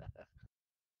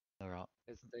 All right.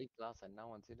 It's D class and no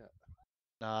one's in it.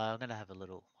 No, I'm going to have a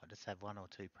little, I just have 1 or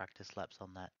 2 practice laps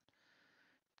on that.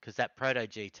 Because that Proto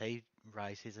GT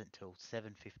race isn't till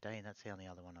 7:15. That's the only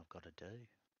other one I've got to do.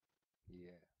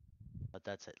 Yeah. But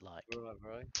that's it, like,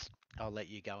 Right. I'll let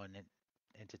you go and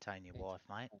entertain your wife,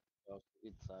 mate. I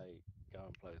did say go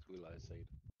and play with Willow, so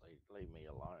leave me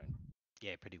alone.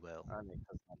 Yeah, pretty well. Only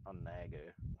because I nag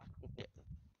her. Yeah.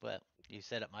 Well, you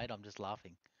said it, mate. I'm just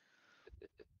laughing.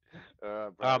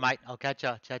 Bro. All right, mate. I'll catch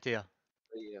ya. Chat to you.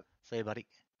 See ya. See you, buddy.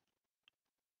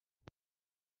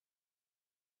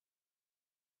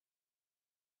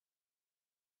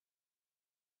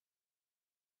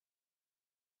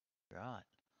 Right.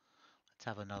 Let's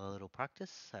have another little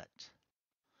practice at,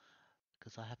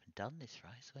 because I haven't done this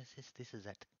race. Where's this? This is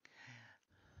at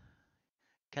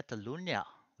Catalunya,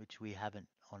 which we haven't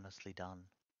honestly done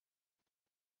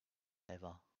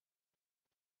ever.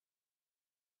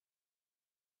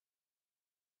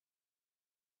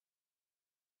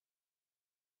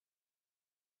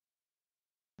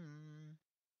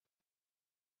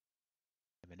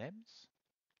 M&Ms?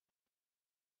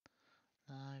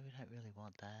 No, we don't really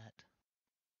want that.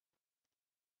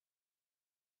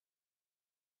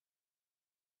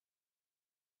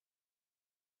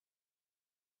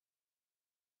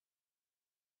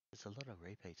 There's a lot of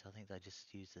repeats. I think they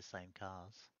just use the same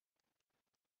cars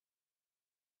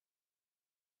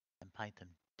and paint them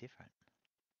different.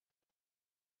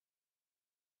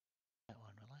 That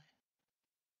one, really?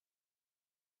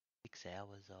 6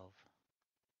 hours of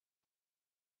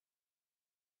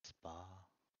Spa.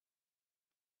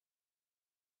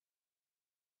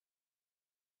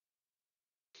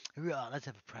 Right, let's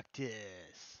have a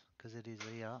practice. Because it is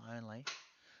here only.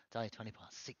 It's only 20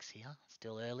 past 6 here.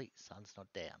 Still early. Sun's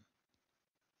not down.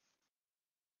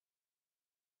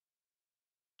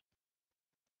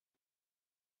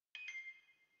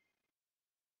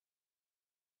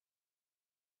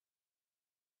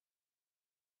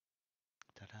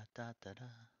 Da da da da da.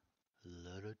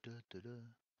 La da da da da.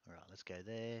 Alright, let's go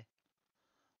there.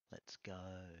 Let's go.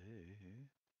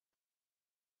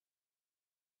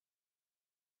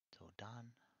 It's all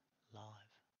done. Live.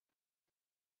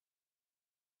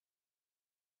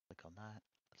 Click on that.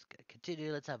 Let's go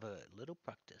continue. Let's have a little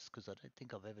practice because I don't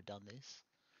think I've ever done this.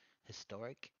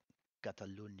 Historic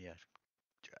Catalunya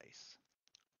race.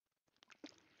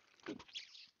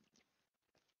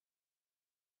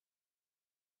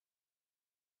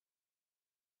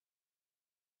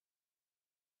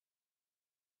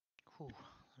 Whew, a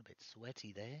little bit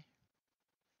sweaty there.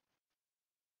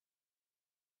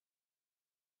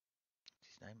 What's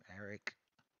his name? Eric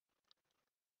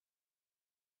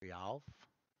Rialf.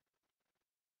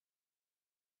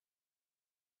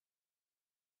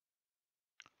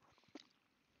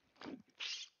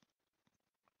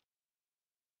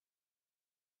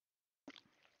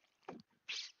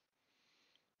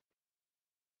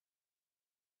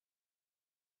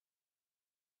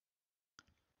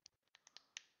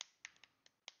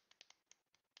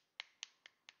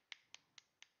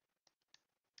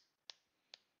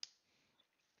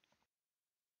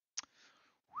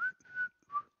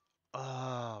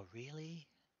 Oh, really?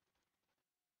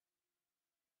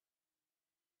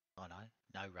 Oh no,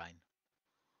 no rain.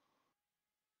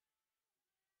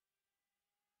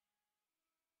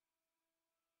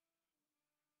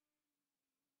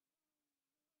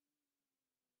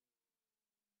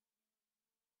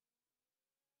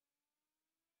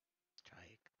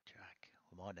 Track.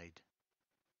 We might need.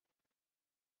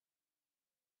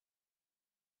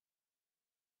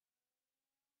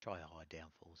 Try high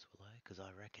downforce, will I? Because I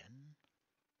reckon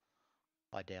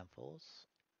high downforce.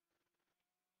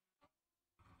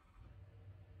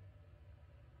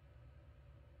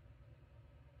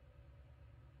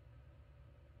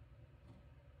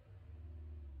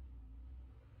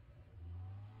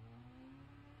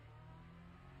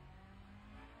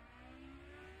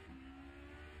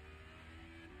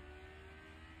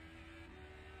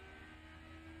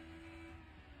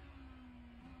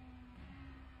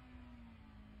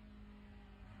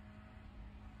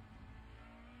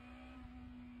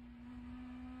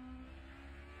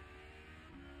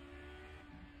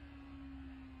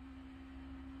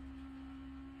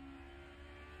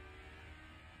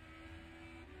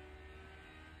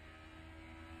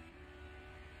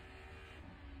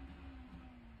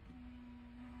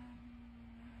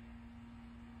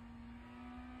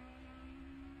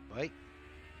 Wait.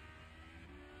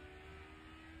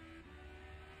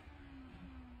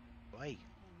 Wait.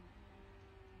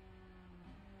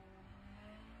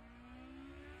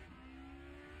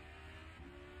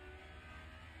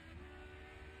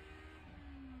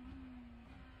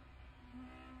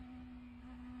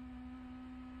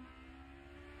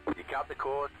 You cut the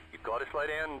course, you've got to slow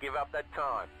down and give up that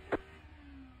time.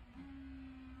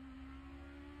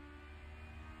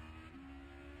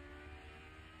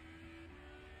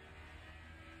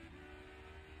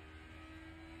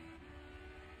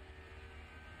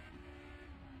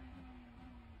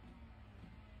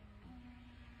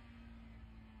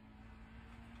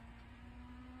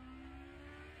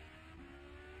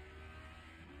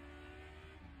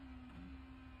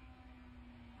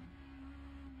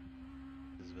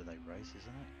 This is where they race, isn't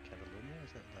it? Catalunya,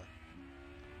 is that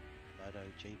the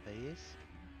MotoGP is?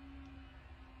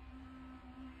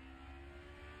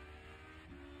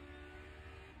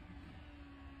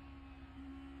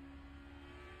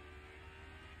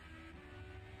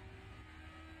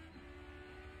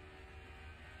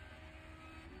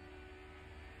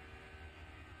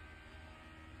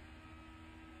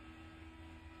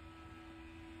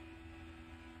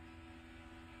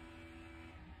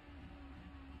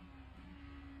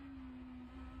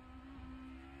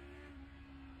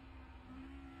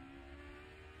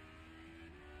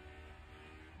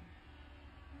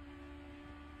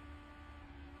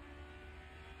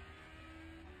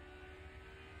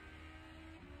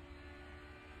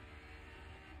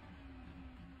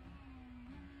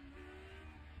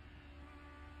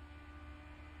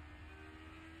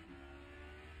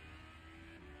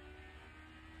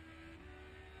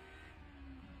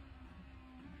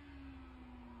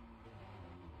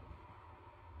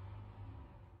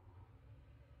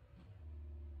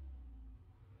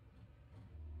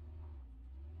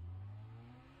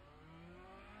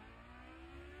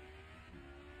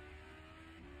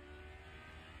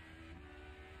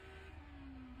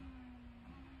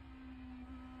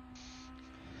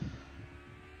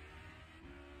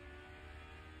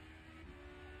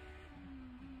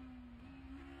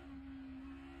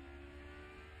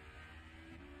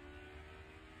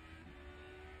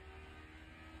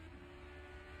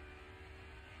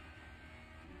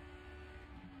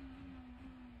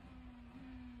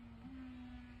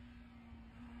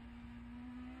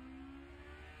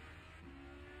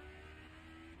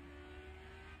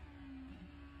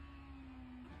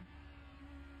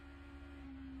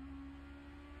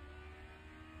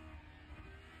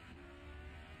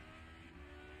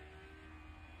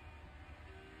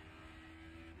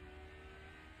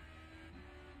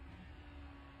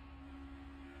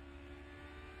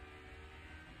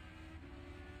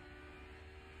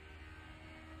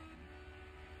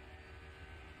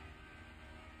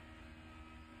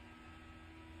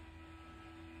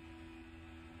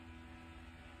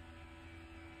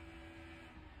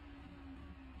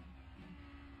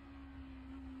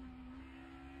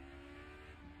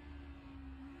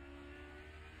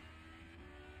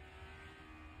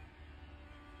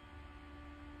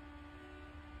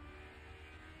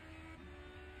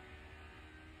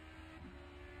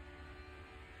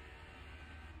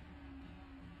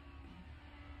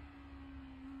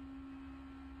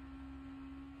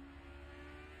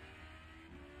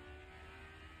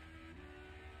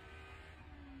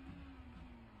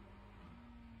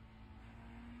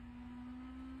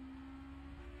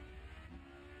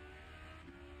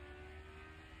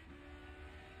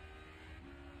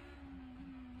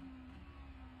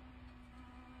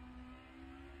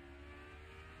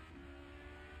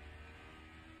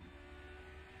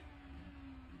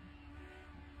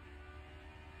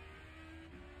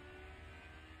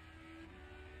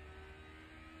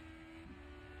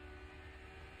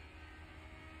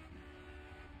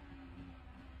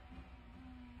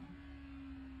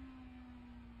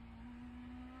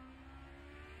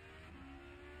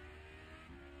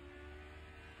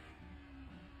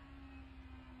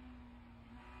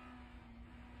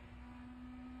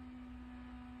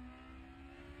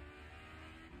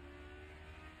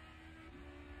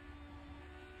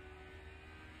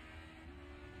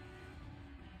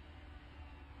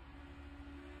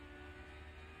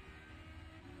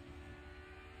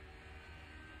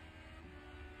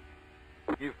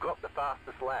 You've got the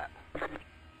fastest lap.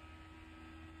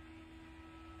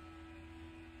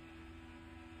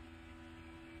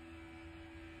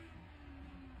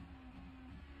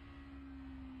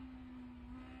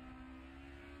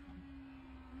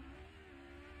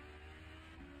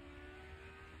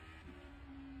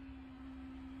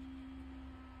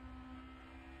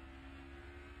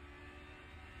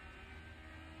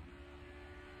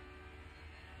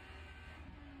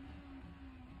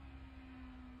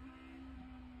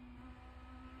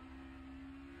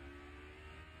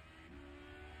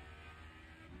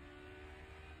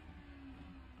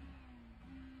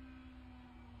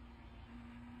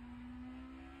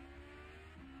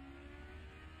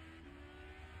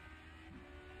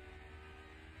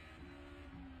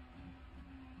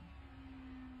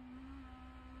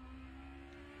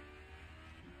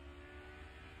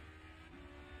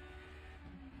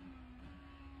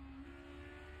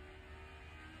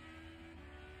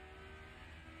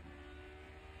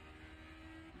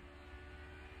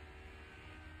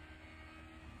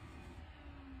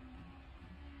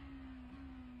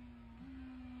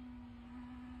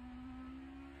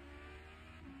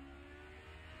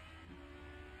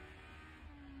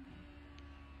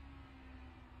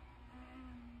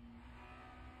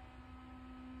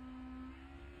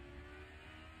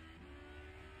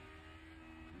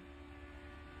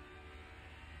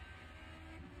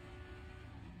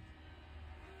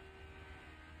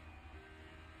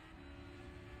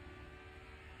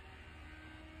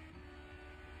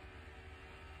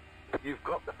 You've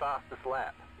got the fastest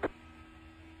lap.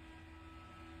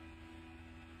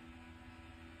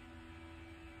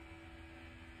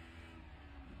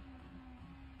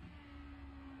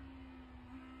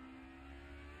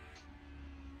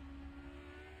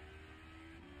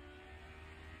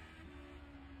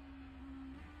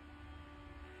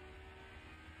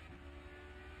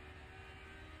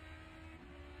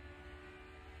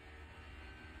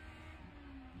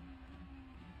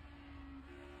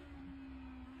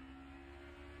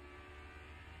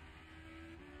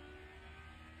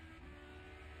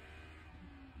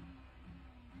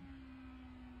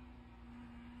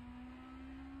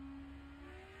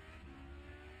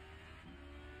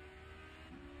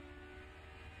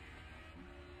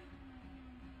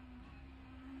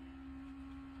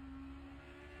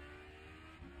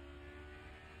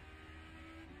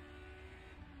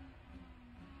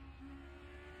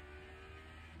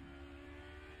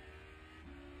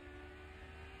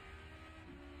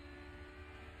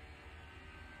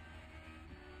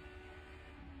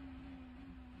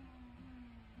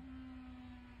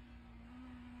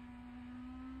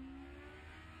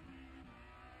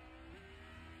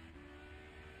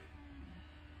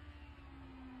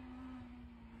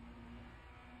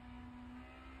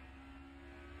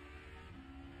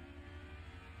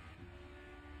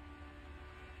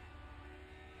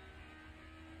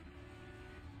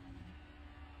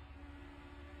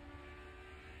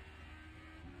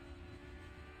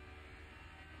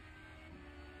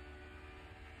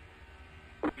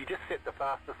 You just set the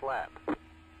fastest lap.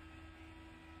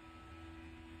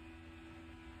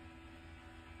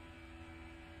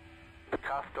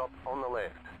 Car stop on the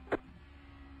left.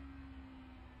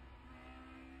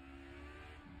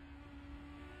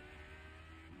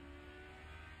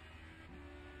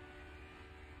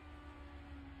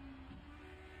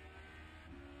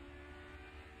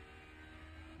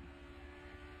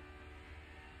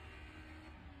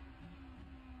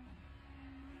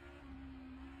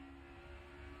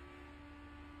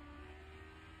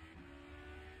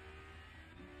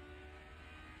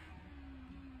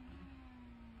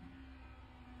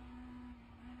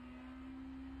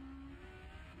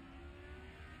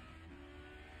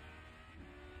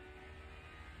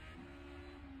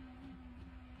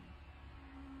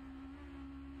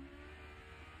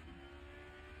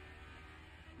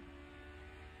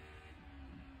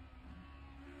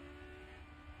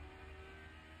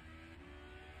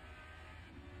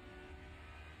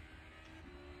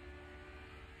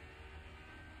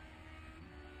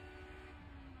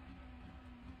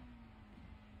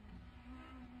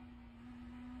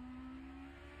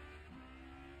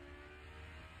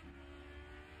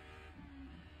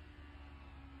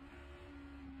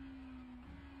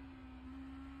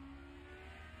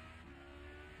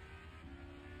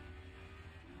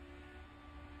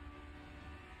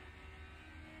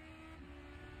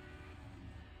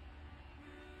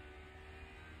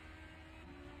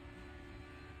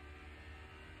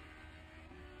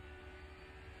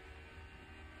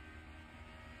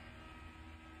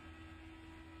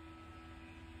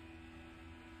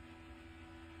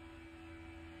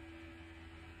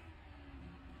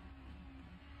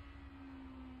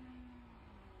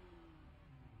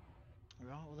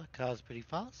 car's pretty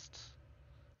fast.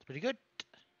 It's pretty good.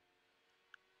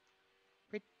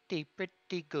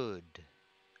 Pretty good.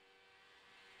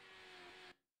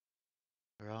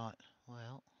 Right,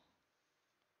 well.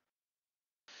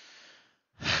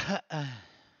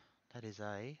 That is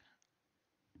a...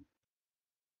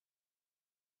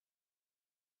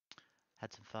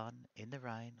 Had some fun in the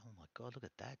rain. Oh my god, look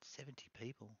at that. 70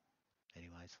 people.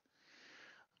 Anyways,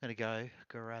 I'm going to go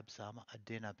grab some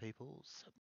dinner, peoples.